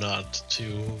you not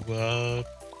to,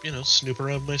 snoop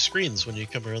around my screens when you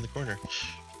come around the corner.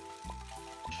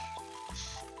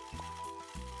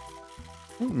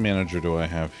 What manager do I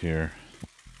have here?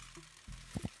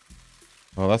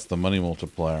 Oh, that's the money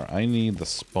multiplier. I need the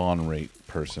spawn rate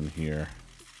person here.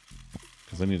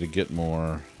 Because I need to get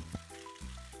more...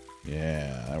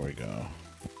 Yeah, there we go.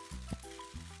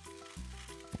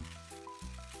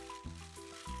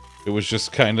 It was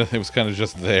kind of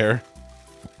just there.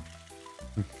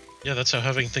 Yeah, that's how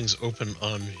having things open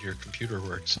on your computer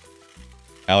works.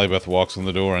 Allie Beth walks in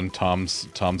the door and Tom's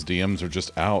DMs are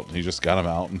just out. He just got them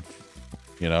out, and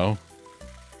you know,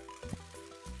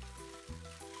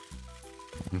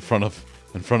 in front of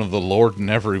the Lord and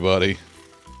everybody.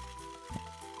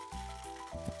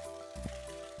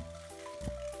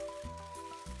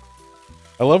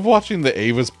 I love watching the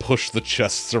Avas push the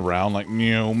chests around like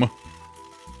meow.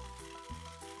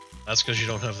 That's because you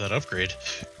don't have that upgrade.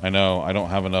 I know, I don't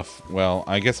have enough. Well,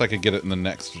 I guess I could get it in the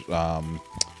next, They go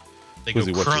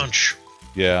Wizzy, what's crunch.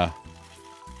 yeah.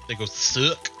 They go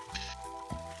thick.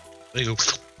 They go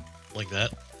like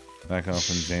that. That comes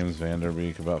from James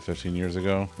Vanderbeek about 15 years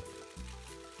ago.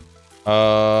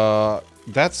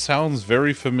 That sounds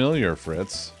very familiar,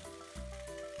 Fritz.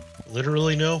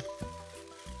 Literally no.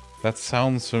 That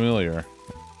sounds familiar.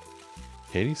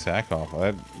 Katie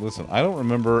Sackhoff. Listen, I don't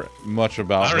remember much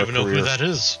about I don't her even know career. who that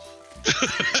is.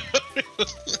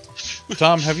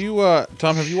 Tom, have you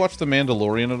watched The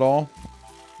Mandalorian at all?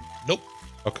 Nope.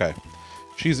 Okay.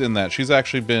 She's in that. She's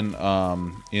actually been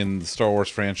in the Star Wars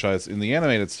franchise in the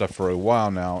animated stuff for a while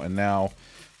now, and now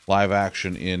live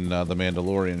action in The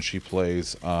Mandalorian. She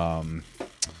plays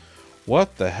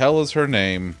what the hell is her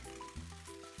name?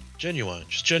 Genuine.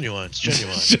 Just genuine. It's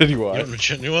genuine. Genuine. You don't know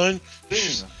genuine?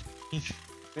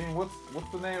 Dean, what's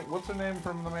the name? What's her name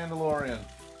from The Mandalorian?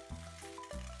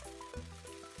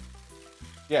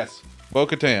 Yes,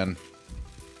 Bo-Katan.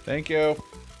 Thank you.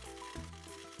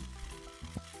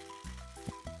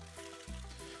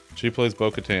 She plays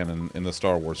Bo-Katan in the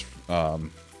Star Wars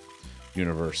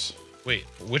universe. Wait,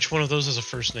 which one of those is a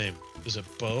first name? Is it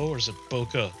Bo or is it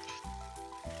Boca?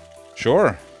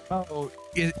 Sure. Oh,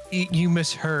 you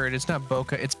misheard. It's not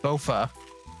Boca, it's Bofa.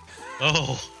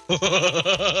 Oh.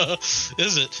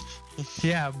 Is it?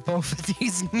 Yeah, both of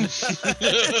these.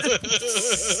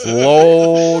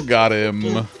 Lol, got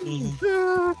him.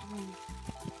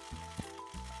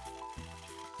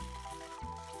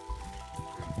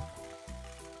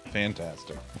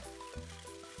 Fantastic.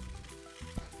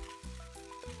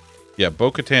 Yeah,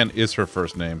 Bo-Katan is her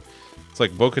first name. It's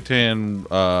like Bo-Katan,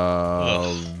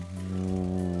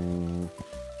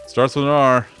 starts with an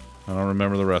R. I don't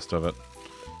remember the rest of it.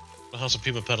 The House of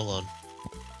Pima Petalon.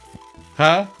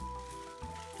 Huh?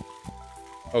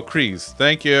 Oh, Kreese.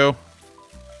 Thank you.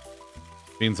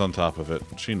 Bean's on top of it.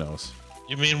 She knows.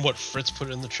 You mean what Fritz put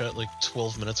in the chat like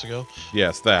 12 minutes ago?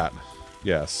 Yes, that.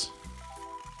 Yes.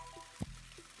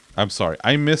 I'm sorry.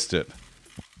 I missed it.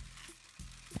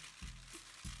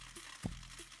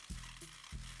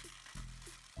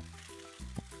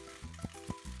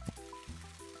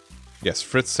 Yes,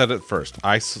 Fritz said it first.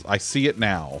 I see it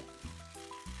now.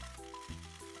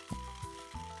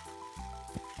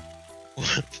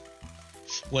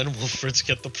 When will Fritz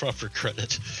get the proper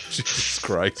credit? Jesus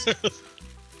Christ.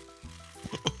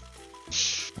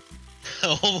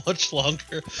 How much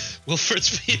longer will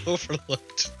Fritz be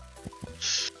overlooked?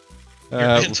 Your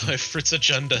anti-Fritz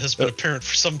agenda has been apparent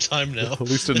for some time now. At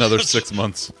least another 6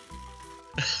 months.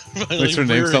 Finally Makes her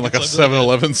name sound like a rearing its ugly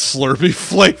 7-Eleven Slurpee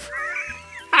flavor.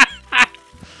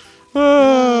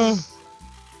 I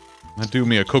do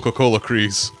me a Coca-Cola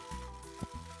Kreese.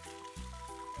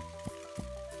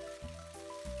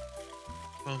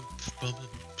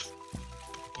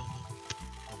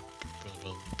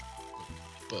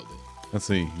 head. Let's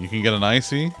see. You can get an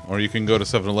icy, or you can go to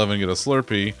 7-Eleven and get a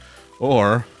Slurpee,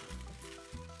 or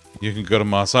you can go to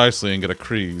Mos Eisley and get a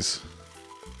Kreese.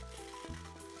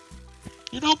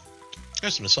 You know,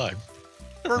 as an aside,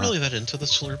 never really that into the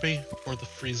Slurpee or the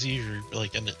Freezy or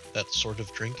like that sort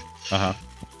of drink. Uh-huh.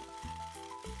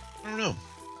 I don't know.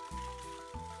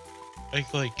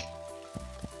 Like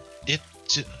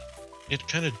it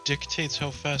kind of dictates how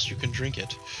fast you can drink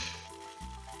it.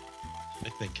 I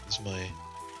think is my.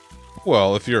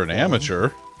 Well, if you're an amateur.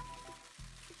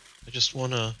 I just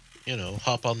want to, you know,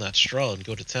 hop on that straw and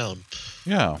go to town.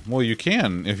 Yeah, well, you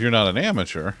can if you're not an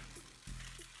amateur.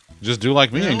 Just do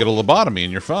like me Yeah. and get a lobotomy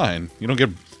and you're fine. You don't get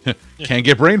can't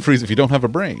get brain freeze if you don't have a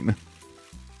brain.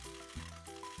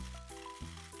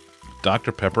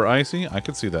 Dr. Pepper Icy? I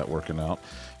could see that working out.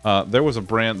 There's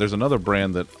another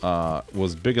brand that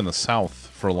was big in the South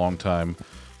for a long time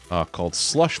called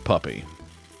Slush Puppy.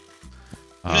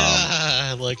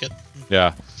 I like it.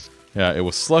 Yeah, it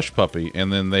was Slush Puppy,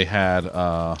 and then they had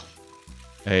a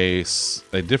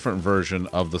different version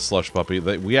of the Slush Puppy.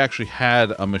 We actually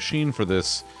had a machine for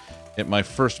this at my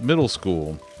first middle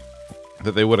school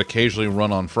that they would occasionally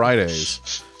run on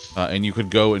Fridays, and you could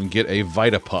go and get a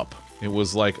Vitapup. It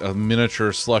was like a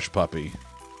miniature Slush Puppy.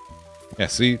 Yeah,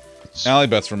 see, Allie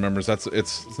Betts remembers that's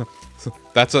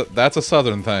a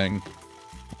Southern thing.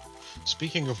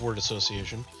 Speaking of word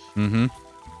association, Mm-hmm.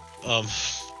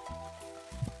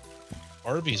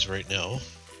 Arby's right now.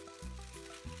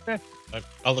 Eh.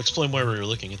 I'll explain why we were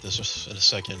looking at this in a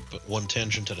second, but one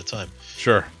tangent at a time.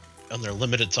 Sure. On their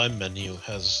limited time menu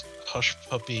has Hush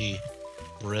Puppy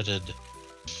breaded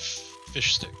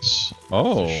fish sticks.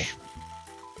 Oh, Fish,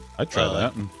 I'd try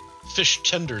that. fish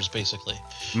tenders, basically.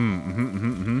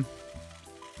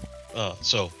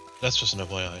 So that's just an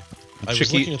FYI. I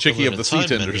was looking at Chicky of the sea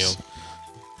limited time tenders. menu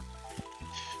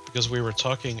because we were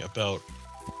talking about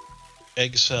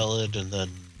egg salad, and then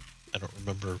I don't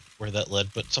remember where that led,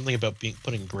 but something about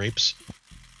putting grapes.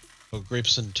 Oh,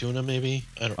 grapes and tuna, maybe?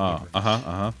 I don't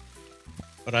remember.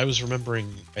 But I was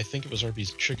remembering, I think it was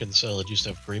Arby's chicken salad used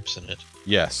to have grapes in it,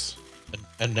 Yes.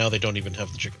 and now they don't even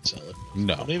have the chicken salad.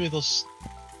 No. So maybe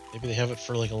they have it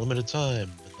for like a limited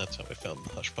time, and that's how I found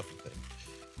the Hush Puppy thing.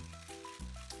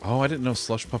 Oh, I didn't know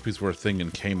slush puppies were a thing in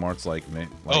Kmart's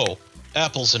Oh,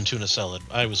 apples and tuna salad.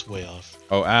 I was way off.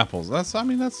 Oh, apples.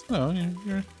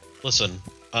 You're Listen,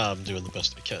 I'm doing the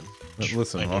best I can. Which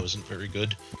Listen, I know huh? isn't very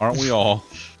good. aren't we all?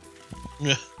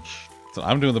 Yeah. So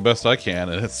I'm doing the best I can,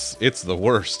 and it's the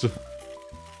worst.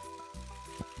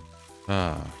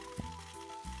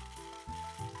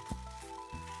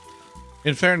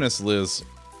 In fairness, Liz,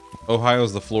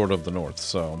 Ohio's the Florida of the North,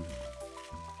 so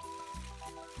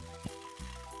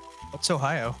What's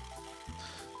Ohio?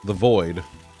 the void.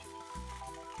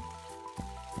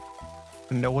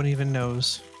 No one even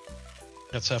knows.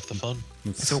 That's half the fun.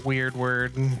 It's a weird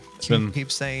word. And been-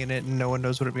 keep saying it, and no one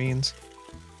knows what it means.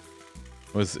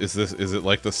 Is it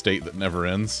like the state that never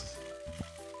ends?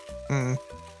 Mm.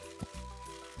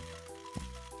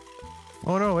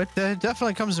 Oh no, it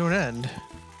definitely comes to an end.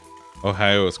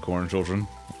 Ohio is corn, children.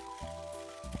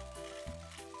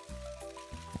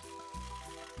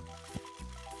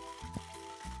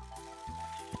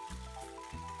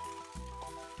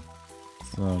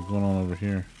 What's going on over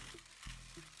here?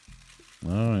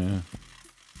 Oh yeah.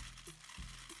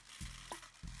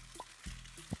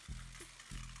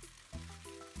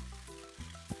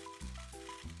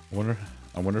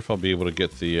 I wonder if I'll be able to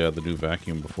get the new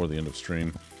vacuum before the end of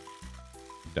stream.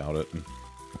 Doubt it.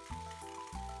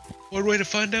 One way to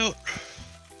find out.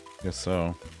 Guess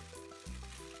so.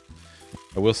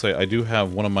 I will say I do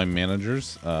have one of my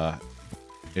managers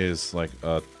is like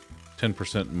a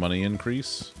 10% money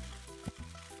increase.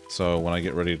 So when I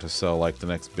get ready to sell like the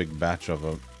next big batch of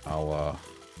them, I'll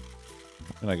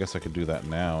and I guess I could do that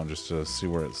now just to see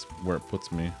where it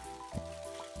puts me.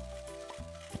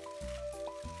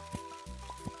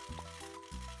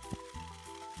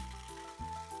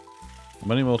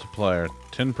 Money multiplier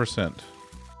 10%.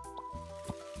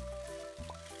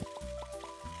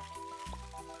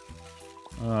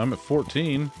 I'm at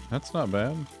 14. That's not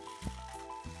bad.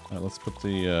 All right, let's put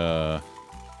the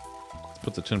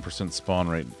 10% spawn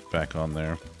rate back on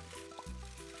there.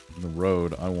 The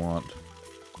road I want.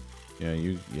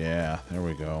 Yeah, there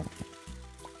we go.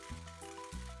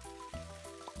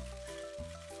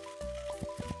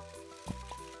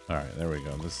 All right, there we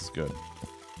go. This is good.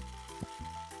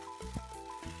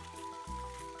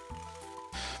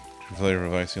 Flavor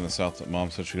of icy in the South that Mom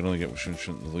said she could only get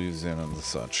in Louisiana and the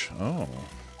such. Oh.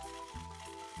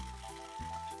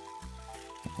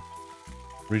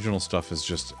 Regional stuff is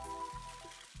just...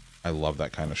 I love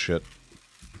that kind of shit.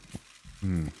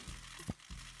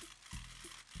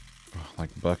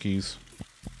 Like Buc-ee's.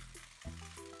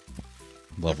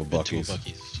 Love a Been to Buc-ee's.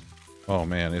 Buc-ee's. Oh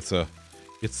man, it's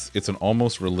an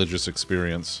almost religious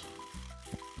experience.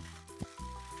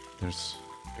 There's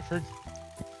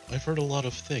I've heard a lot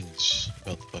of things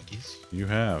about the Buc-ee's. You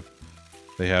have.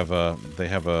 They have a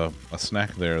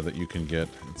snack there that you can get.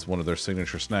 It's one of their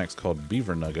signature snacks called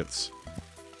Beaver Nuggets.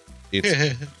 It's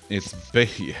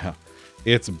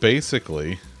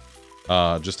basically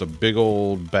just a big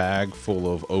old bag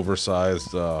full of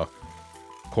oversized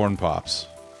corn pops.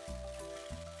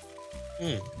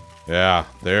 Mm. Yeah,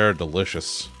 they're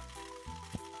delicious.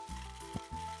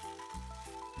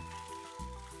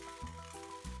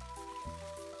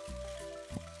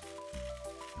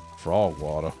 Frog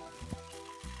water.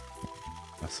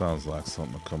 That sounds like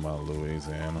something to come out of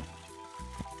Louisiana.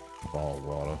 Frog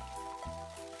water.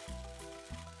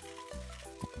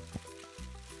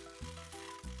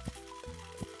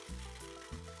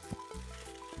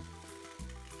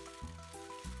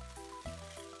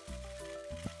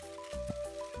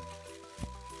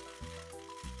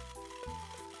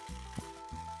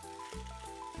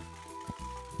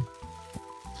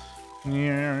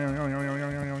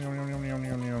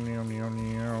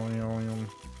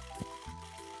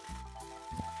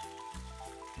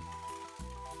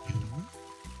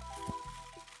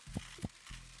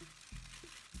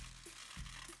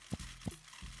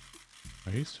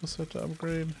 Are you still set to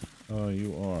upgrade? Oh,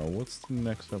 you are. What's the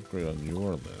next upgrade on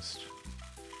your list?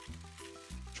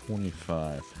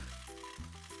 25.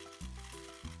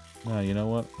 Nah, you know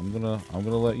what? I'm gonna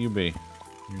let you be.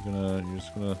 You're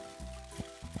just gonna.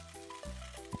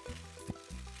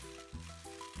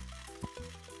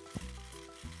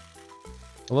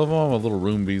 I love all my little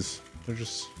Roombies. They're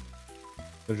just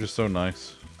so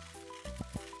nice.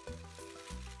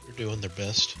 They're doing their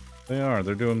best. They are.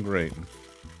 They're doing great.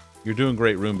 You're doing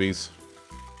great, Roombies.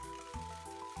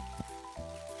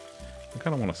 I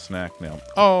kind of want a snack now.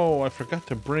 Oh, I forgot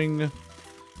to bring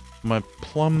my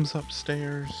plums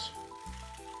upstairs.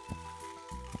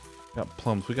 Got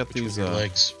plums. We got Which these. with your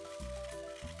legs.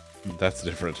 That's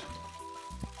different.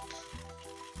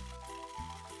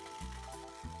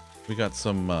 We got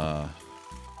some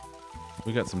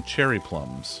cherry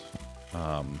plums,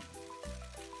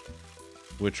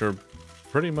 which are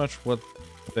pretty much what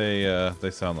they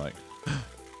sound like.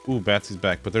 Ooh, Batsy's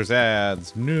back, but there's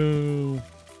ads. No,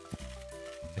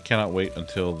 I cannot wait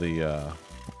until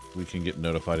we can get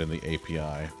notified in the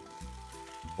API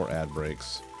for ad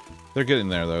breaks. They're getting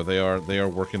there though. They are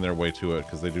working their way to it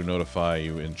because they do notify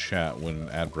you in chat when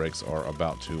ad breaks are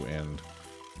about to end.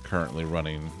 Currently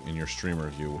running in your streamer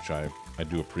view, which I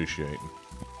do appreciate.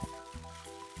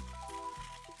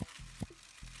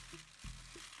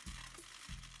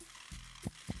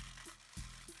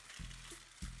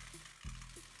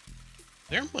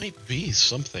 There might be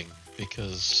something,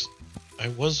 because I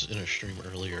was in a stream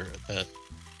earlier that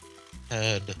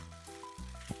had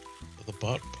the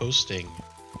bot posting,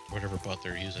 whatever bot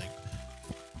they're using,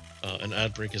 an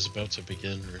ad break is about to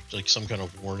begin, or like some kind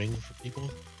of warning for people.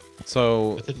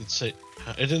 So It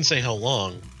didn't say how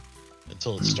long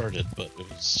until it started, but it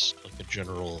was like a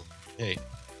general, hey.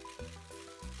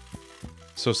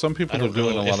 So some people are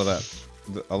doing a lot of that.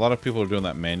 A lot of people are doing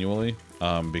that manually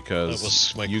because That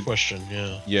was my question,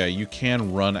 yeah. Yeah, you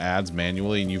can run ads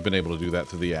manually, and you've been able to do that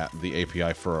through the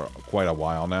API for quite a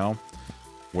while now,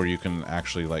 where you can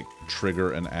actually like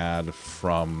trigger an ad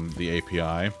from the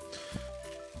API.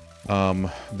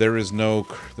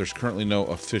 There's currently no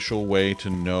official way to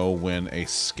know when a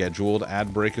scheduled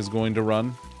ad break is going to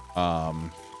run,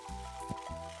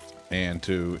 and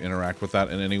to interact with that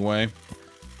in any way.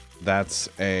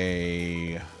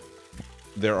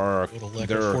 There are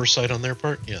foresight on their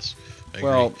part. Yes. I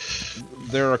well, agree.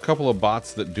 there are a couple of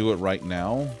bots that do it right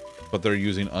now, but they're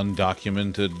using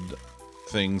undocumented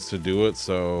things to do it.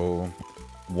 So,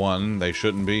 one, they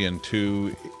shouldn't be, and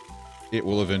two, it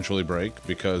will eventually break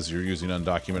because you're using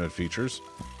undocumented features.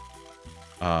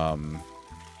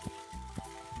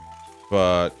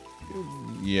 But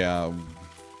yeah.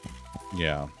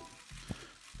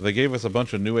 They gave us a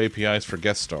bunch of new APIs for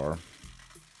Guest Star.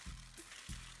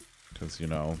 Because, you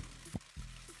know,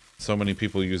 so many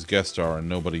people use Guest Star and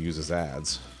nobody uses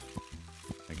ads.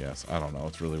 I guess. I don't know.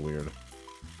 It's really weird.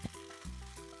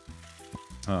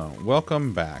 Oh,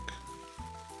 welcome back.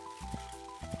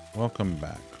 Welcome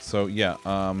back. So, yeah,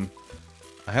 I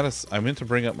meant to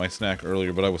bring up my snack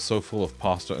earlier, but I was so full of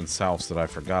pasta and sauce that I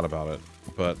forgot about it.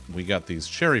 But we got these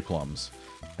cherry plums.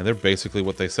 And they're basically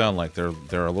what they sound like. They're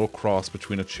a little cross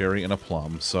between a cherry and a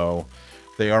plum. So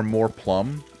they are more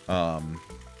plum.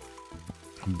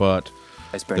 But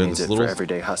Iceberg needs it for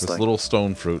everyday this hustling. little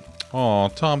stone fruit. Oh,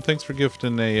 Tom, thanks for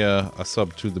gifting a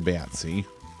sub to the Batsy.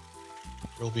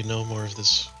 There'll be no more of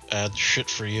this ad shit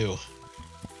for you.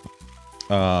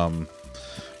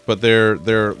 But they're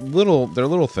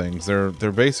little things.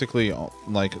 They're basically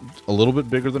like a little bit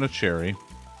bigger than a cherry,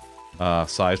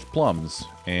 sized plums,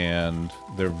 and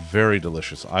they're very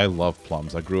delicious. I love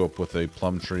plums. I grew up with a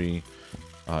plum tree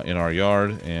in our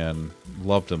yard and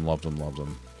loved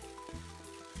them.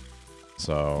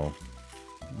 So,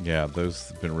 yeah, those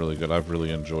have been really good. I've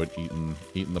really enjoyed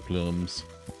eating the plums.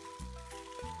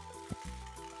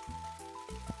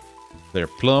 They're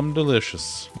plum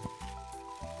delicious.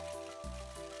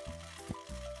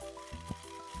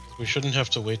 We shouldn't have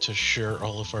to wait to share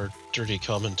all of our dirty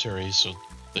commentary so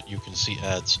that you can see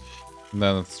ads.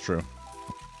 No, that's true.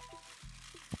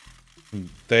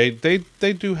 They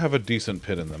do have a decent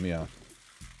pit in them, yeah.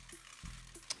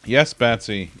 Yes,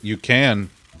 Batsy, you can.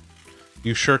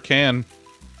 You sure can.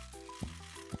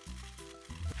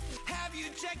 Have you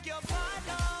checked your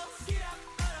vitals?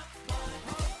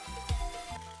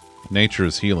 Nature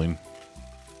is healing.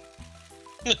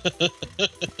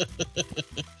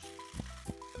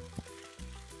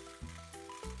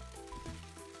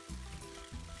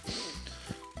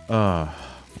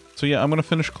 So yeah, I'm gonna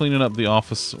finish cleaning up the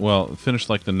office. Well, finish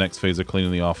like the next phase of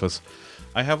cleaning the office.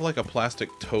 I have like a plastic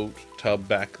tote tub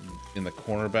back in the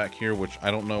corner back here, which I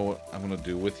don't know what I'm gonna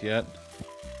do with yet.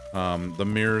 The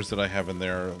mirrors that I have in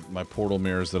there, my portal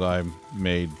mirrors that I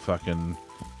made fucking,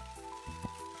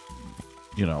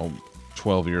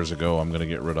 12 years ago, I'm gonna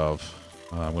get rid of.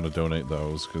 I'm gonna donate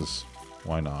those, because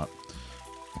why not?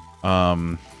 I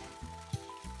mean,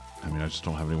 I just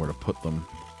don't have anywhere to put them.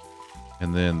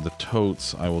 And then the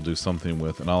totes I will do something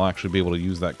with, and I'll actually be able to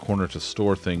use that corner to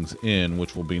store things in,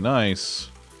 which will be nice,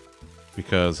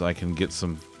 because I can get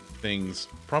some things,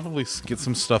 probably get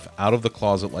some stuff out of the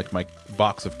closet, like my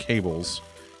box of cables,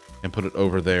 and put it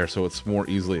over there so it's more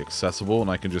easily accessible, and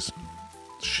I can just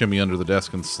shimmy under the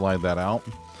desk and slide that out,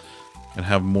 and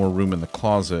have more room in the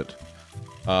closet.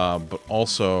 But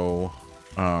also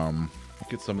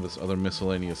get some of this other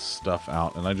miscellaneous stuff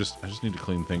out, and I just need to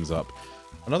clean things up.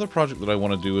 Another project that I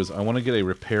want to do is I want to get a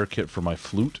repair kit for my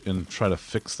flute and try to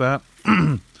fix that.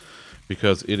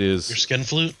 Because it is... Your skin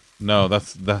flute? No,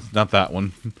 that's not that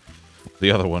one.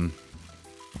 The other one.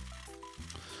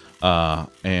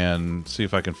 And see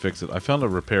if I can fix it. I found a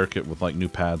repair kit with like new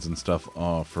pads and stuff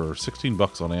for 16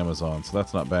 bucks on Amazon, so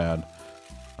that's not bad.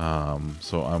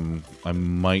 So I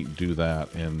might do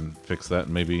that and fix that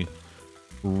and maybe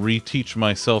reteach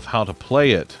myself how to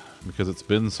play it, because it's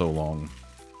been so long.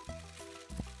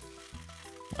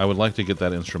 I would like to get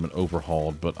that instrument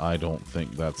overhauled, but I don't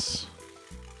think that's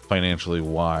financially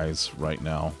wise right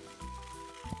now,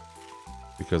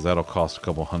 because that'll cost a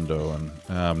couple hundo, and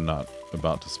I'm not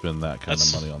about to spend that kind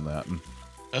of money on that.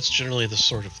 That's generally the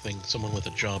sort of thing someone with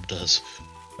a job does.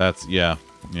 That's yeah.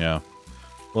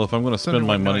 Well, if I'm going to spend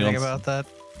my money on about that.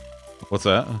 What's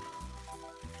that?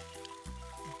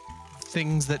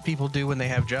 Things that people do when they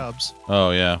have jobs.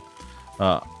 Oh yeah.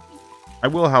 I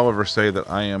will, however, say that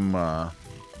I am.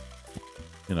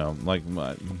 Like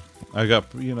I've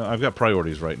got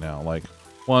priorities right now. Like,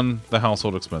 one, the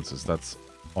household expenses. That's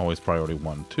always priority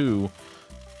one. Two,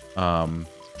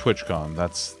 TwitchCon.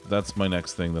 That's my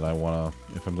next thing that I wanna,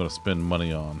 if I'm gonna spend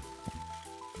money on,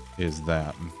 is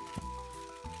that.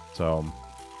 So,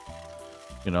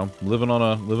 living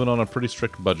on a pretty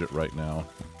strict budget right now.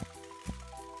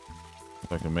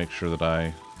 So I can make sure that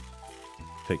I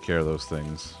take care of those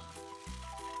things.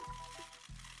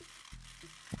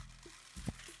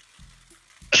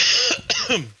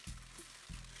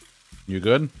 You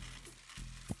good?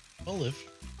 I'll live.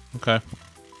 Okay.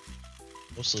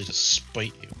 Mostly to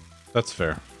spite you. That's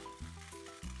fair.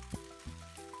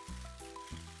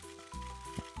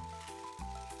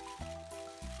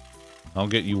 I'll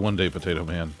get you one day, Potato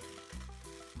Man.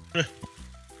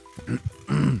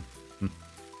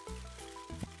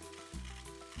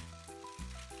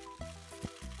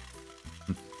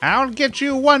 I'll get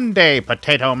you one day,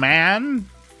 Potato Man.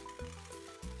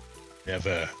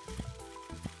 Never.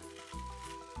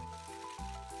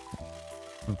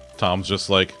 Tom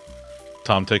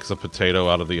takes a potato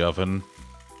out of the oven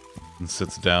and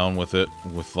sits down with it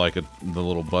with like the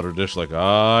little butter dish, like,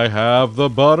 I have the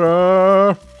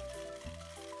butter.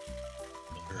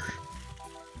 Butter.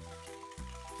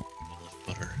 I love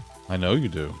butter. I know you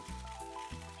do.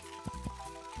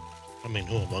 I mean,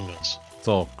 who among us? It's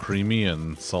all creamy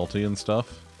and salty and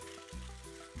stuff.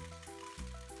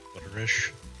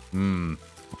 Butterish.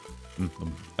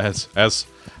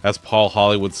 As Paul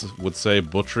Hollywood would say,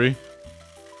 butchery.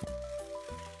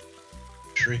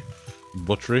 Tree.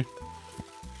 Butchery.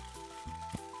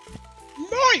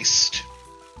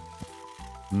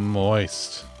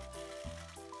 Moist.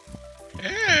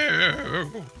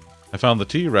 Ew. I found the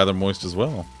tea rather moist as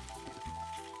well.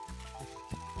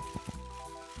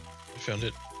 I found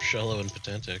it shallow and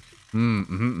pedantic.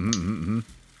 Yum,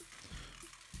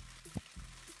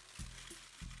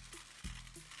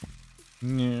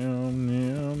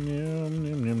 yum, yum, yum,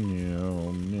 yum,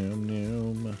 yum, yum,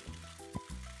 yum.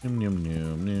 Yum, yum,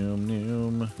 yum, yum,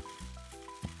 yum.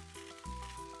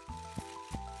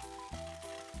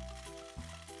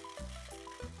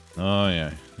 Oh,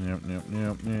 yeah. Yep, yep,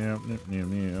 yep, yep, yep, yep,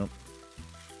 yep.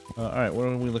 Alright, what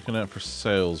are we looking at for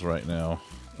sales right now?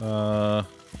 Alright,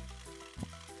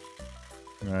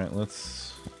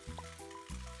 let's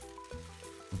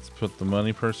put the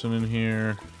money person in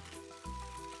here.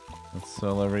 Let's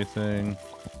sell everything.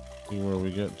 See where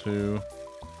we get to.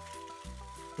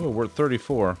 Oh, we're at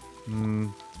 34.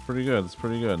 It's pretty good. It's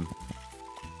pretty good.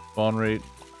 Spawn rate.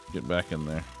 Get back in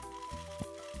there.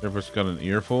 Everyone's got an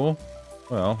earful.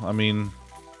 Well, I mean,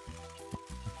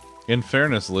 in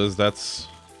fairness, Liz, that's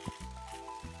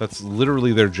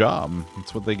literally their job.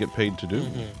 It's what they get paid to do.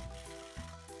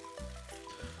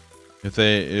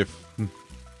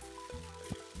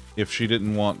 If she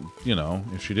didn't want, you know,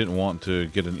 if she didn't want to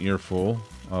get an earful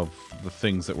of the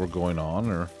things that were going on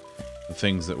or the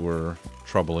things that were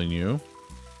troubling you,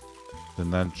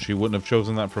 then she wouldn't have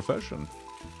chosen that profession.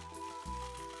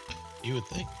 You would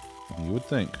think. You would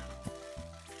think.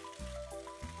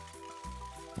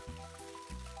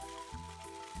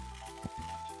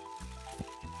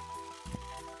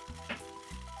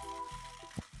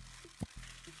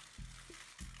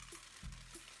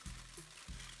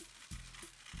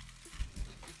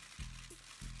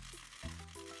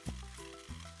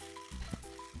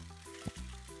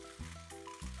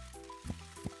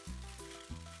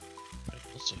 I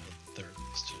also had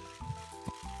therapies today.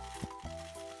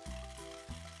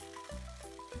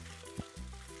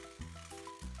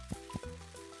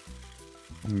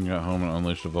 You got home and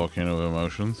unleashed a volcano of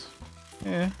emotions.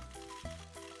 Yeah.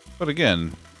 But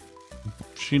again,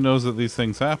 she knows that these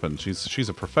things happen. She's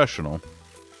a professional.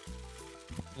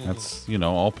 That's, you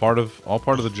know, all part of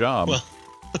the job. Well,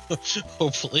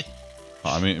 hopefully.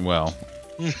 I mean, well,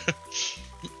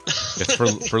 it's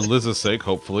for Liz's sake,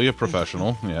 hopefully a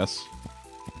professional. Yes,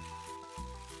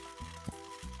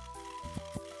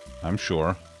 I'm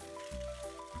sure.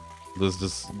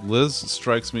 Liz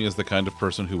strikes me as the kind of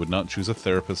person who would not choose a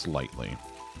therapist lightly.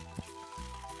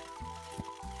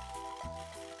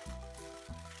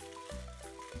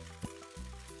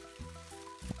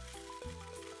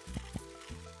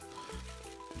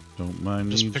 Don't mind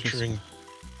me. Just picturing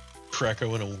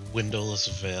Krakow in a windowless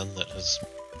van that has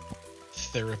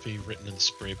therapy written in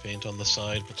spray paint on the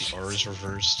side, but the R is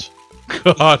reversed.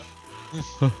 God.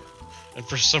 And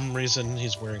for some reason,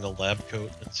 he's wearing a lab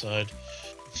coat inside.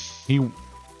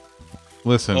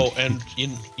 Listen. Oh, and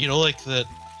you know, like that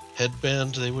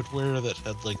headband they would wear that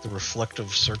had like the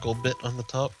reflective circle bit on the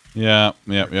top? Yeah,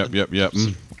 yep.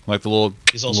 Like the little...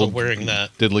 He's also wearing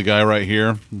that. Diddly guy right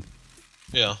here.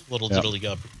 Yeah, little Yep. diddly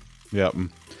gob. Yep.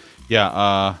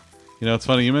 Yeah, you know, it's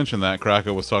funny you mentioned that.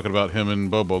 Krakow was talking about him and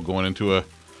Bobo going into a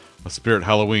Spirit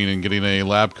Halloween and getting a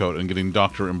lab coat and getting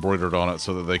doctor embroidered on it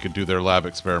so that they could do their lab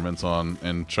experiments on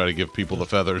and try to give people the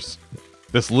feathers.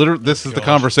 This is the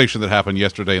conversation that happened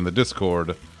yesterday in the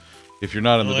Discord. If you're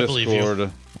not in the I believe you.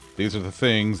 Discord, these are the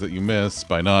things that you miss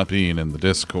by not being in the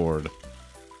Discord.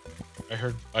 I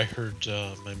heard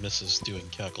my missus doing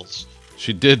cackles.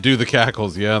 She did do the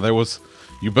cackles, yeah. There was...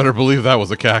 You better believe that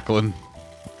was a cackling.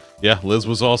 Yeah, Liz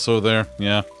was also there,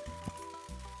 yeah.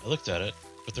 I looked at it,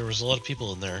 but there was a lot of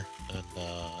people in there, and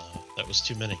that was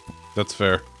too many. That's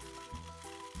fair.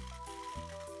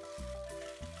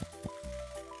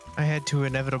 I had to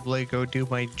inevitably go do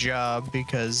my job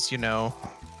because, you know,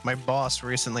 my boss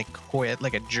recently quit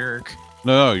like a jerk.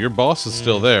 No, your boss is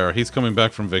still there. He's coming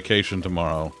back from vacation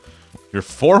tomorrow. Your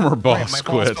former boss my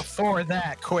quit. boss before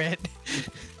that quit.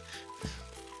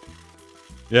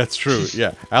 Yeah, it's true.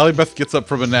 Yeah. Allie Beth gets up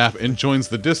from a nap and joins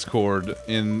the Discord.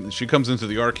 And she comes into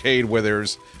the arcade where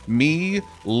there's me,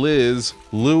 Liz,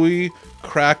 Louie,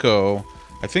 Krakow.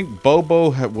 I think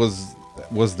Bobo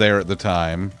was there at the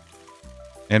time.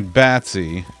 And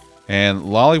Batsy. And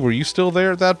Lolly, were you still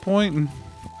there at that point?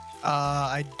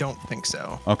 I don't think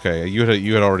so. Okay, you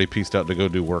had already pieced out to go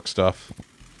do work stuff.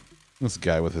 This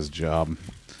guy with his job.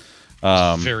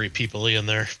 Very people-y in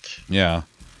there. Yeah.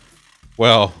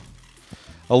 Well,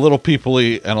 a little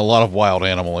people-y and a lot of wild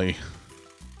animal-y.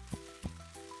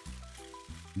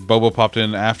 Bobo popped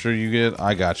in after you get...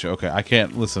 I got you. Okay, I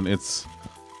can't... Listen, it's...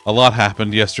 A lot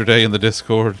happened yesterday in the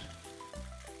Discord.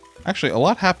 Actually, a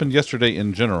lot happened yesterday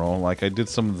in general. Like, I did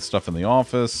some of the stuff in the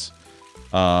office.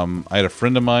 I had a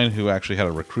friend of mine who actually had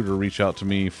a recruiter reach out to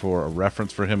me for a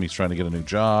reference for him. He's trying to get a new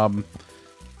job.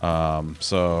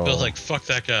 So Bill's like, fuck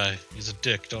that guy. He's a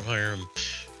dick. Don't hire him.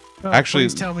 actually,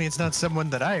 please tell me it's not someone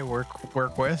that I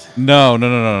work with. no.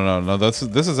 This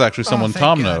is actually someone thank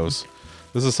Tom God. knows.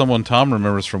 This is someone Tom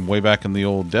remembers from way back in the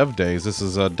old dev days. This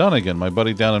is Dunnigan, my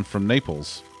buddy down in from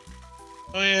Naples.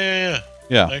 Oh, yeah.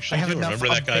 Yeah. I I actually have do enough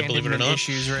remember that guy, believe it or abandonment not.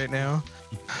 issues right now.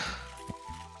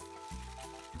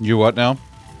 You what now?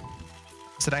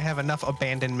 Said I have enough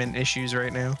abandonment issues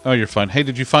right now. Oh, you're fine. Hey,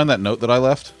 did you find that note that I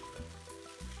left?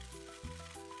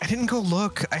 I didn't go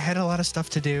look. I had a lot of stuff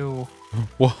to do.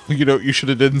 Well, you know what you should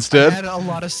have did I instead? had a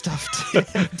lot of stuff to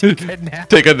take a nap.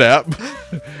 Take a nap.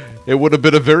 It would have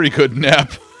been a very good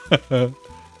nap.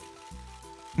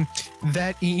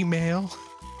 That email.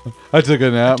 I took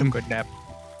a nap. Took a good nap.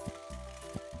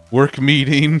 Work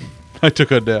meeting. I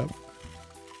took a nap.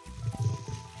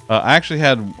 I actually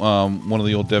had one of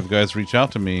the old dev guys reach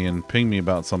out to me and ping me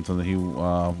about something that he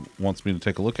wants me to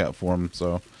take a look at for him.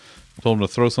 So I told him to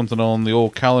throw something on the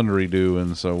old calendar he do,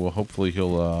 and so well, hopefully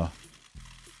he'll.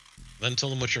 Then tell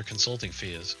them what your consulting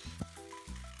fee is.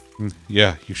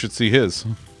 Yeah, you should see his.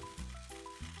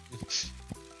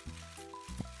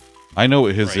 I know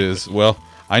what his Right, is. but- Well,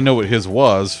 I know what his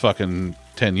was fucking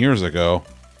 10 years ago.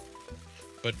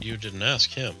 But you didn't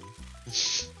ask him.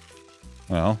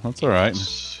 Well, that's all right.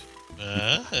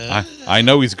 Uh, I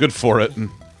know he's good for it.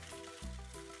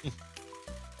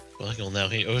 Well, now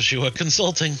he owes you a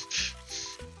consulting.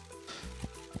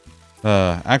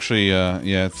 Actually,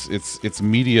 yeah, it's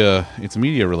media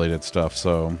related stuff.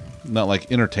 So not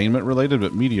like entertainment related,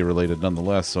 but media related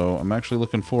nonetheless. So I'm actually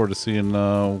looking forward to seeing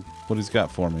what he's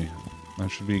got for me. That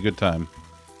should be a good time.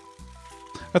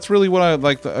 That's really what I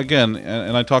like. Again,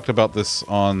 and I talked about this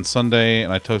on Sunday,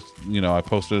 and I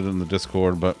posted it in the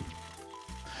Discord, but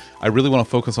I really want to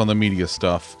focus on the media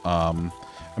stuff.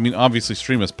 I mean, obviously,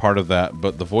 stream is part of that,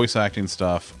 but the voice acting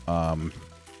stuff, I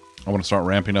want to start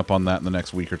ramping up on that in the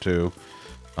next week or two,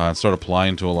 and start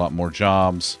applying to a lot more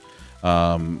jobs,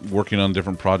 working on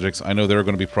different projects. I know there are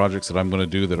going to be projects that I'm going to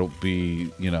do that'll be,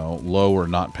 low or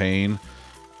not paying,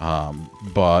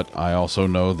 but I also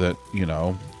know that,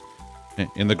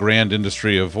 in the grand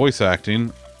industry of voice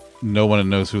acting, no one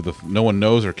knows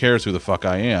or cares who the fuck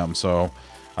I am. So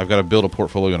I've got to build a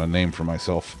portfolio and a name for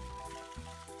myself.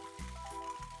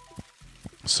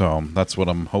 So that's what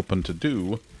I'm hoping to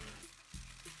do,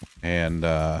 and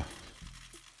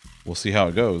we'll see how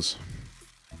it goes.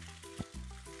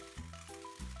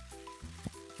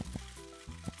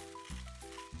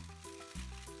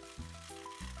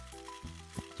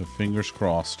 So fingers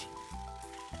crossed.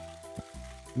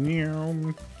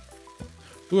 Meow.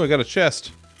 Ooh, I got a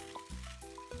chest.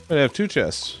 I have 2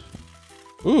 chests.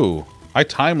 Ooh, I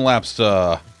time-lapsed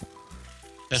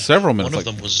several minutes.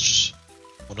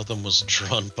 One of them was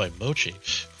drawn by Mochi.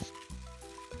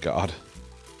 God.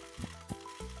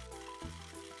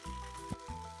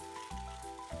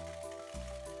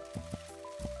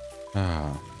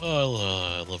 Ah.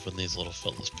 Oh, I love when these little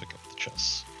fellas pick up the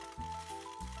chests.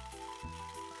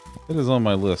 It is on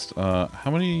my list. How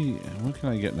many? What can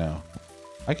I get now?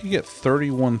 I could get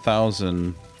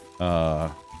 31,000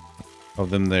 of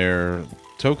them there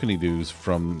tokeny dues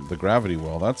from the gravity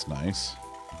well. That's nice.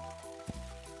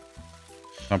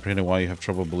 Comprehending why you have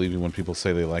trouble believing when people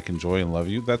say they like, enjoy, and love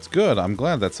you. That's good. I'm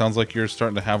glad. That sounds like you're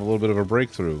starting to have a little bit of a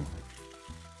breakthrough.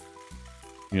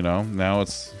 Now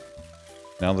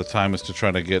the time is to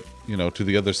try to get, to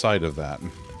the other side of that.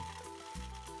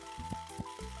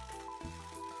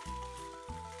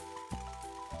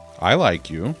 I like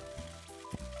you.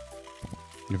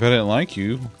 If I didn't like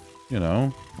you, we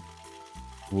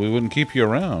wouldn't keep you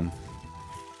around.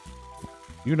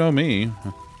 You know me.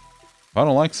 If I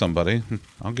don't like somebody,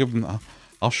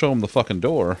 I'll show them the fucking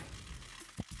door.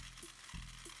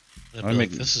 They'd be like,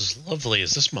 this is lovely.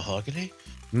 Is this mahogany?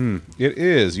 It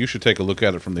is. You should take a look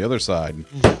at it from the other side.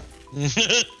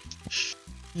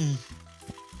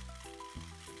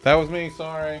 That was me.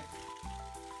 Sorry.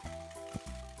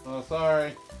 Oh,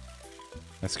 sorry.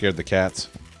 I scared the cats.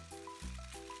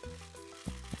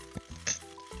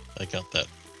 I got that.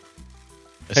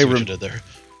 I Hey, see what you did there.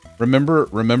 Remember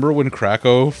when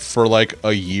Krakow for like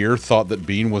a year thought that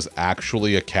Bean was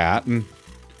actually a cat and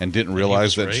didn't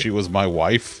realize that right. she was my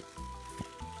wife?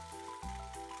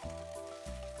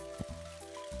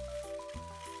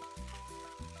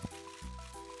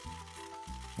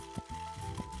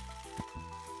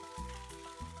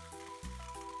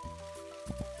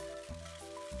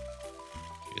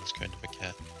 It's kind of a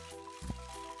cat.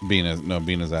 Bean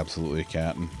is absolutely a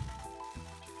cat. And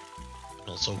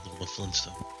also Wilma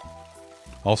Flintstone.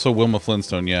 Also Wilma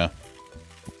Flintstone, yeah.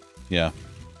 Yeah.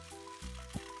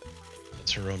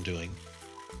 That's her own doing.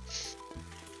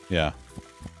 Yeah.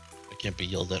 I can't be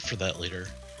yelled at for that later.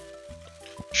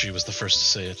 She was the first to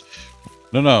say it.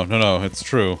 No. It's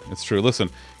true. It's true. Listen,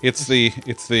 it's the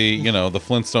you know, the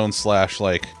Flintstones /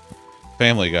 like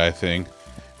Family Guy thing.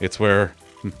 It's where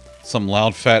some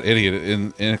loud fat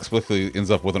idiot inexplicably ends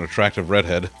up with an attractive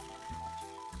redhead.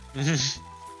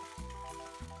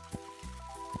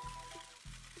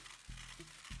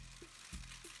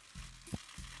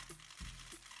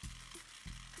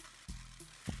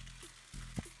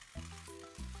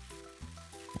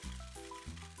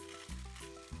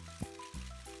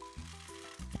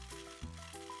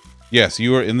 Yes,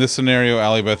 you are in this scenario,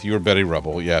 Alibeth. You are Betty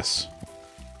Rubble. Yes.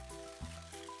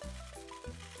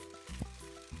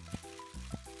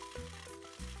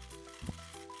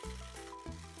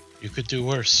 You could do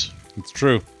worse. It's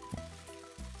true.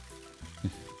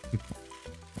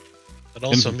 That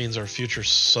also means our future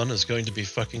son is going to be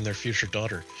fucking their future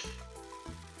daughter.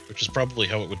 Which is probably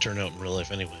how it would turn out in real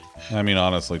life anyway. I mean,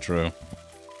 honestly, true.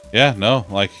 Yeah, no,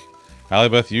 like,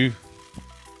 Alibeth, you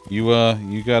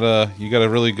got a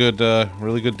really good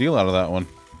deal out of that one.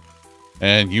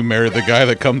 And you married the guy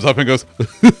that comes up and goes,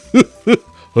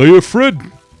 "Are you Fred?"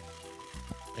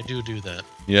 I do that.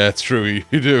 Yeah, it's true.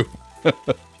 You do.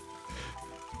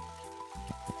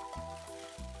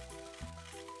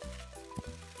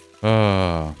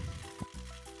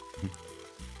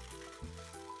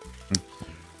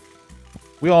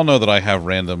 We all know that I have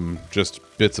random just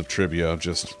bits of trivia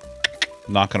just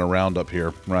knocking around up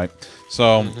here, right?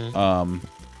 So,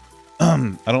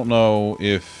 I don't know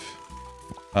if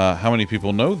how many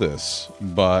people know this,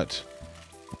 but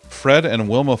Fred and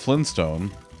Wilma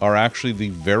Flintstone are actually the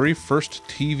very first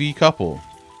TV couple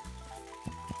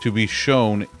to be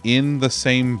shown in the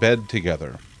same bed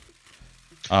together.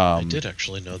 I did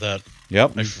actually know that.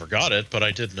 Yep. I forgot it, but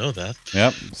I did know that.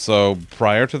 Yep. So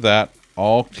prior to that,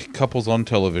 all couples on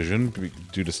television,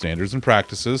 due to standards and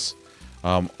practices,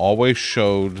 always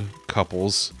showed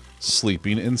couples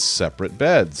sleeping in separate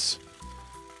beds.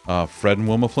 Fred and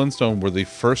Wilma Flintstone were the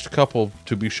first couple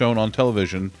to be shown on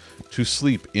television to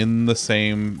sleep in the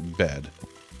same bed.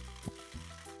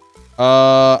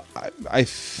 I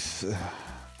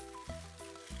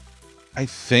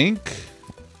think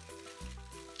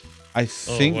What,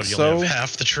 you so. only have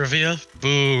half the trivia?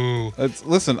 Boo.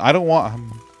 Listen, I don't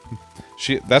want.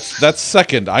 That's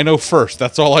second. I know first.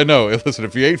 That's all I know. Listen,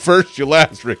 if you ain't first, you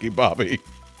last, Ricky Bobby.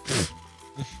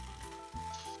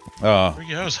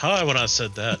 Ricky, I was high when I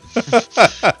said that.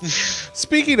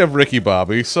 Speaking of Ricky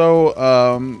Bobby,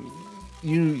 so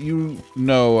you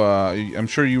know, I'm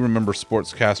sure you remember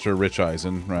sportscaster Rich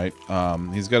Eisen, right?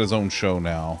 He's got his own show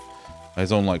now,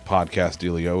 his own like podcast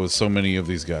dealio, as so many of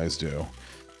these guys do.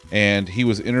 And he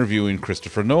was interviewing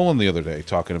Christopher Nolan the other day,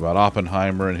 talking about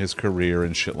Oppenheimer and his career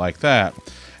and shit like that.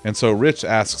 And so Rich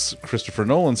asks Christopher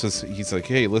Nolan, he's like,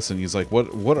 "Hey, listen," he's like,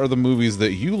 "What are the movies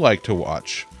that you like to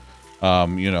watch?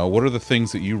 You know, what are the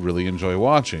things that you really enjoy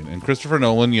watching?" And Christopher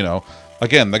Nolan, you know,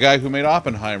 again, the guy who made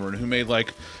Oppenheimer and who made,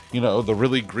 like, you know, the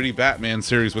really gritty Batman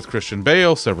series with Christian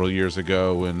Bale several years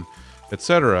ago, and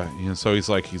etc. And so he's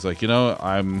like, you know,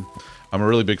 I'm a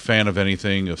really big fan of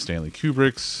anything of Stanley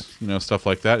Kubrick's, you know, stuff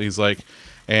like that. He's like,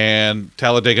 and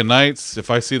Talladega Nights, if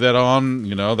I see that on,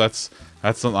 you know, that's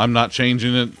I'm not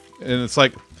changing it. And it's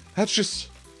like, that's just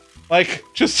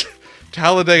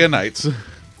Talladega Nights.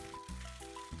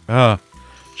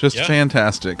 Just Yeah.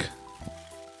 fantastic.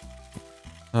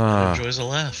 Enjoys a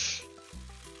laugh.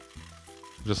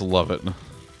 Just love it.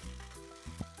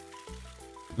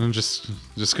 I'm just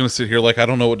gonna sit here like I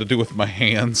don't know what to do with my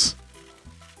hands.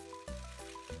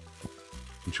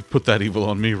 Don't you put that evil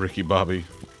on me, Ricky Bobby.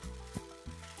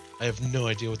 I have no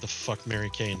idea what the fuck Mary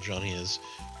Kay and Johnny is.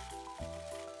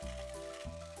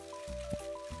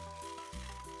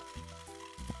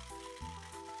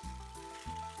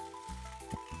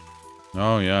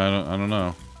 Oh yeah, I don't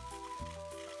know.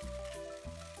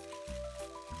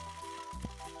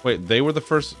 Wait, they were the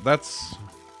first. That's.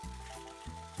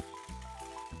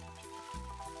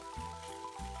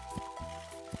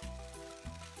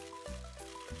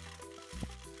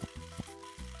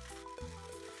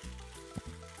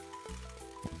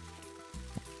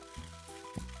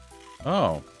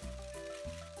 Oh.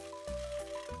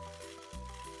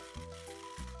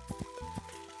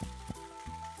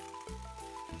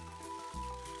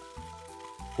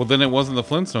 Well, then it wasn't the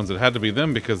Flintstones. It had to be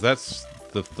them because that's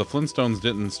the Flintstones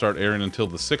didn't start airing until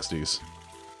the 60s.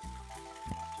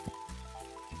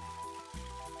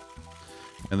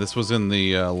 And this was in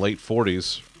the late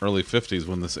 40s, early 50s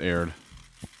when this aired.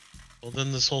 Well,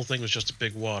 then this whole thing was just a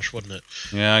big wash, wasn't it?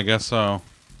 Yeah, I guess so.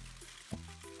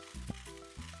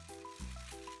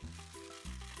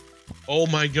 Oh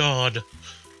my god.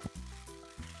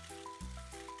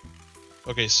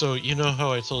 Okay, so you know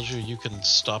how I told you can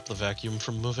stop the vacuum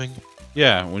from moving?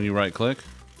 Yeah, when you right click.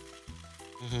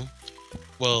 Mm-hmm.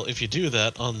 Well, if you do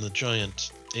that on the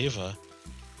giant Ava,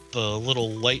 the little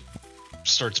light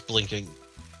starts blinking.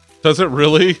 Does it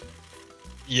really?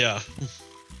 Yeah.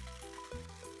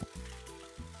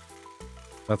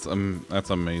 That's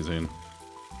amazing.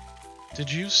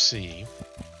 Did you see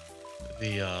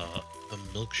the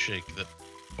milkshake that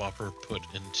Bopper put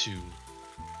into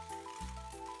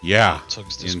Yeah.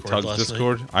 Tug's In Discord Tug's last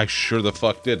Discord? night? I sure the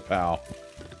fuck did, pal.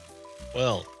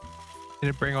 Well, Did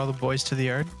it bring all the boys to the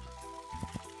yard?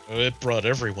 it brought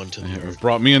everyone to the It yard.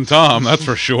 brought me and Tom, that's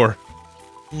for sure.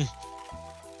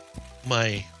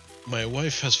 My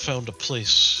wife has found a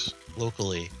place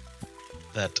locally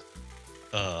that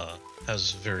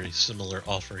has very similar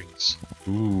offerings.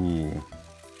 Ooh.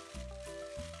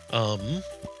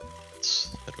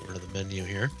 Let's head over to the menu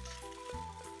here.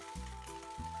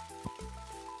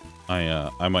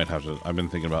 I might have to. I've been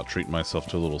thinking about treating myself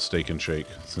to a little steak and shake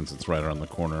since it's right around the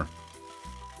corner.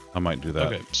 I might do that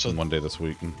Okay, so- one day this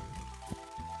week.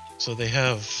 So they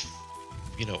have,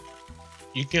 you know,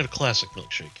 you can get a classic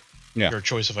milkshake. Yeah. Your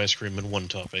choice of ice cream and one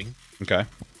topping. Okay.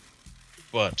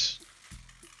 But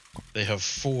they have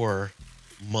 4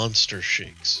 monster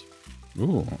shakes.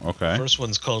 Ooh. Okay. First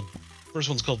one's called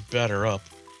Batter Up.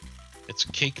 It's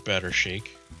a cake batter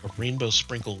shake, a rainbow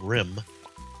sprinkle rim,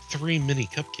 3 mini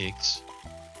cupcakes,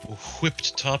 a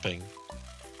whipped topping,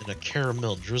 and a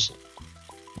caramel drizzle.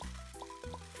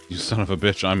 You son of a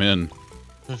bitch! I'm in.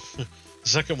 The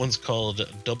second one's called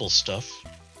Double Stuff.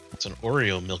 It's an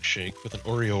Oreo milkshake with an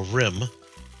Oreo rim,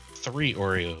 3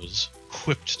 Oreos,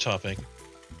 whipped topping,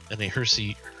 and a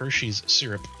Hershey's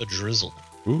syrup drizzle.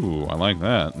 Ooh, I like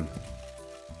that.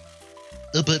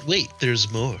 But wait, there's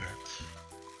more.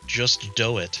 Just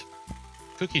Dough It.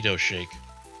 Cookie dough shake.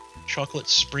 Chocolate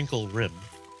sprinkle rim.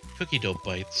 Cookie dough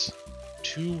bites.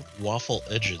 2 waffle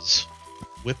edges.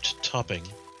 Whipped topping.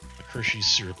 A Hershey's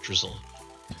syrup drizzle.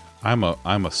 I'm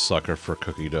a sucker for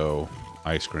cookie dough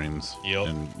ice creams. Yep.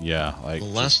 And yeah, like The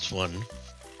last one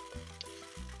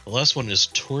is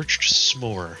Torched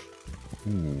S'more.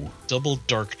 ooh. Double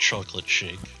dark chocolate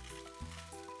shake.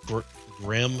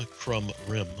 Graham crumb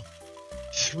rim.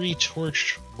 3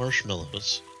 torched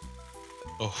marshmallows.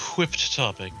 A whipped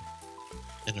topping.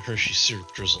 And a Hershey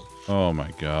syrup drizzle. Oh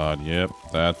my god, yep.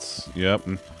 Yep.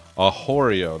 A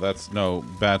Oreo. No,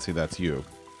 Batsy, that's you.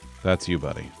 That's you,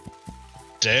 buddy.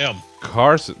 Damn.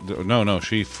 Carson, no,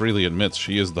 she freely admits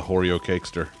she is the Oreo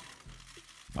cakester.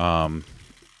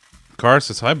 Car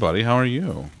says, hi, buddy, how are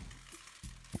you?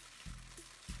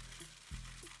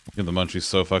 Yeah, the munchies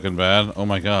so fucking bad. Oh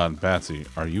my god, Batsy,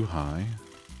 are you high?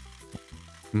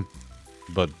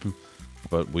 But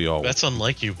we all... That's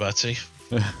unlike you, Betsy.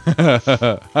 Just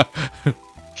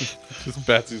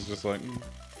Batsy's just like...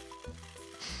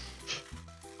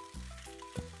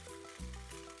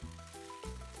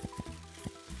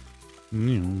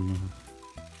 I'm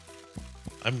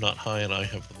not high and I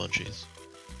have the munchies.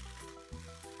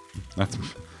 That's...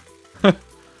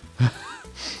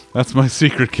 That's my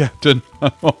secret, Captain.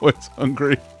 I'm always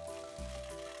hungry.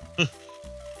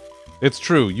 It's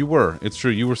true. You were. It's true.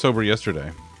 You were sober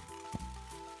yesterday.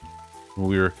 When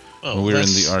we were in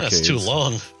the arcades. That's too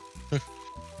long.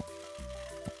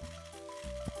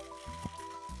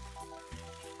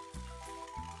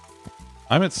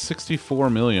 I'm at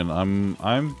 64 million.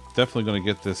 I'm definitely gonna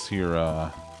get this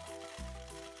here.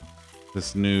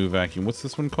 This new vacuum. What's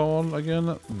this one called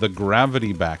again? The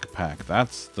Gravity Backpack.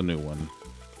 That's the new one.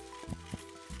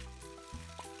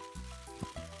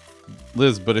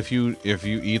 Liz, but if you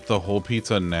eat the whole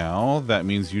pizza now, that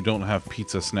means you don't have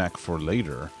pizza snack for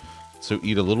later. So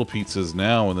eat a little pizzas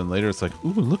now, and then later it's like,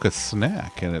 ooh, look, a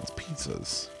snack, and it's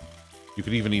pizzas. You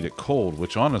could even eat it cold,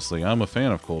 which honestly, I'm a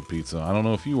fan of cold pizza. I don't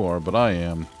know if you are, but I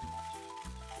am.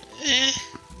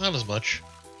 Not as much.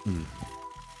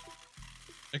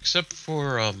 Except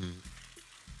for, I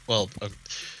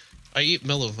eat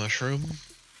mellow mushroom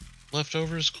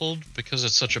leftovers cold because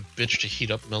it's such a bitch to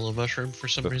heat up mellow mushroom for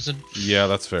some reason. Yeah,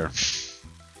 that's fair.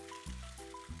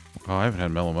 Oh, I haven't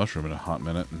had mellow mushroom in a hot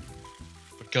minute.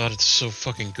 But God, it's so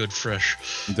fucking good fresh.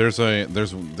 There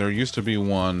used to be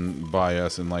one by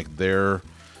us in like their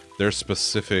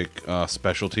specific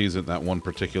specialties at that one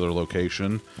particular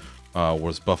location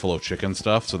was buffalo chicken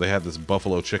stuff. So they had this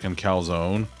buffalo chicken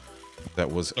calzone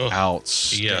that was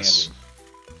outstanding. Yes.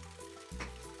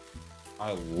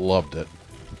 I loved it.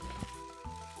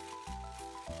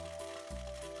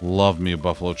 Love me a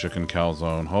buffalo chicken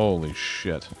calzone. Holy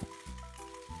shit.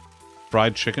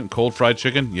 Fried chicken? Cold fried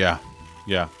chicken? Yeah.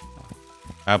 Yeah.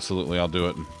 Absolutely, I'll do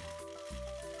it.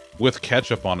 With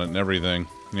ketchup on it and everything.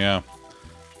 Yeah.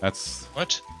 That's...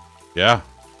 What? Yeah.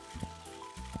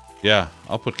 Yeah,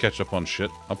 I'll put ketchup on shit.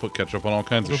 I'll put ketchup on all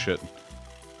kinds of shit.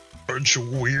 Bunch of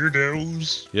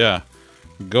weirdos. Yeah.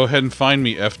 Go ahead and find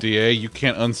me, FDA. You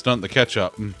can't unstunt the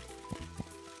ketchup. I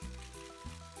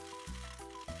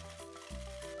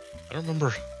don't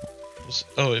remember.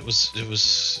 It was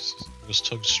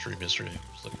zunderstream yesterday. It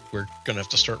was like, we're gonna have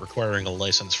to start requiring a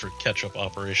license for ketchup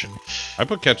operation. I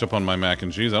put ketchup on my mac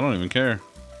and cheese. I don't even care.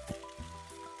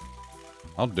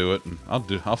 I'll do it.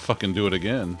 I'll fucking do it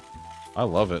again. I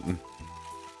love it.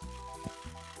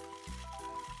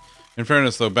 In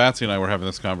fairness, though, Batsy and I were having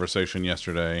this conversation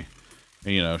yesterday.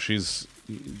 And, you know, she's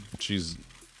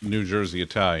New Jersey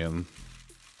Italian,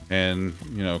 and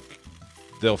you know,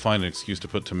 they'll find an excuse to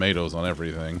put tomatoes on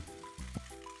everything.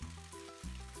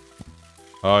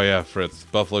 Oh yeah, Fritz,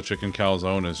 buffalo chicken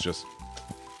calzone is just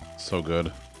so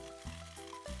good.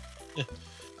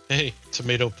 Hey,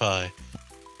 tomato pie.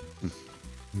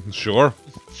 Sure.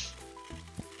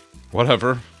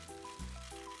 Whatever.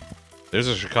 There's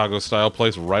a Chicago-style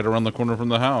place right around the corner from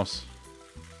the house.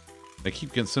 They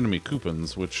keep sending me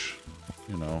coupons, which,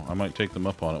 you know, I might take them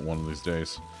up on it one of these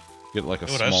days. Get like a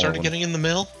You know what small I started one. getting in the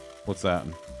mail? What's that?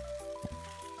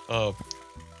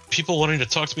 People wanting to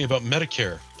talk to me about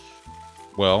Medicare.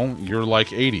 Well, you're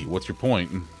like 80. What's your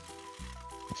point?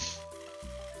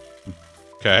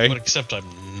 Okay. But except I'm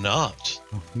not.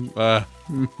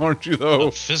 Aren't you though?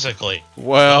 Not physically.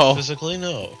 Well, Not physically,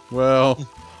 no. well,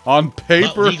 on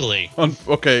paper. Not legally.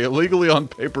 Okay, legally on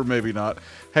paper, maybe not.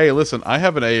 Hey, listen, I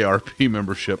have an AARP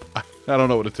membership. I don't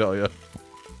know what to tell you.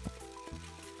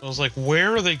 I was like,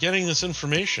 where are they getting this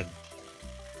information?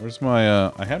 Where's my,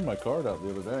 I had my card out the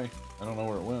other day. I don't know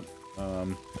where it went.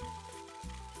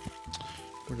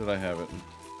 Where did I have it?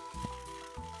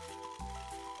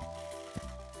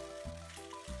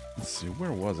 Let's see,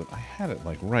 where was it? I had it,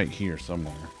 like, right here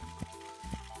somewhere.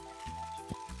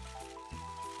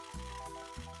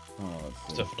 Oh, let's It's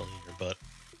see. definitely in your butt.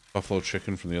 Buffalo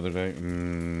chicken from the other day.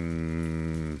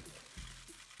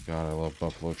 God, I love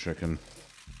buffalo chicken.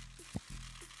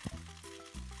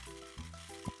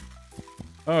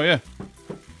 Oh, yeah.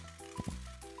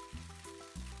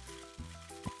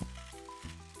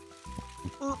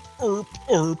 I'll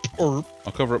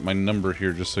cover up my number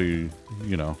here just so you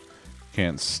know,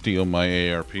 can't steal my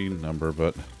AARP number,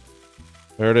 but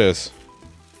there it is.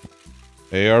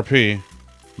 AARP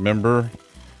member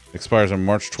expires on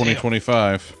March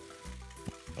 2025.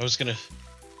 I was gonna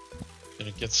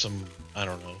get some, I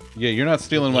don't know. Yeah, you're not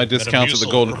stealing my Like discounts at the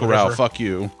Metamucil Golden or Corral. whatever. Fuck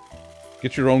you.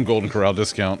 Get your own Golden Corral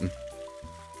discount.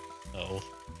 No.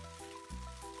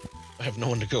 I have no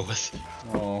one to go with.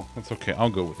 Oh, that's okay. I'll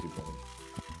go with you, buddy.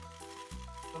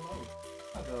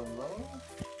 Hello?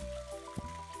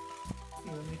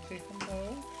 You want me to say hello?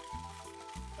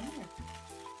 Come here.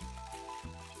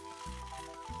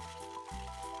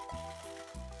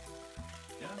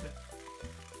 Yonder.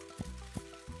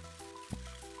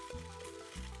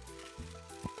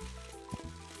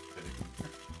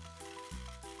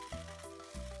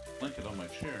 Blanket on my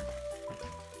chair.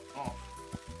 Oh.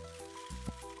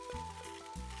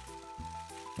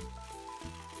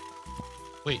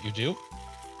 Wait, you do?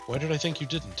 Why did I think you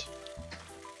didn't?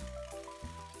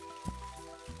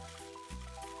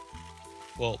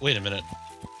 Well, wait a minute.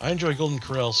 I enjoy Golden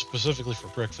Corral specifically for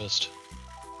breakfast.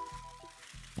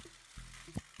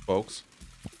 Folks.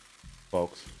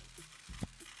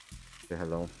 Say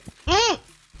hello. Ah!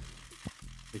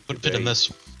 It's Put a pin in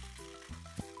this.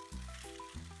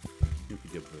 Look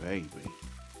at the baby.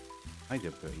 Hi,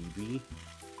 the baby.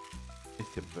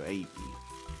 It's a baby.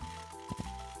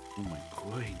 Oh my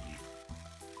goodness.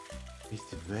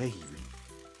 It's a baby.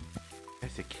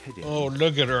 That's a kid. Oh,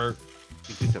 look at her.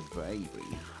 It's a baby.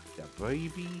 The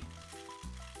baby.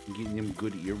 Getting them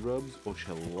good ear rubs. Oh,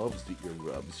 she loves the ear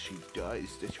rubs. She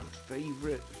does. That's her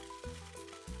favorite.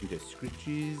 And the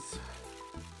scritches.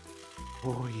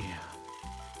 Oh yeah.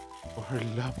 Oh, her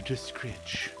love to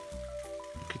scritch.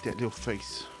 Look at that little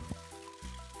face.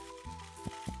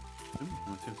 Oh, you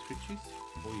want some scritches?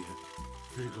 Oh yeah.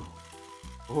 Here you go.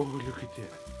 Oh, look at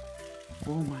that.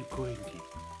 Oh my goodness.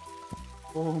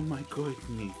 Oh my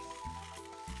goodness.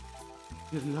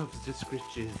 He loves the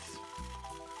scritches.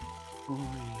 Oh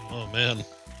yeah. Oh, man.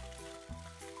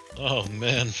 Oh,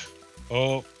 man.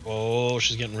 Oh,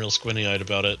 she's getting real squinty-eyed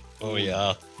about it. Oh,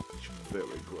 yeah. It's very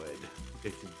good.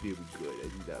 It's very good.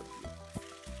 I love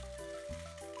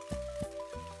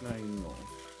you. I know.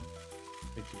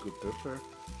 It's a good pepper.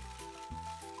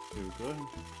 Very good.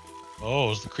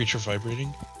 Oh, is the creature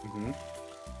vibrating? Mm-hmm.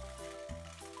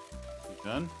 You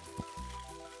done?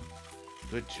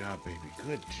 Good job, baby.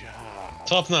 Good job.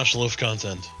 Top-notch loaf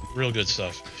content. Real good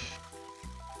stuff.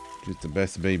 Just the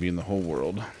best baby in the whole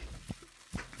world.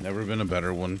 Never been a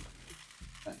better one.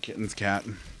 That kitten's cat.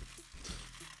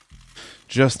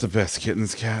 Just the best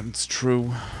kitten's cat. It's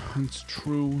true. It's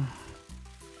true.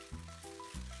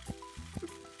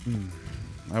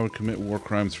 I would commit war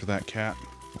crimes for that cat.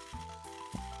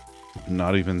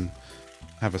 Not even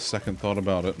have a second thought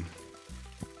about it.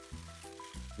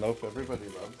 Loaf, everybody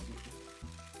loves.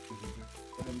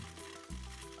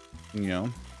 You know.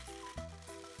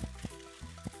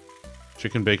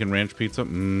 Chicken bacon ranch pizza?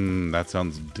 That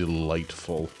sounds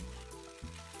delightful.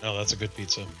 Oh, that's a good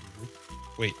pizza.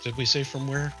 Wait, did we say from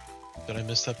where? Did I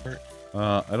miss that part?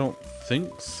 I don't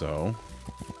think so.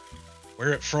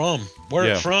 Where it from? Where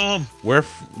it from?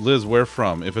 Liz, where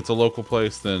from? If it's a local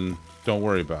place, then don't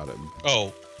worry about it.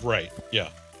 Oh, right. Yeah.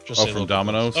 Just Oh, say from local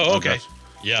Domino's? place. Oh, okay.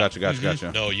 Gotcha. Yeah.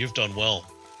 Gotcha. No, you've done well.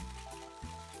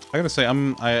 I gotta say,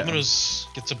 Domino's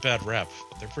gets a bad rap,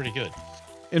 but they're pretty good.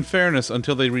 in fairness,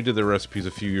 until they redid their recipes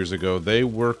a few years ago, they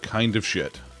were kind of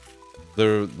shit.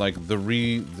 They're like the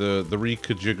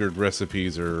rekajiggered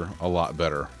recipes are a lot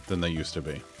better than they used to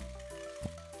be.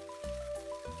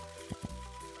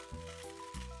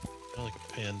 I like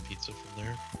a pan pizza from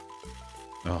there.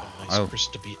 Oh, Nice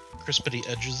crispity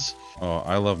edges. Oh,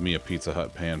 I love me a Pizza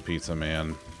Hut pan pizza,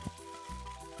 man.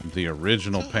 The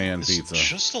original pan It's pizza.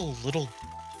 just a little.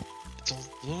 It's a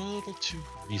little too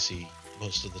greasy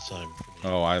most of the time for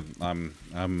me. Oh,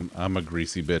 I'm a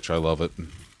greasy bitch. I love it.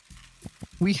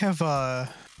 We have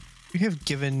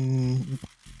given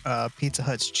Pizza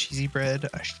Hut's cheesy bread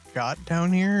a shot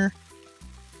down here,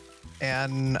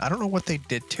 and I don't know what they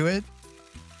did to it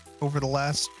over the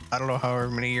last, I don't know however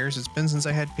many years it's been since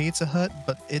I had Pizza Hut,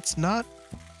 but it's not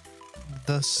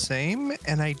the same,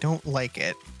 and I don't like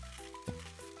it.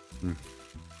 Of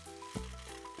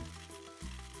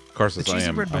course, The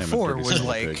cheesy bread before was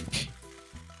like, pig.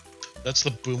 That's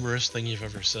the boomerest thing you've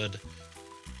ever said.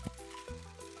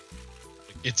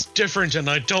 It's different and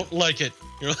I don't like it.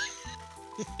 You're like,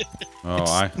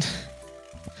 Oh,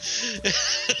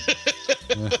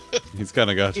 he's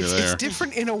kind of got you there. it's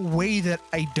different in a way that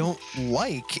I don't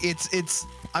like.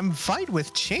 I'm fine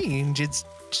with change. It's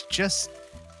just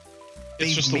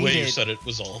it's just the way you said it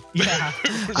was all. Yeah,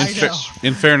 I know.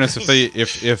 In fairness, if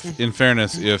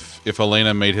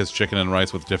Elena made his chicken and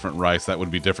rice with different rice, that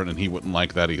would be different, and he wouldn't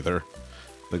like that either.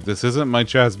 Like, this isn't my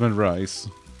jasmine rice.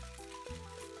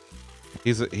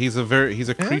 He's a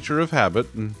creature of habit,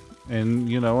 and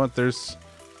you know what?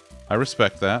 I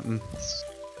respect that. And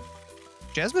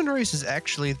Jasmine rice is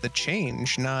actually the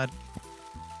change, not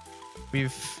Be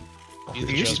the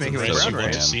we used to make it with rice brown you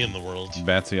want to rice. see in the world.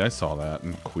 Batsy, I saw that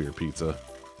in Queer Pizza.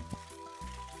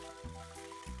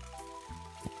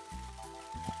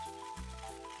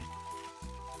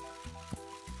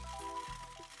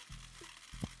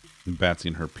 Batsy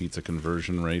and her pizza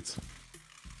conversion rates.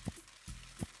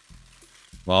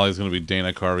 Lolly's gonna be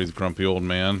Dana Carvey's grumpy old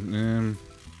man.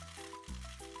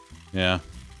 Yeah.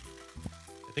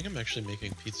 I think I'm actually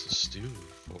making pizza stew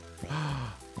for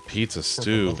Pizza for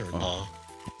stew. my mother-in-law.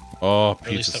 Oh, Or at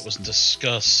least pizza. that was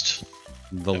discussed.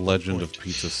 The at one legend of point.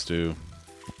 pizza stew.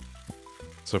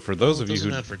 So for those of you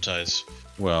Doesn't who advertise.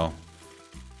 Well,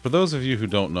 for those of you who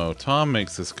don't know, Tom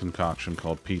makes this concoction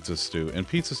called pizza stew, and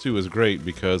pizza stew is great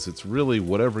because it's really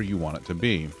whatever you want it to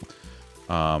be.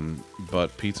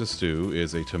 But pizza stew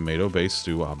is a tomato-based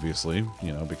stew, obviously,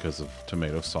 you know, because of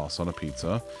tomato sauce on a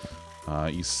pizza.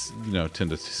 You tend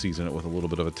to season it with a little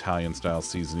bit of Italian-style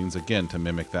seasonings, again, to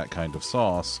mimic that kind of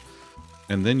sauce.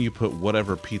 And then you put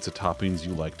whatever pizza toppings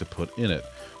you like to put in it.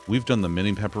 We've done the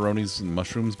mini pepperonis and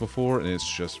mushrooms before, and it's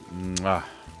just, mwah.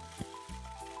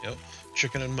 Yep.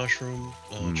 Chicken and mushroom,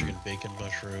 chicken bacon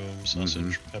mushroom,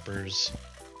 sausage, peppers.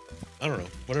 I don't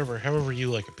know. However you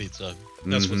like a pizza.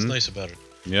 That's what's nice about it.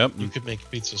 Yep. You could make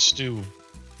pizza stew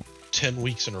 10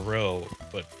 weeks in a row,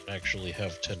 but actually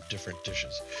have 10 different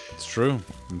dishes. It's true.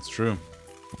 It's true.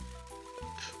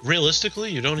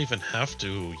 Realistically, you don't even have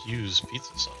to use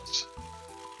pizza sauce.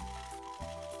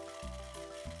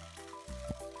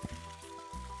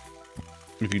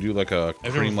 If you do like a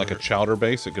cream, like a chowder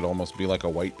base, it could almost be like a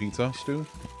white pizza stew.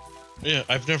 Yeah,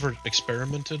 I've never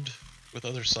experimented with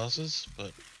other sauces,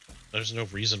 but there's no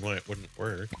reason why it wouldn't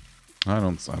work. I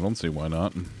don't see why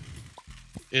not.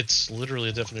 It's literally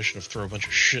a definition of throw a bunch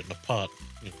of shit in a pot.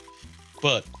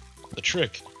 But the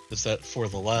trick is that for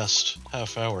the last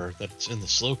half hour that it's in the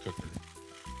slow cooker,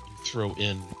 you throw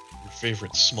in your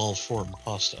favorite small form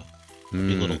pasta.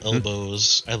 Maybe little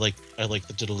elbows. I like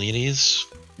the ditallinis.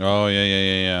 Oh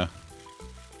yeah.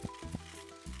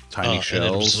 Tiny And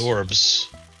shells. it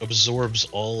absorbs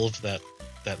all of that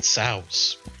that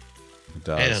souse. It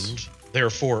does. And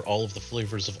therefore, all of the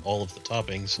flavors of all of the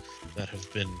toppings that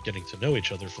have been getting to know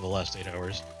each other for the last 8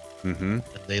 hours, and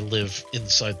they live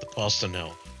inside the pasta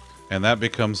now. And that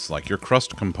becomes like your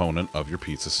crust component of your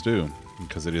pizza stew,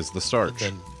 because it is the starch.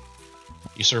 And then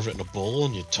you serve it in a bowl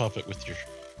and you top it with your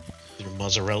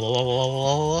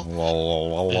mozzarella.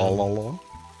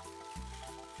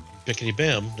 Bickety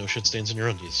bam, no shit stains in your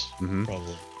undies.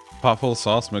 Probably. Pot full of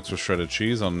sauce mixed with shredded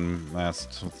cheese on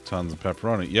masked with tons of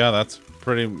pepperoni. Yeah, that's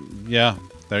pretty. Yeah,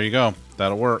 there you go.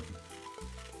 That'll work.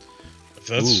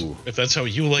 If that's how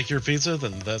you like your pizza,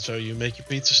 then that's how you make your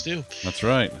pizza stew. That's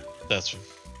right. That's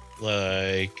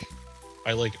like,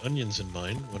 I like onions in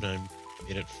mine when I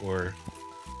made it for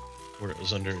where it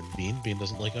was under Bean. Bean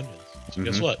doesn't like onions. So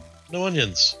guess what? No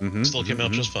onions. Still came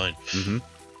out just fine.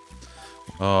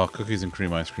 Oh, cookies and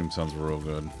cream ice cream sounds real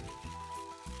good.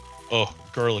 Oh,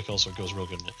 garlic also goes real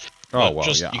good in it. Oh, But well,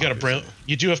 just, yeah, you gotta obviously.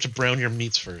 you do have to brown your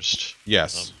meats first.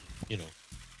 Yes. You know.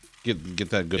 Get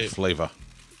that good flavor.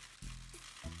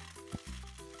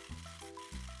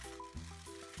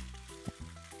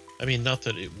 I mean, not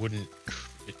that it would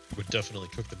definitely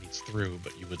cook the meats through,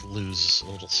 but you would lose a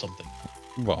little something.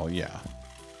 Well, yeah.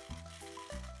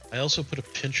 I also put a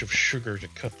pinch of sugar to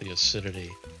cut the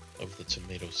acidity of the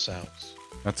tomato sauce.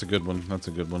 That's a good one. That's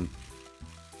a good one.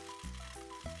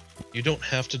 You don't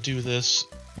have to do this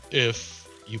if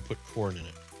you put corn in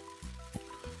it.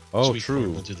 Oh, Sweet true.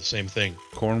 corn will do the same thing.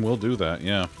 Corn will do that,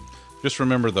 yeah. Just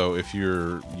remember, though, if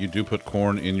you do put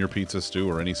corn in your pizza stew,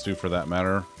 or any stew for that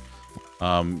matter,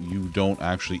 you don't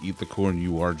actually eat the corn.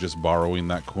 You are just borrowing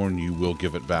that corn. You will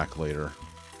give it back later.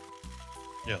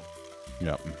 Yeah.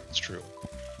 Yep. It's true.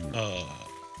 I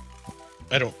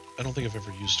don't think I've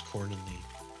ever used corn in the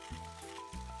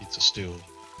pizza stew.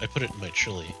 I put it in my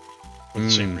chili for the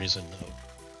same reason.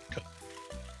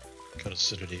 Cut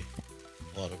acidity.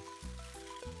 A lot of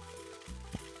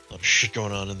shit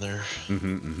going on in there.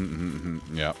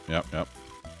 Yep.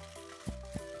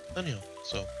 Anyhow,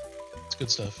 so it's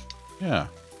good stuff. Yeah.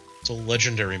 It's a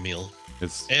legendary meal.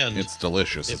 It's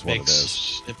delicious. Is what it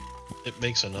is. It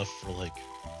makes enough for like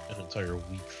an entire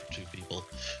week for 2 people.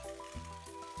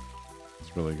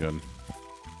 It's really good.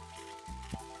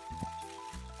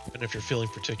 And if you're feeling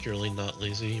particularly not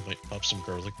lazy, you might pop some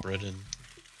garlic bread in.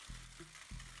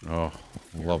 Oh,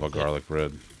 love a garlic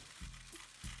bread.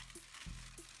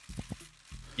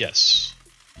 Yes.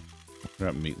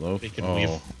 That meatloaf. Bacon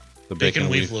weave. The Bacon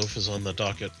weave loaf is on the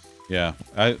docket. Yeah.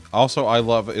 I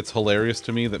love, it's hilarious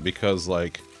to me that because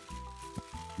like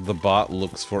the bot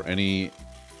looks for any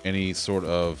sort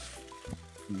of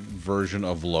version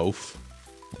of loaf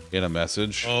in a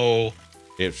message. Oh.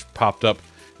 It popped up,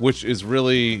 which is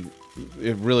really,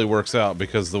 it really works out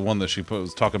because the one that she put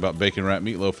was talking about bacon wrapped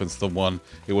meatloaf. It's the one,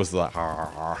 it was the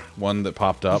one that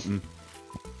popped up. And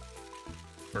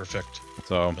Perfect.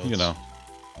 so, you know.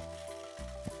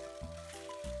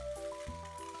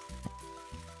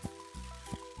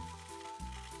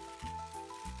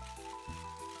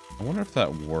 I wonder if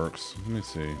that works. Let me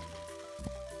see.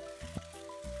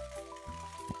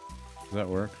 Does that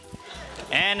work?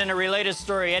 And in a related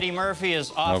story, Eddie Murphy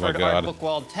has offered Art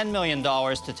Bookwald $10 million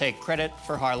to take credit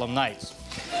for Harlem Nights.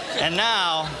 And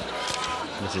now,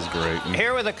 this is great.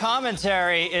 Here with a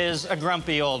commentary is a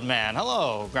grumpy old man.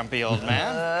 Hello, grumpy old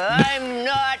man. I'm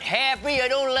not happy. I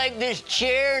don't like this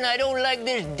chair, and I don't like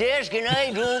this desk, and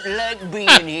I don't like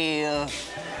being here.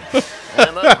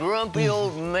 I'm a grumpy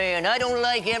old man. I don't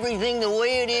like everything the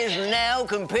way it is now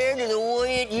compared to the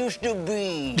way it used to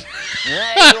be.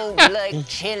 I don't like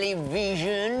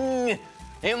television.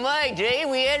 In my day,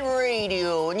 we had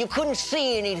radio, and you couldn't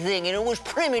see anything, and it was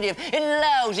primitive and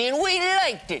lousy, and we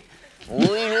liked it.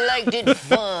 We liked it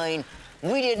fine.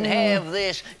 We didn't have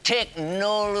this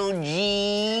technology.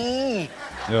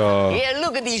 Yeah,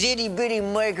 look at these itty-bitty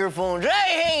microphones. I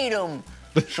hate them.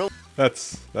 So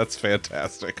That's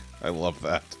fantastic. I love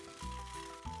that.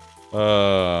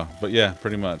 But yeah,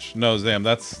 pretty much. No, Zam,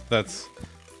 that's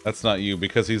not you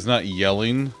because he's not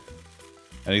yelling,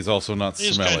 and he's also not smelly.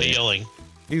 He's kind of yelling.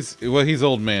 He's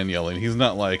old man yelling. He's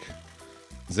not like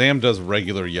Zam does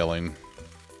regular yelling.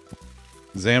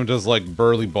 Zam does like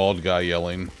burly bald guy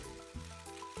yelling.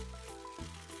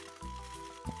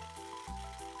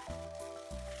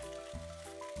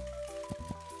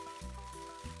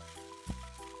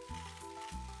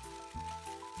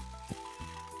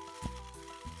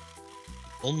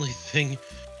 Only thing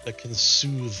that can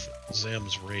soothe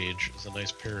Zam's rage is a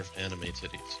nice pair of anime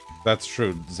titties. That's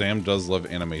true. Zam does love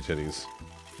anime titties.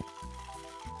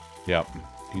 Yep,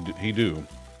 he do.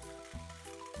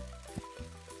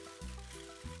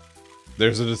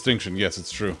 There's a distinction. Yes,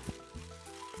 it's true.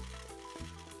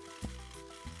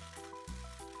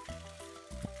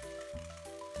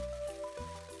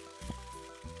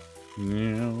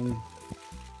 Yeah.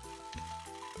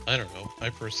 I don't know. I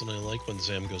personally like when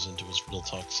Zam goes into his real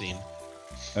talk scene.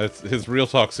 His real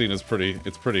talk scene is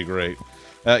pretty great.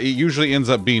 It usually ends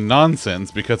up being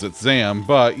nonsense because it's Zam,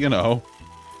 but, you know,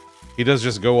 he does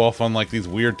just go off on, like, these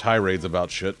weird tirades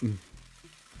about shit.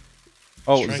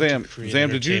 Oh, Zam,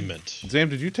 did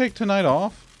you take tonight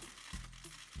off?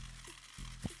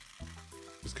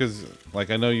 Just because, like,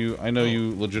 I know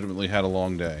you legitimately had a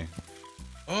long day.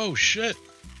 Oh, shit.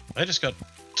 I just got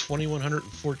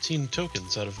 2,114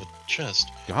 tokens out of a chest.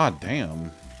 God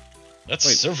damn.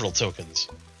 That's several tokens.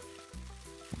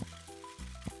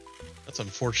 That's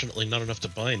unfortunately not enough to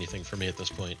buy anything for me at this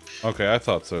point. Okay, I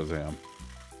thought so, Zam.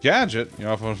 Gadget, you're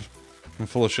off on, I'm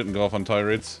full of shit and go off on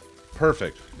tirades.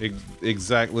 Perfect.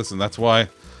 Exact. Listen, that's why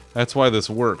this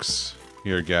works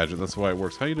here, Gadget. That's why it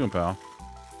works. How you doing, pal?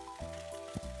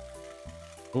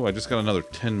 Oh, I just got another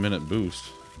 10-minute boost.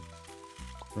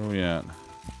 Where are we at?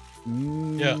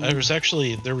 Yeah,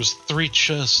 there was 3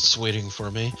 chests waiting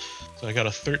for me. So I got a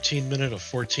 13-minute, a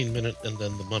 14-minute, and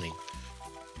then the money.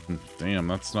 Damn,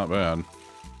 that's not bad.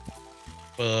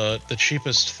 But the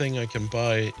cheapest thing I can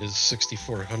buy is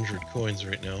 6,400 coins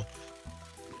right now.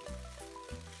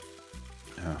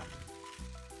 Yeah.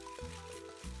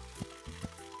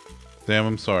 Damn,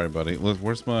 I'm sorry, buddy.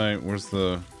 Where's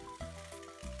the...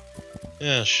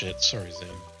 Yeah, shit. Sorry,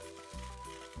 Zam.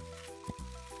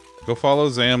 Go follow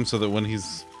Zam so that when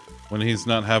he's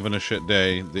not having a shit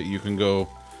day, that you can go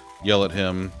yell at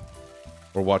him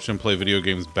or watch him play video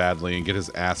games badly and get his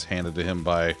ass handed to him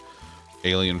by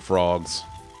alien frogs.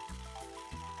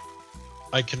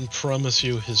 I can promise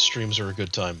you his streams are a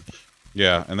good time.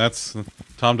 Yeah, and that's...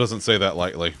 Tom doesn't say that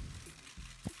lightly.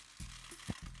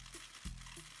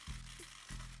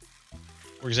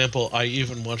 For example, I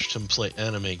even watched him play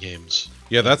anime games.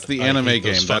 Yeah, that's the anime game.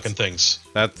 Those fucking things.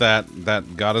 That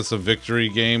Goddess of Victory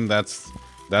game, that's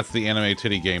the anime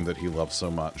titty game that he loves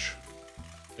so much.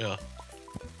 Yeah.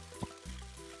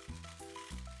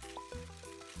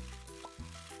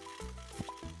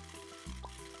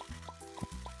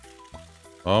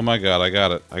 Oh my god, I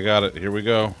got it. Here we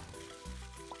go.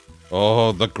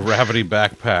 Oh, the gravity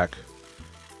backpack.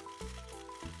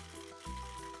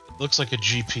 Looks like a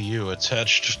GPU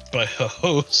attached by a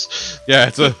hose. Yeah,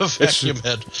 it's a vacuum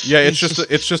head. Yeah, it's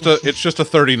just a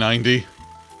 3090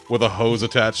 with a hose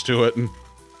attached to it. And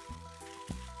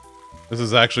this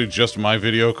is actually just my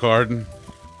video card.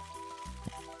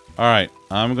 All right,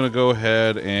 I'm gonna go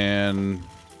ahead and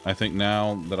I think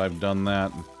now that I've done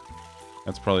that,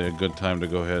 that's probably a good time to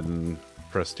go ahead and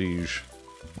prestige.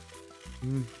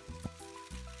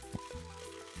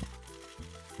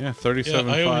 Yeah,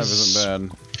 37.5 isn't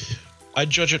bad. I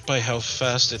judge it by how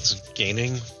fast it's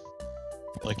gaining.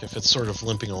 Like, if it's sort of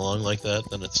limping along like that,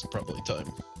 then it's probably time.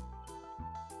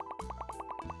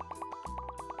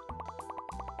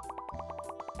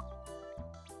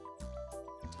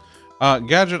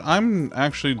 Gadget, I'm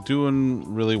actually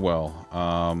doing really well.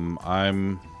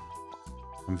 I'm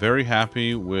very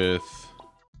happy with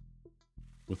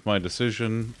my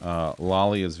decision.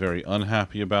 Lolly is very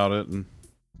unhappy about it.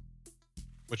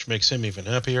 Which makes him even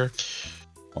happier.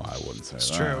 Well, I wouldn't say it's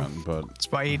that, true. but that's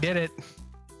why he did it.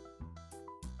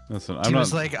 Listen, he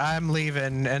was like, "I'm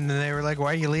leaving," and then they were like,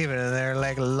 "Why are you leaving?" And they're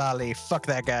like, "Lolly, fuck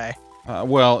that guy."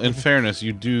 Well, in fairness,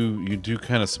 you do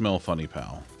kind of smell funny,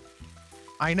 pal.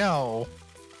 I know.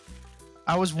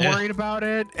 I was worried about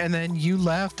it, and then you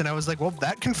left, and I was like, "Well,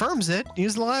 that confirms it.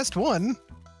 He's the last one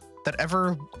that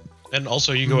ever." And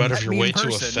also, you go out of your way to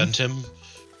offend him.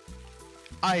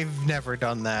 I've never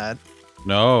done that.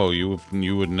 No, you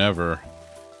would never.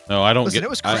 No, I don't. Listen, it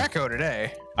was Krakow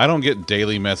today. I don't get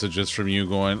daily messages from you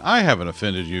going, "I haven't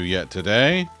offended you yet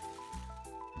today."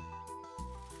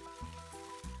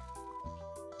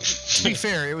 To be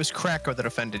fair, it was Krakow that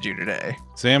offended you today.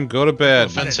 Sam, go to bed.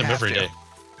 Offends him every day.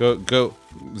 Go,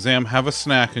 Sam, have a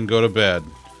snack and go to bed.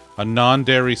 A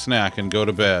non-dairy snack and go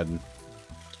to bed.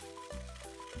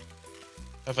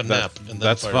 Have a nap and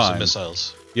then fire some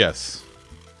missiles. Yes.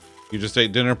 You just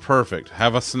ate dinner, perfect.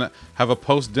 Have a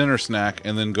post-dinner snack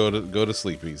and then go to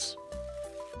sleepies.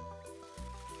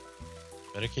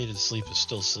 Medicated sleep is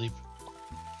still sleep.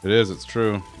 It is, it's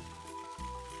true.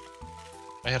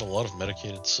 I had a lot of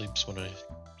medicated sleeps when I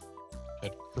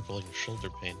had crippling shoulder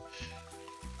pain.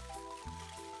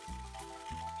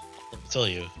 I tell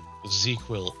you,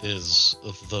 Z-Quill is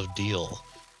the deal.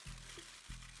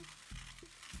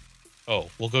 Oh,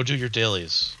 we'll go do your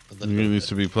dailies. And then needs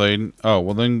to be played. Oh,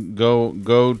 well then go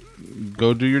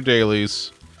do your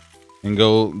dailies, and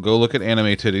go look at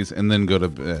anime titties, and then go to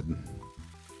bed.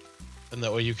 And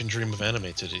that way you can dream of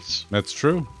anime titties. That's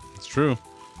true. It's true.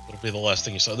 It'll be the last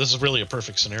thing you saw. This is really a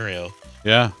perfect scenario.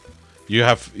 Yeah. You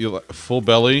have full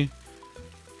belly,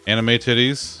 anime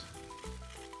titties,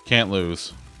 can't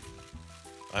lose.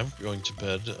 I'm going to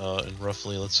bed in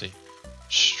roughly, let's see,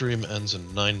 stream ends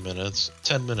in 9 minutes,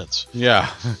 10 minutes. Yeah.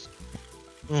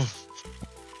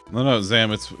 No,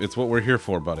 Zam, it's what we're here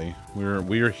for, buddy.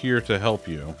 We're here to help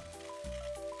you.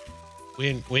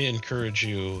 We encourage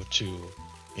you to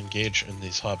engage in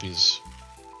these hobbies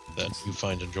that you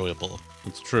find enjoyable.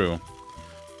 It's true.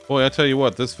 Boy, I tell you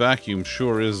what, this vacuum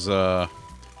sure is the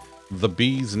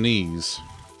bee's knees.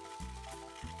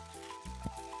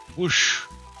 Whoosh.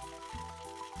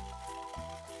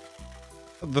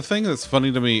 The thing that's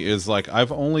funny to me is, like,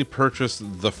 I've only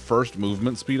purchased the first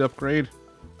movement speed upgrade,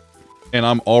 and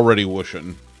I'm already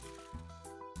whooshing.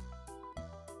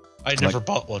 I never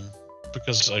bought one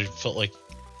because I felt like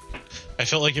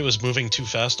it was moving too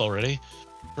fast already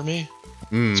for me.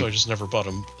 So I just never bought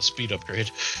a speed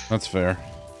upgrade. That's fair.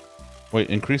 Wait,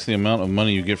 increase the amount of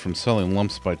money you get from selling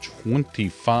lumps by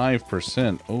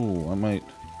 25%. Oh, I might.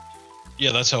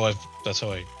 Yeah, that's how I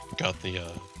got the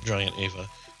giant Ava.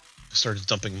 Started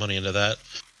dumping money into that.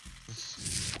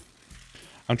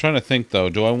 I'm trying to think though.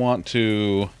 Do I want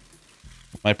to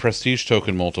my prestige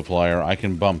token multiplier? I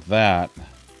can bump that,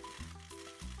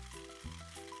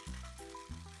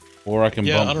 or I can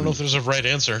bump. I don't know if there's a right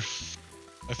answer.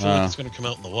 I feel like it's going to come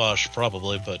out in the wash,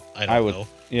 probably, but I don't know.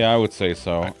 Yeah, I would say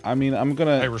so. I mean,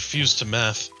 I refuse to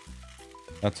math.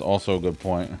 That's also a good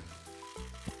point.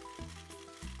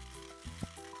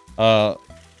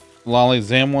 Lolly,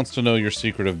 Zam wants to know your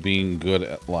secret of being good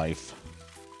at life.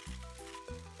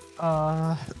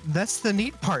 That's the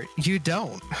neat part. You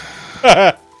don't.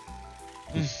 /r/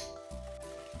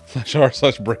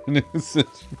 brand new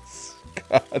sentence.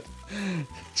 God.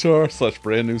 /r/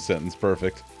 brand new sentence.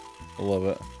 Perfect. I love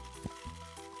it.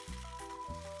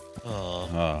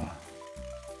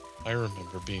 I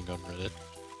remember being on Reddit.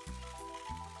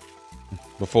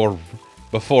 Before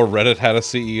Reddit had a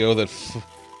CEO that...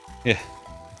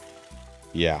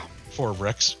 Yeah. Before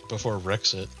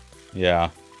Rexit. Yeah.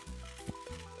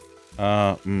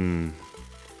 I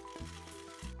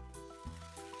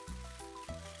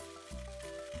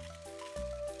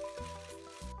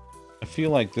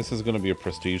feel like this is going to be a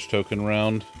prestige token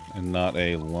round and not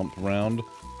a lump round.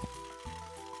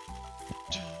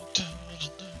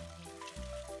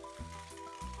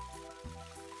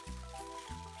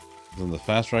 Then the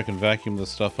faster I can vacuum this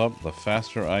stuff up, the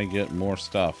faster I get more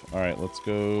stuff. Alright, let's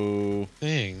go... I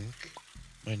think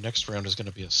my next round is going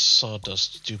to be a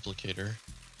sawdust duplicator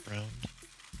round.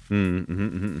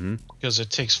 Because it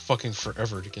takes fucking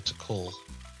forever to get to coal.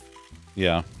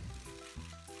 Yeah.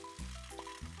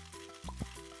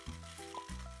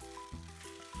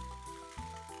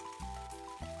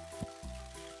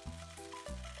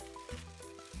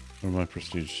 Where's my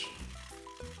prestige?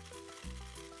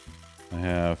 I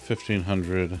have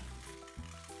 1,500.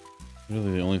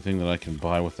 Really, the only thing that I can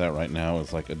buy with that right now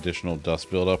is like additional dust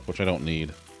buildup, which I don't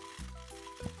need.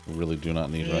 I really do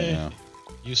not need right now.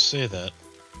 You say that.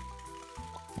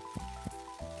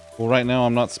 Well, right now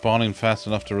I'm not spawning fast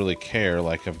enough to really care.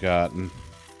 Like I've got...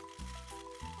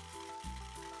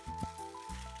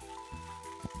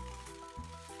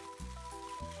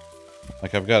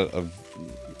 Like I've got a...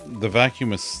 The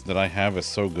vacuum that I have is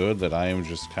so good that I am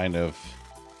just kind of...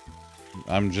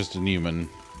 I'm just a Newman.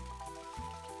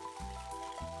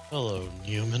 Hello,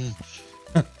 Newman.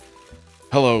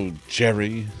 Hello,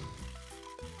 Jerry.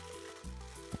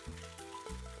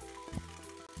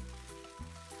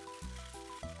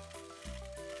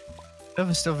 I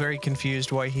was still very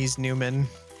confused why he's Newman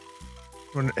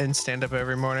in stand-up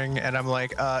every morning, and I'm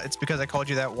like, it's because I called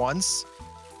you that once.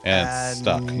 And it's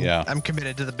stuck, yeah. I'm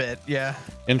committed to the bit, yeah.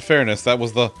 In fairness, that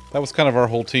was kind of our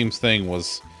whole team's thing,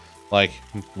 was like,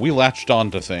 we latched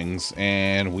on to things,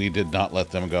 and we did not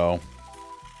let them go.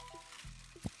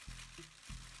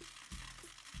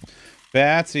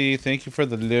 Batsy, thank you for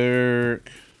the lurk.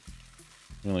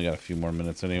 We only got a few more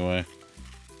minutes anyway.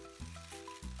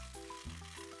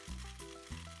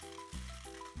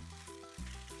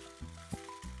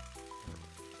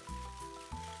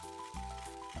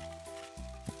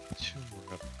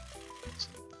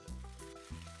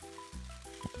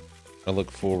 I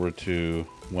look forward to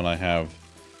when I have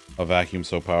a vacuum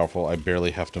so powerful I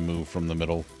barely have to move from the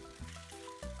middle.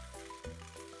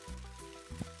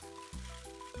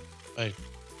 I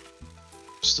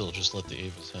still just let the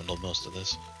Avas handle most of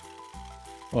this.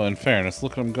 Well, in fairness,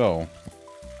 look at them go.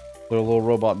 They're little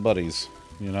robot buddies,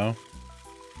 you know?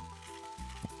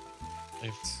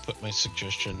 I've put my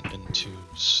suggestion into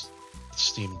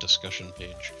Steam discussion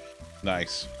page.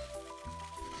 Nice.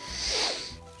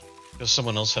 Because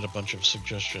someone else had a bunch of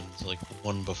suggestions, like the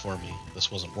one before me. This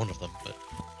wasn't one of them, but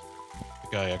the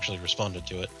guy actually responded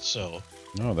to it, so...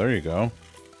 Oh, there you go.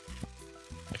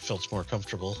 I felt more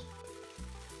comfortable.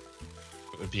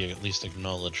 It would be at least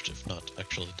acknowledged, if not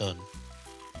actually done.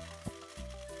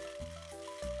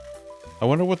 I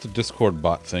wonder what the Discord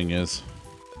bot thing is.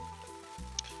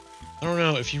 I don't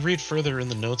know, if you read further in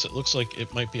the notes, it looks like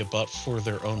it might be a bot for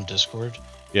their own Discord.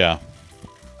 Yeah.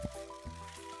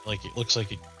 Like, it looks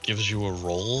like it gives you a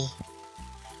role.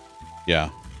 Yeah.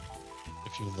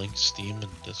 If you link Steam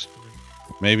and Discord.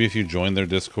 Maybe if you join their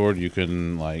Discord, you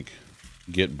can, like,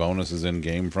 get bonuses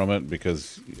in-game from it,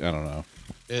 because, I don't know.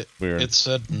 It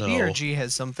said no. BRG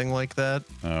has something like that.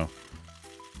 Oh.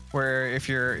 Where if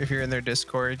you're in their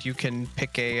Discord, you can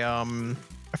pick a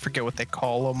I forget what they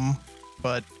call them,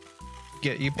 but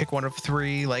you pick one of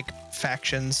 3 like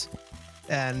factions,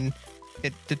 and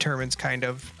it determines kind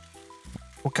of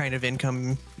what kind of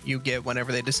income you get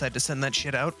whenever they decide to send that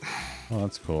shit out. Oh,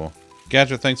 that's cool.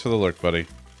 Gadget, thanks for the lurk, buddy.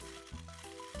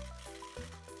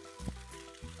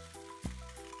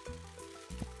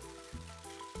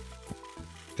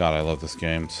 God, I love this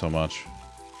game so much.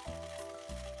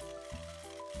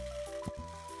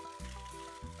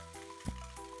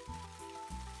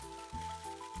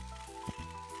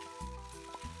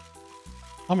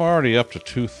 I'm already up to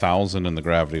 2,000 in the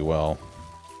gravity well,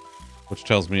 which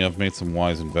tells me I've made some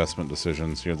wise investment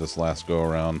decisions here this last go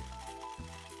around.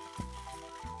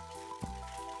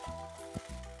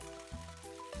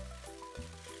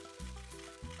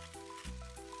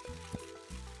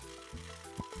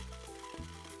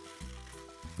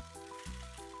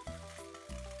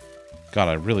 God,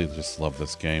 I really just love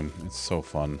this game. It's so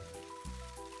fun.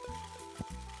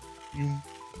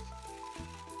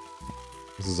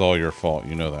 This is all your fault.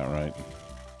 You know that, right?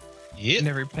 Yeah. And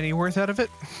every penny worth out of it.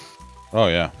 Oh,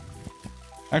 yeah.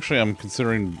 Actually, I'm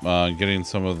considering getting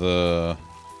some of the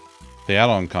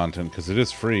add-on content, because it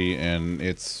is free, and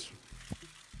it's...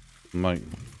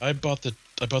 I bought the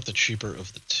cheaper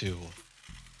of the 2.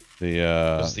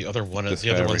 The other one's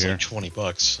here. like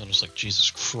 $20. I'm just like, Jesus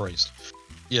Christ.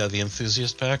 Yeah, the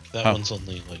enthusiast pack. That one's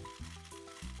only like,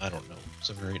 I don't know,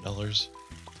 $7 or $8.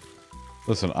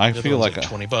 Listen, I feel like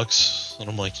 $20, and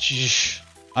I'm like, geesh.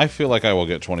 I feel like I will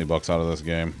get $20 out of this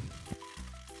game.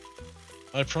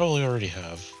 I probably already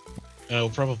have. And I will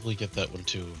probably get that one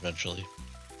too eventually.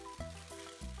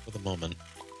 For the moment.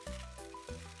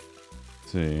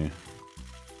 Let's see.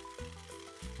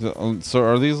 So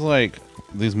are these like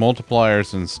these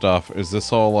multipliers and stuff? Is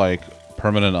this all like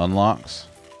permanent unlocks?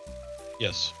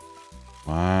 Yes.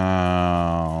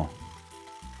 Wow.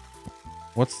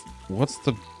 What's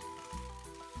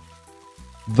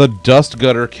the dust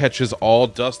gutter catches all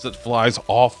dust that flies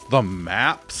off the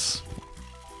maps?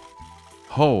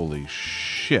 Holy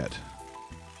shit.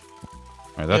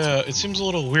 All right, Yeah, it seems a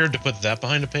little weird to put that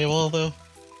behind a paywall, though.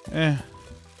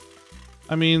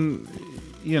 I mean,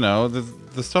 you know,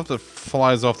 the stuff that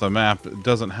flies off the map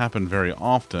doesn't happen very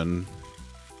often.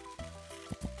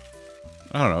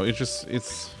 I don't know, I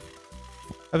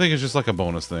think it's just like a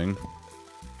bonus thing.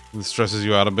 It stresses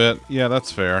you out a bit. Yeah,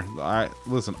 that's fair.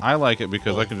 Listen, I like it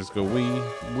because I can just go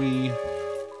wee.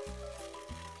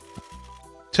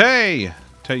 Tay,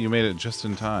 you made it just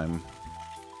in time.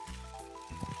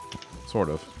 Sort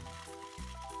of.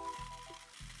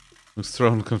 Who's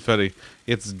throwing confetti?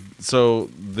 It's so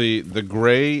the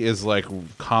gray is like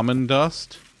common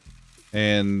dust,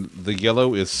 and the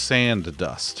yellow is sand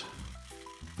dust.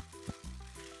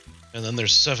 And then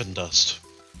there's 7 dust.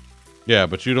 Yeah,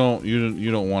 but you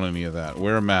don't want any of that.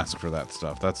 Wear a mask for that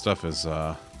stuff. That stuff is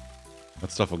that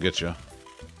stuff will get you.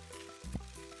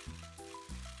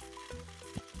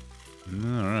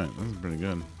 All right, this is pretty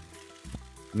good.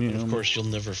 And of course, you'll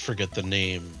never forget the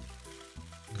name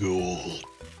Gold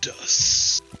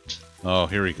Dust. Oh,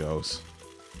 here he goes.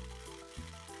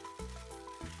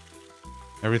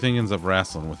 Everything ends up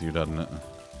wrestling with you, doesn't it?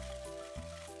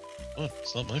 Oh,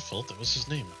 it's not my fault. That was his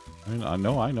name. I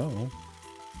know. What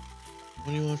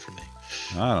do you want from me?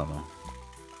 I don't know.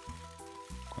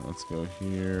 Let's go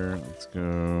here. Let's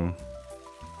go.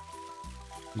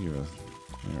 There we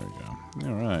go.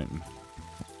 All right.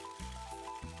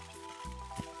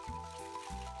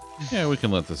 Yeah, we can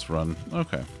let this run.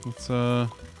 Okay. Let's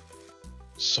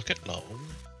Suck it long.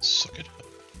 Suck it hard.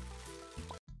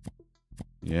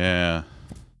 Yeah.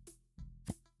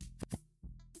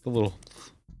 The little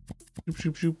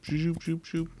shoop, shoop, shoop, shoop, shoop,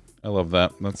 shoop. I love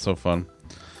that. That's so fun.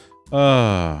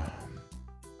 All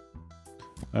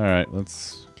right,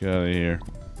 let's get out of here.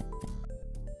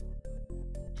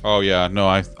 Oh yeah, no,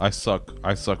 I suck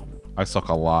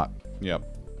a lot. Yep.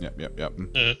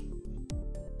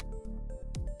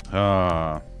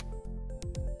 Oh.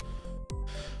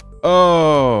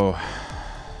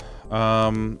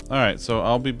 All right. So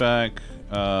I'll be back.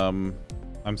 I'm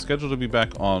scheduled to be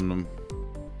back on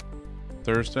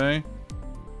Thursday.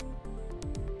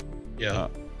 Yeah.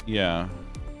 Yeah.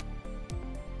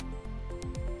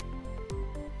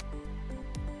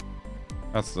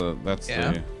 That's the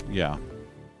yeah.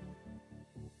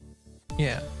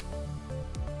 Yeah.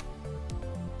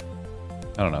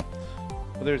 I don't know.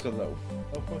 But there's a loaf.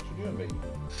 Loaf, what you doing, baby?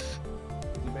 Is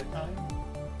it bedtime?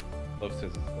 Loaf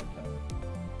says it's bedtime.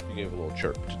 She gave a little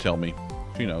chirp to tell me.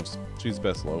 She knows. She's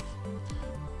best loaf.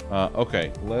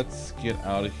 Okay, let's get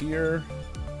out of here.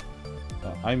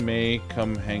 I may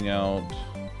come hang out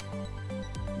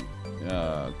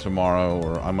tomorrow,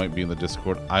 or I might be in the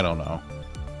Discord. I don't know.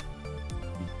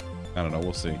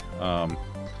 We'll see.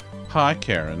 Hi,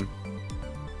 Karen.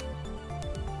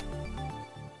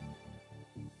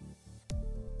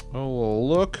 Oh, well,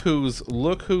 look who's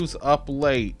up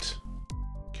late.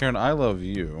 Karen, I love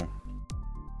you.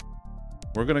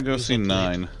 We're gonna go see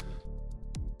 9.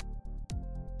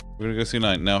 We're gonna go see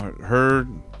 9. Now,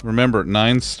 remember,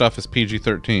 9's stuff is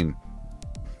PG-13.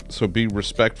 So be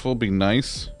respectful, be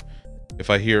nice. If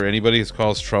I hear anybody has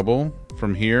caused trouble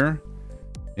from here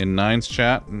in 9's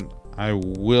chat, I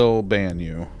will ban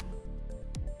you.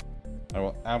 I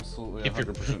will absolutely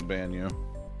 100% ban you.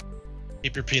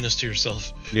 Keep your penis to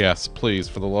yourself. Yes, please,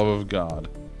 for the love of God.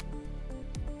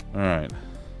 Alright.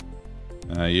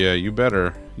 Yeah, you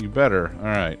better. You better.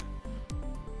 Alright.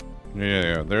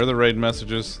 Yeah, there are the raid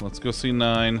messages. Let's go see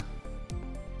 9.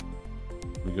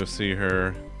 We go see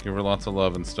her. Give her lots of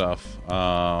love and stuff.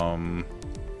 What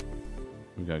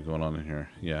we got going on in here?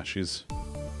 Yeah, she's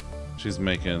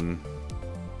making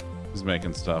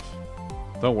stuff.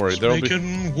 Don't worry, there'll be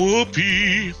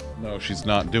whoopee. No, she's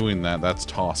not doing that. That's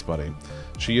toss, buddy.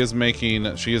 She is making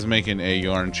a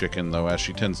yarn chicken though, as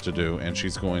she tends to do, and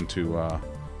she's going to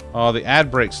oh, the ad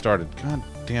break started. God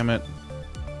damn it.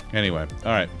 Anyway,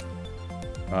 all right.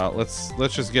 Let's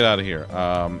just get out of here.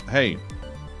 Hey,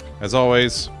 as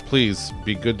always, please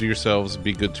be good to yourselves,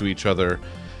 be good to each other,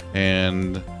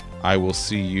 and I will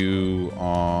see you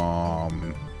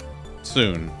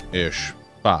soon-ish.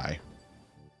 Bye.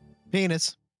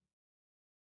 Penis.